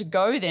wanted to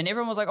go. Then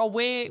everyone was like, "Oh,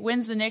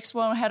 when's the next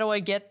one? How do I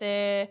get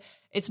there?"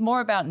 It's more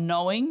about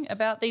knowing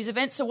about these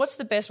events. So what's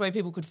the best way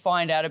people could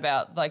find out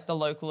about like the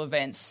local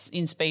events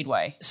in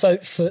Speedway? So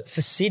for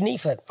Sydney,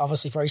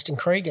 obviously for Eastern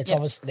Creek, it's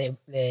obviously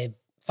their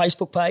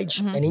Facebook page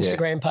and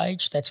Instagram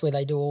page. That's where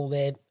they do all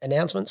their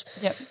announcements.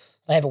 Yep.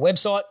 They have a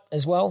website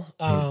as well,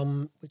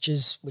 which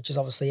is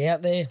obviously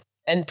out there.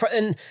 And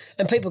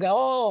people go,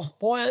 oh,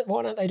 why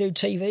don't they do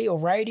TV or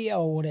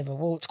radio or whatever?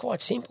 Well, it's quite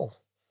simple.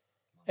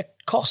 It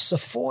costs a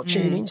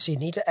fortune in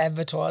Sydney to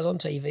advertise on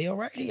TV or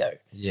radio.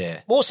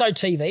 Yeah. More so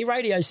TV.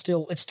 Radio's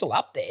still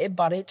up there,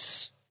 but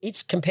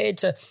it's compared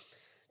to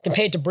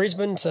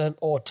Brisbane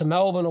to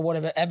Melbourne or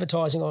whatever,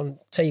 advertising on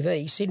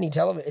TV, Sydney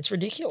television, it's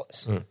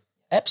ridiculous.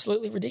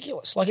 Absolutely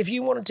ridiculous. Like if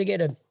you wanted to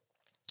get and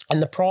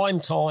the prime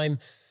time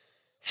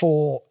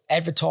for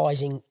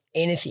advertising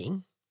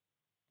anything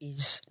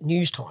is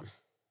news time.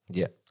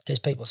 Yeah. Because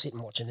people are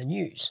sitting watching the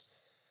news.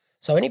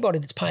 So anybody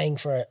that's paying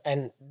for it,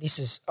 and this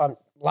is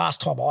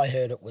last time I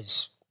heard it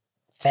was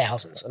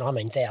thousands, and I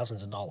mean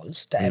thousands of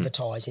dollars to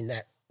advertise in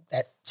that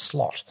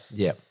slot.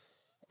 Yeah.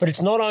 But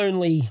it's not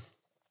only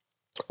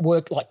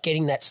work like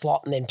getting that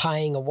slot and then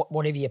paying or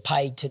whatever you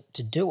paid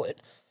to do it,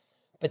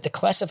 but the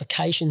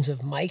classifications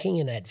of making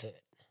an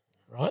advert,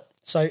 right?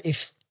 So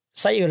if,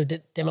 say you got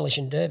a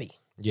demolition derby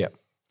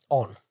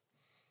on,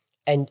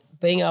 and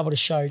being able to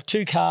show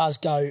 2 cars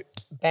go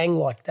bang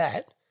like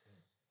that,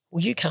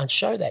 well, you can't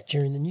show that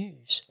during the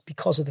news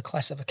because of the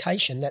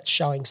classification that's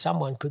showing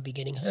someone could be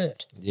getting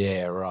hurt.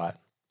 Yeah, right.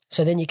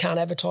 So then you can't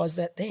advertise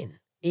that then.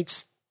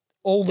 It's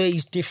all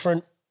these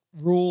different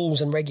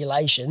rules and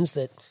regulations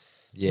that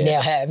we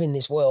now have in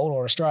this world,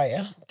 or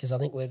Australia, because I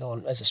think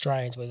as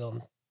Australians, we're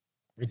gone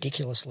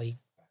ridiculously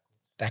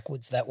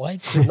backwards that way.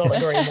 Could not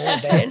agree more,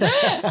 Dan.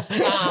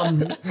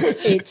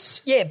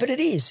 But it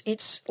is.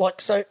 It's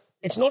like, so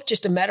it's not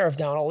just a matter of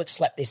going, let's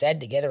slap this ad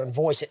together and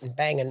voice it and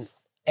bang and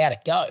out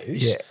it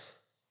goes. Yeah.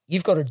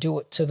 You've got to do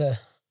it to the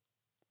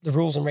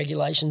rules and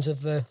regulations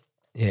of the...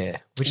 Yeah,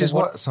 which is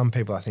what some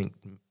people, I think,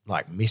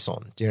 like miss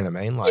on. Do you know what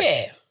I mean? Like,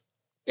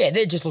 yeah,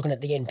 they're just looking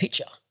at the end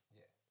picture.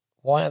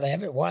 Why aren't they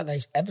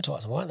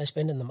advertising? Why aren't they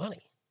spending the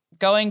money?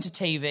 Going to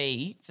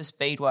TV for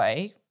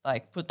Speedway,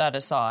 like put that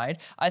aside,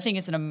 I think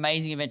it's an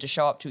amazing event to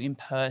show up to in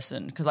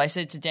person, because I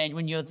said to Dan,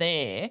 when you're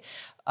there,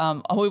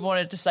 we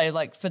wanted to say,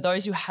 like, for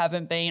those who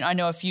haven't been, I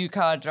know a few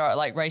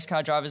race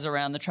car drivers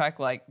around the track,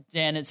 like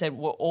Dan had said,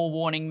 were all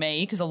warning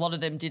me because a lot of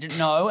them didn't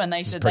know, and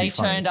they said they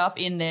turned up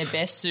in their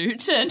best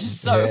suits and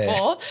so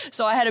forth.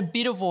 So I had a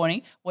bit of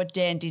warning. What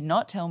Dan did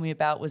not tell me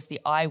about was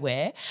the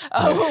eyewear,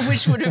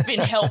 which would have been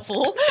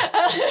helpful.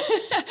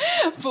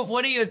 But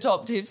what are your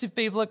top tips if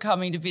people are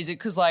coming to visit?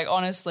 Because, like,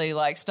 honestly,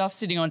 like, stuff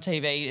sitting on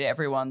TV to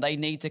everyone, they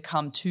need to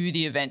come to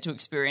the event to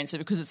experience it,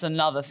 because it's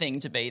another thing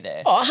to be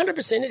there. Oh,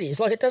 100% it is.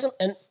 Like, it doesn't,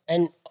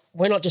 and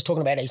we're not just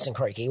talking about Eastern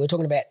Creek here. We're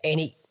talking about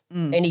any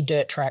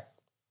dirt track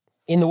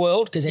in the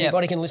world, because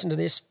anybody can listen to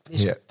this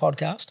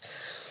podcast.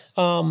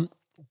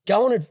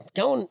 Go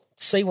and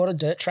see what a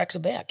dirt track's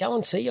about. Go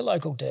and see your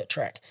local dirt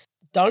track.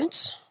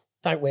 Don't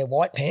wear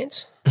white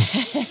pants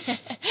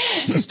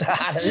for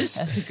starters.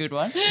 That's a good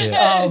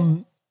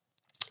one.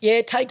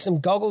 Take some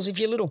goggles if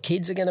your little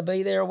kids are going to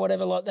be there or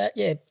whatever like that.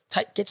 Yeah,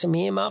 get some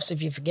earmuffs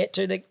if you forget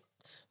to. The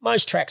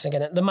major tracks are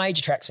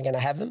going to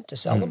have them to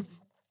sell them.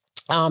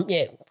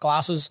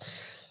 Glasses,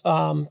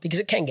 because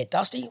it can get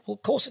dusty. Well,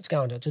 of course it's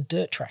going to. It's a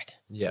dirt track.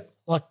 Yeah.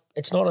 Like,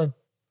 it's not a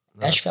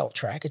asphalt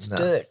track. It's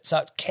dirt, so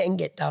it can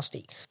get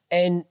dusty.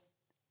 And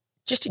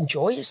just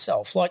enjoy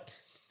yourself. Like,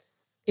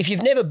 if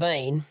you've never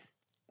been,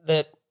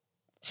 the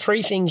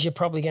 3 things you're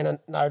probably going to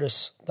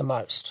notice the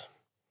most.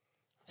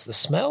 It's the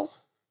smell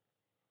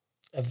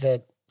of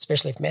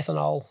especially if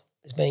methanol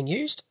is being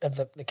used, of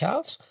the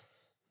cars,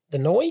 the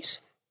noise,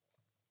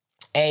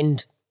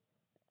 and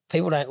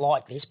people don't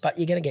like this, but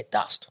you're going to get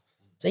dust.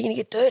 So you're going to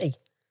get dirty,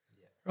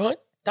 right?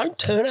 Don't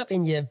turn up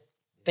in your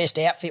best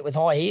outfit with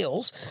high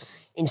heels.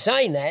 In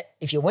saying that,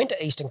 if you went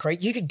to Eastern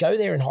Creek, you could go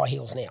there in high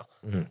heels now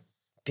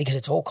because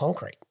it's all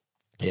concrete.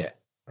 Yeah.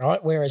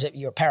 Right? Whereas if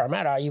you're a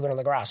Parramatta, you went on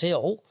the grass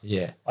hill.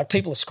 Yeah. Like,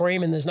 people are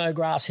screaming, there's no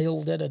grass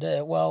hill,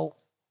 da-da-da. Well,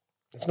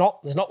 there's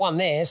not one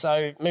there,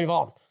 so move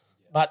on.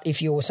 But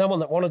if you were someone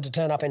that wanted to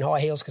turn up in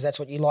high heels because that's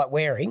what you like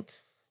wearing,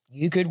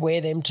 you could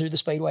wear them to the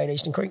Speedway at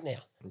Eastern Creek now,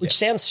 which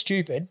sounds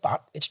stupid,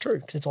 but it's true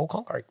because it's all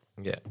concrete.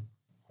 Yeah.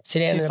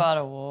 Sit down. Too far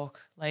to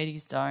walk.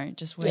 Ladies, don't.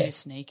 Just wear your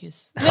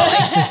sneakers. But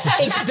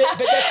that's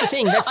the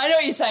thing. I know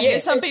what you're saying.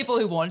 There's some people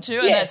who want to,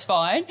 and that's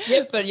fine.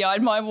 Yep. But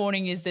my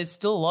warning is there's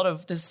still a lot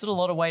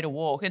of way to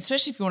walk,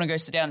 especially if you want to go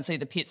sit down and see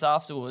the pits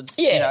afterwards.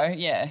 Yeah.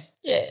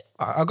 Yeah.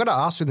 I've got to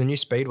ask, with the new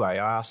Speedway,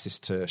 I asked this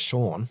to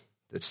Sean,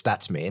 the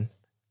stats man.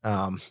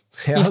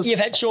 You've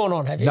had Sean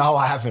on, have you? No,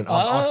 I haven't.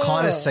 I've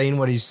kind of seen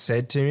what he's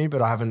said to me,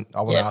 but I haven't.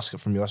 I want to ask it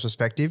from your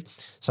perspective.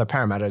 So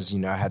Parramatta's,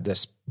 had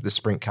the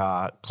Sprint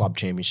Car Club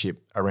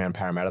Championship around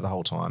Parramatta the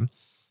whole time.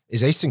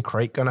 Is Eastern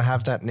Creek going to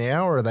have that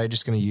now, or are they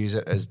just going to use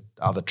it as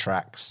other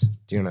tracks?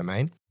 Do you know what I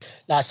mean?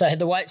 No,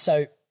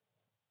 so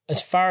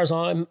as far as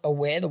I'm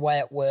aware, the way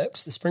it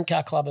works, the Sprint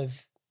Car Club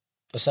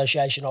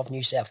Association of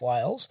New South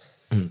Wales,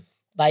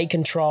 they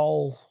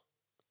control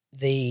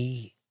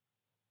the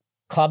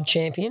club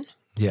champion.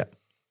 Yeah.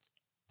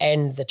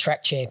 And the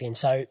track champion.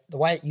 So the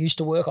way it used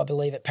to work, I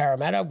believe, at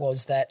Parramatta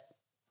was that,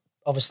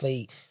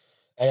 obviously,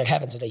 and it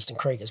happens at Eastern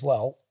Creek as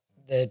well,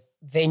 the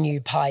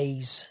venue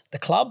pays the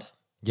club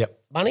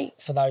money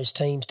for those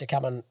teams to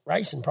come and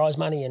race, and prize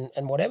money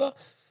and whatever.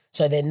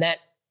 So then that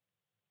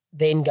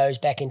then goes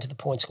back into the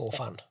point score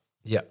fund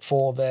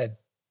for the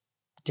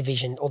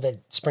division or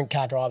the sprint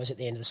car drivers at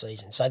the end of the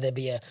season. So there'd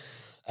be a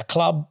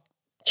club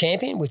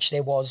champion, which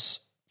there was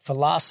for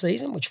last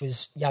season, which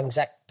was young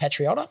Zach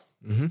Patriotta.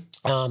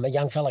 A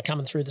young fella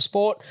coming through the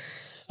sport,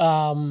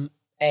 and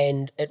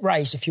it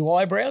raised a few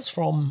eyebrows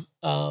from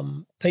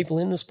people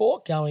in the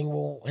sport going,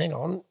 well, hang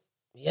on,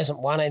 he hasn't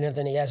won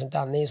anything, he hasn't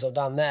done this or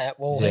done that.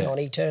 Well, hang on,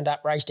 he turned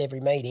up, raced every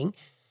meeting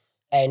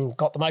and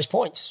got the most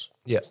points.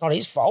 Yeah. It's not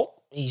his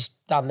fault. He's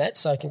done that,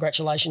 so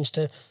congratulations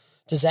to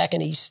Zach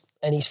and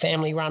his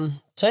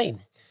family-run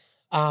team.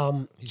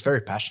 He's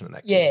very passionate,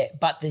 that kid. Yeah,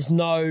 but there's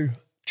no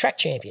track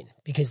champion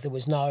because there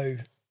was no...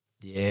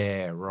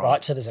 Yeah,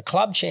 Right, so there's a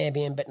club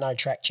champion but no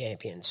track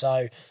champion.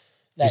 So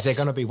is there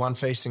going to be one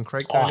for Eastern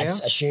Creek though now? I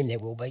assume there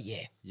will be,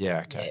 yeah.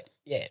 Yeah, okay.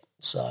 Yeah.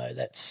 So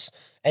that's...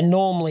 And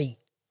normally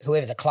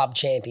whoever the club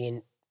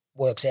champion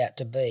works out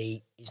to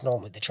be is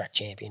normally the track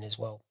champion as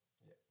well.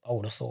 I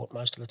would have thought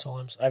most of the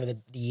times. Over the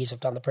years I've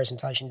done the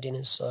presentation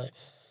dinners, so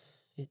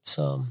it's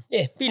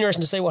be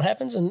interesting to see what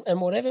happens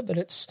and whatever, but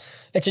it's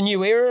a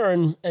new era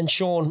and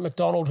Sean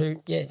McDonald,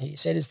 who he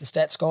said is the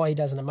stats guy, he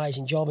does an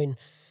amazing job in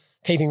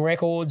keeping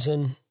records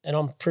and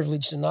I'm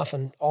privileged enough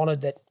and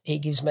honoured that he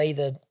gives me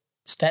the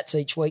stats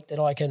each week that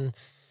I can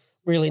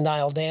really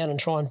nail down and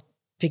try and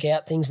pick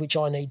out things which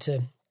I need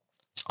to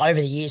over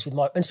the years with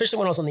especially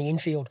when I was on the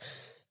infield.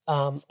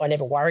 I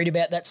never worried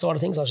about that side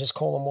of things. I was just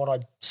calling what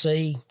I'd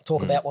see,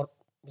 talk about what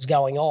was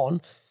going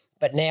on.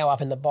 But now up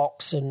in the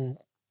box and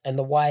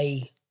the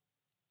way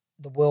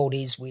the world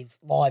is with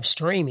live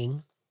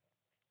streaming,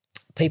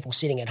 people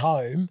sitting at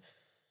home.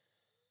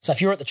 So if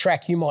you're at the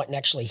track, you mightn't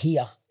actually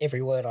hear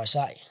every word I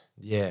say.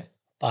 Yeah.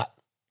 But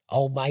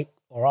old mate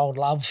or old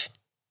love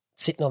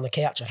sitting on the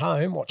couch at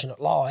home watching it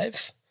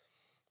live,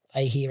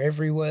 they hear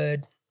every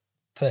word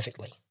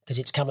perfectly because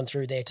it's coming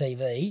through their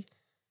TV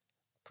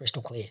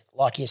crystal clear,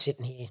 like you're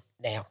sitting here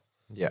now.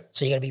 Yeah.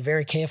 So you got to be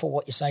very careful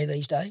what you say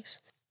these days.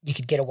 You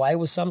could get away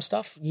with some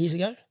stuff years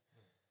ago,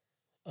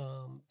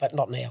 but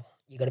not now.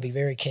 You got to be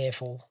very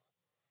careful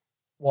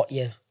what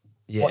you're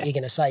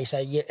going to say.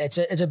 So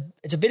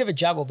it's a bit of a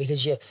juggle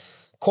because you're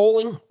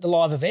calling the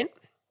live event,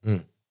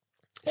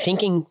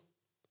 thinking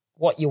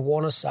what you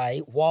want to say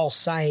while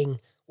saying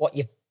what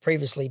you've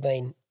previously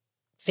been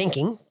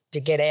thinking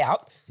to get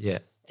out. Yeah.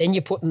 Then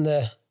you're putting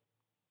the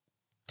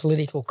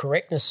political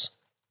correctness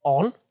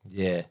on.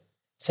 Yeah.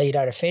 So you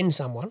don't offend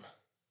someone.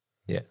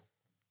 Yeah.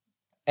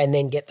 And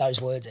then get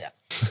those words out.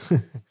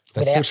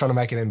 But still trying to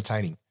make it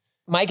entertaining.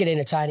 Make it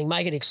entertaining,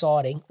 make it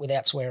exciting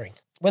without swearing.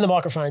 When the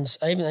microphones,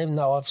 even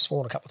though I've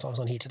sworn a couple of times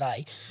on here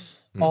today,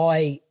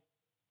 I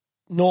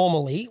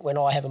normally, when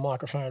I have a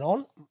microphone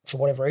on, for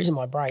whatever reason,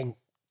 my brain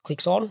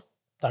clicks on,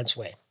 don't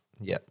swear.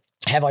 Yeah.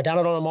 Have I done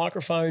it on a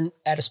microphone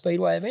at a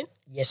Speedway event?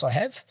 Yes, I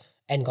have,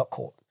 and got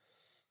caught.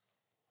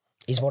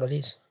 Is what it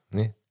is.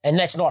 Yeah. And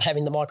that's not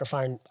having the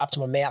microphone up to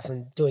my mouth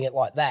and doing it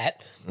like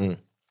that.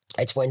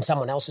 It's when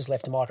someone else has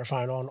left the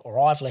microphone on or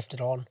I've left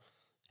it on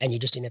and you're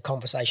just in a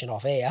conversation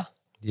off air.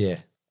 Yeah.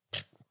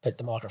 But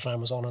the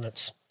microphone was on and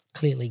it's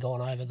clearly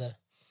gone over the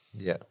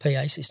Yeah.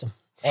 PA system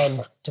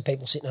and to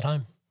people sitting at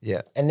home.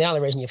 Yeah. And the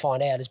only reason you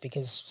find out is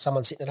because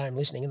someone's sitting at home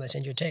listening and they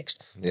send you a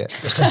text. Yeah.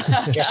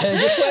 Just heard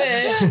you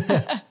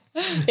swear.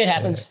 It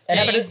happens.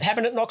 It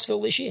happened at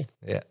Knoxville this year.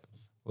 Yeah.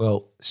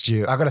 Well,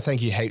 Stu, I've got to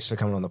thank you heaps for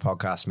coming on the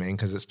podcast, man,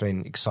 because it's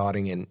been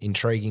exciting and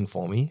intriguing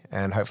for me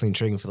and hopefully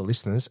intriguing for the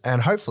listeners.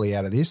 And hopefully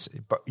out of this,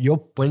 but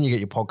when you get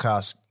your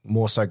podcast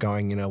more so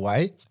going in a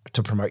way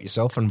to promote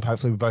yourself and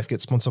hopefully we both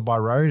get sponsored by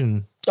Road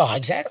and oh,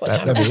 exactly.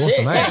 That'd be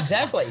awesome, eh? Yeah,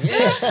 exactly.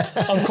 Yeah,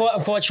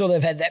 I'm quite sure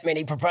they've had that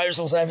many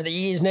proposals over the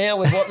years now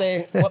with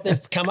what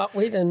they've come up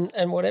with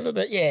and whatever.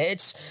 But yeah,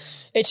 it's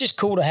just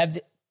cool to have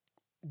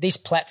this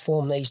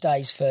platform these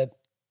days for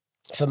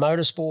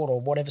motorsport or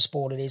whatever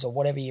sport it is or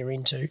whatever you're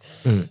into,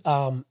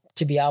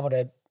 to be able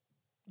to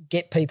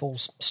get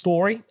people's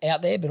story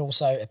out there, but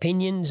also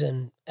opinions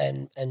and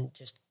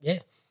just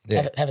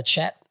have a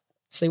chat,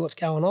 see what's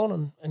going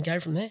on and go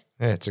from there.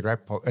 Yeah, it's a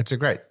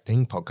great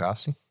thing,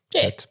 podcasting.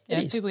 Yeah, it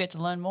is. People get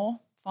to learn more,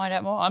 find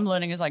out more. I'm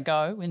learning as I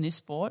go in this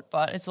sport,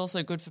 but it's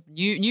also good for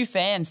new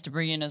fans to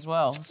bring in as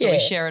well. So we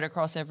share it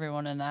across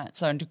everyone in that.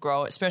 So to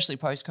grow, especially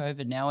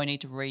post-COVID now, we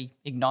need to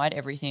reignite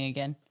everything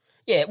again.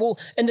 Yeah, well,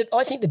 and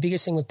I think the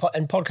biggest thing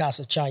and podcasts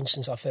have changed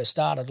since I first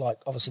started, like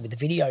obviously with the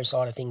video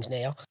side of things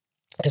now,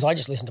 because I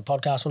just listen to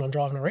podcasts when I'm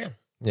driving around.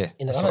 Yeah,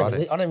 I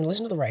don't even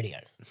listen to the radio.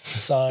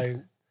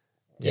 So,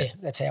 yeah,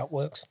 that's how it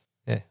works.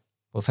 Yeah.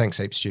 Well, thanks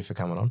heaps, Stu, for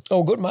coming on.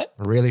 All good, mate.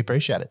 I really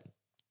appreciate it.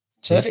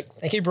 Perfect. Cheers.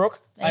 Thank you, Brooke.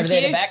 Over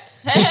there in the back.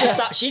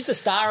 She's the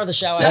star of the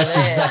show over That's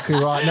there. exactly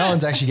right. No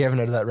one's actually given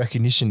her that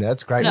recognition.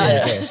 That's great being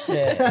a guest.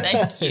 Yeah.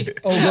 Thank you.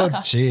 All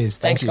good. Cheers.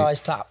 Thanks,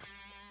 guys. Top.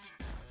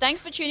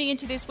 Thanks for tuning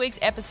into this week's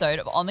episode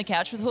of On the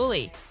Couch with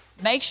Hooley.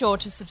 Make sure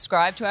to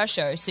subscribe to our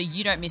show so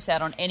you don't miss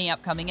out on any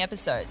upcoming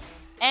episodes.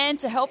 And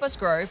to help us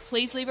grow,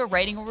 please leave a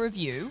rating or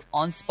review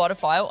on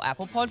Spotify or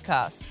Apple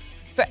Podcasts.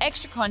 For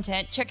extra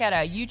content, check out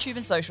our YouTube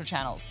and social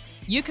channels.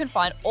 You can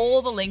find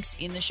all the links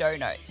in the show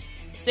notes.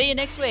 See you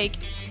next week.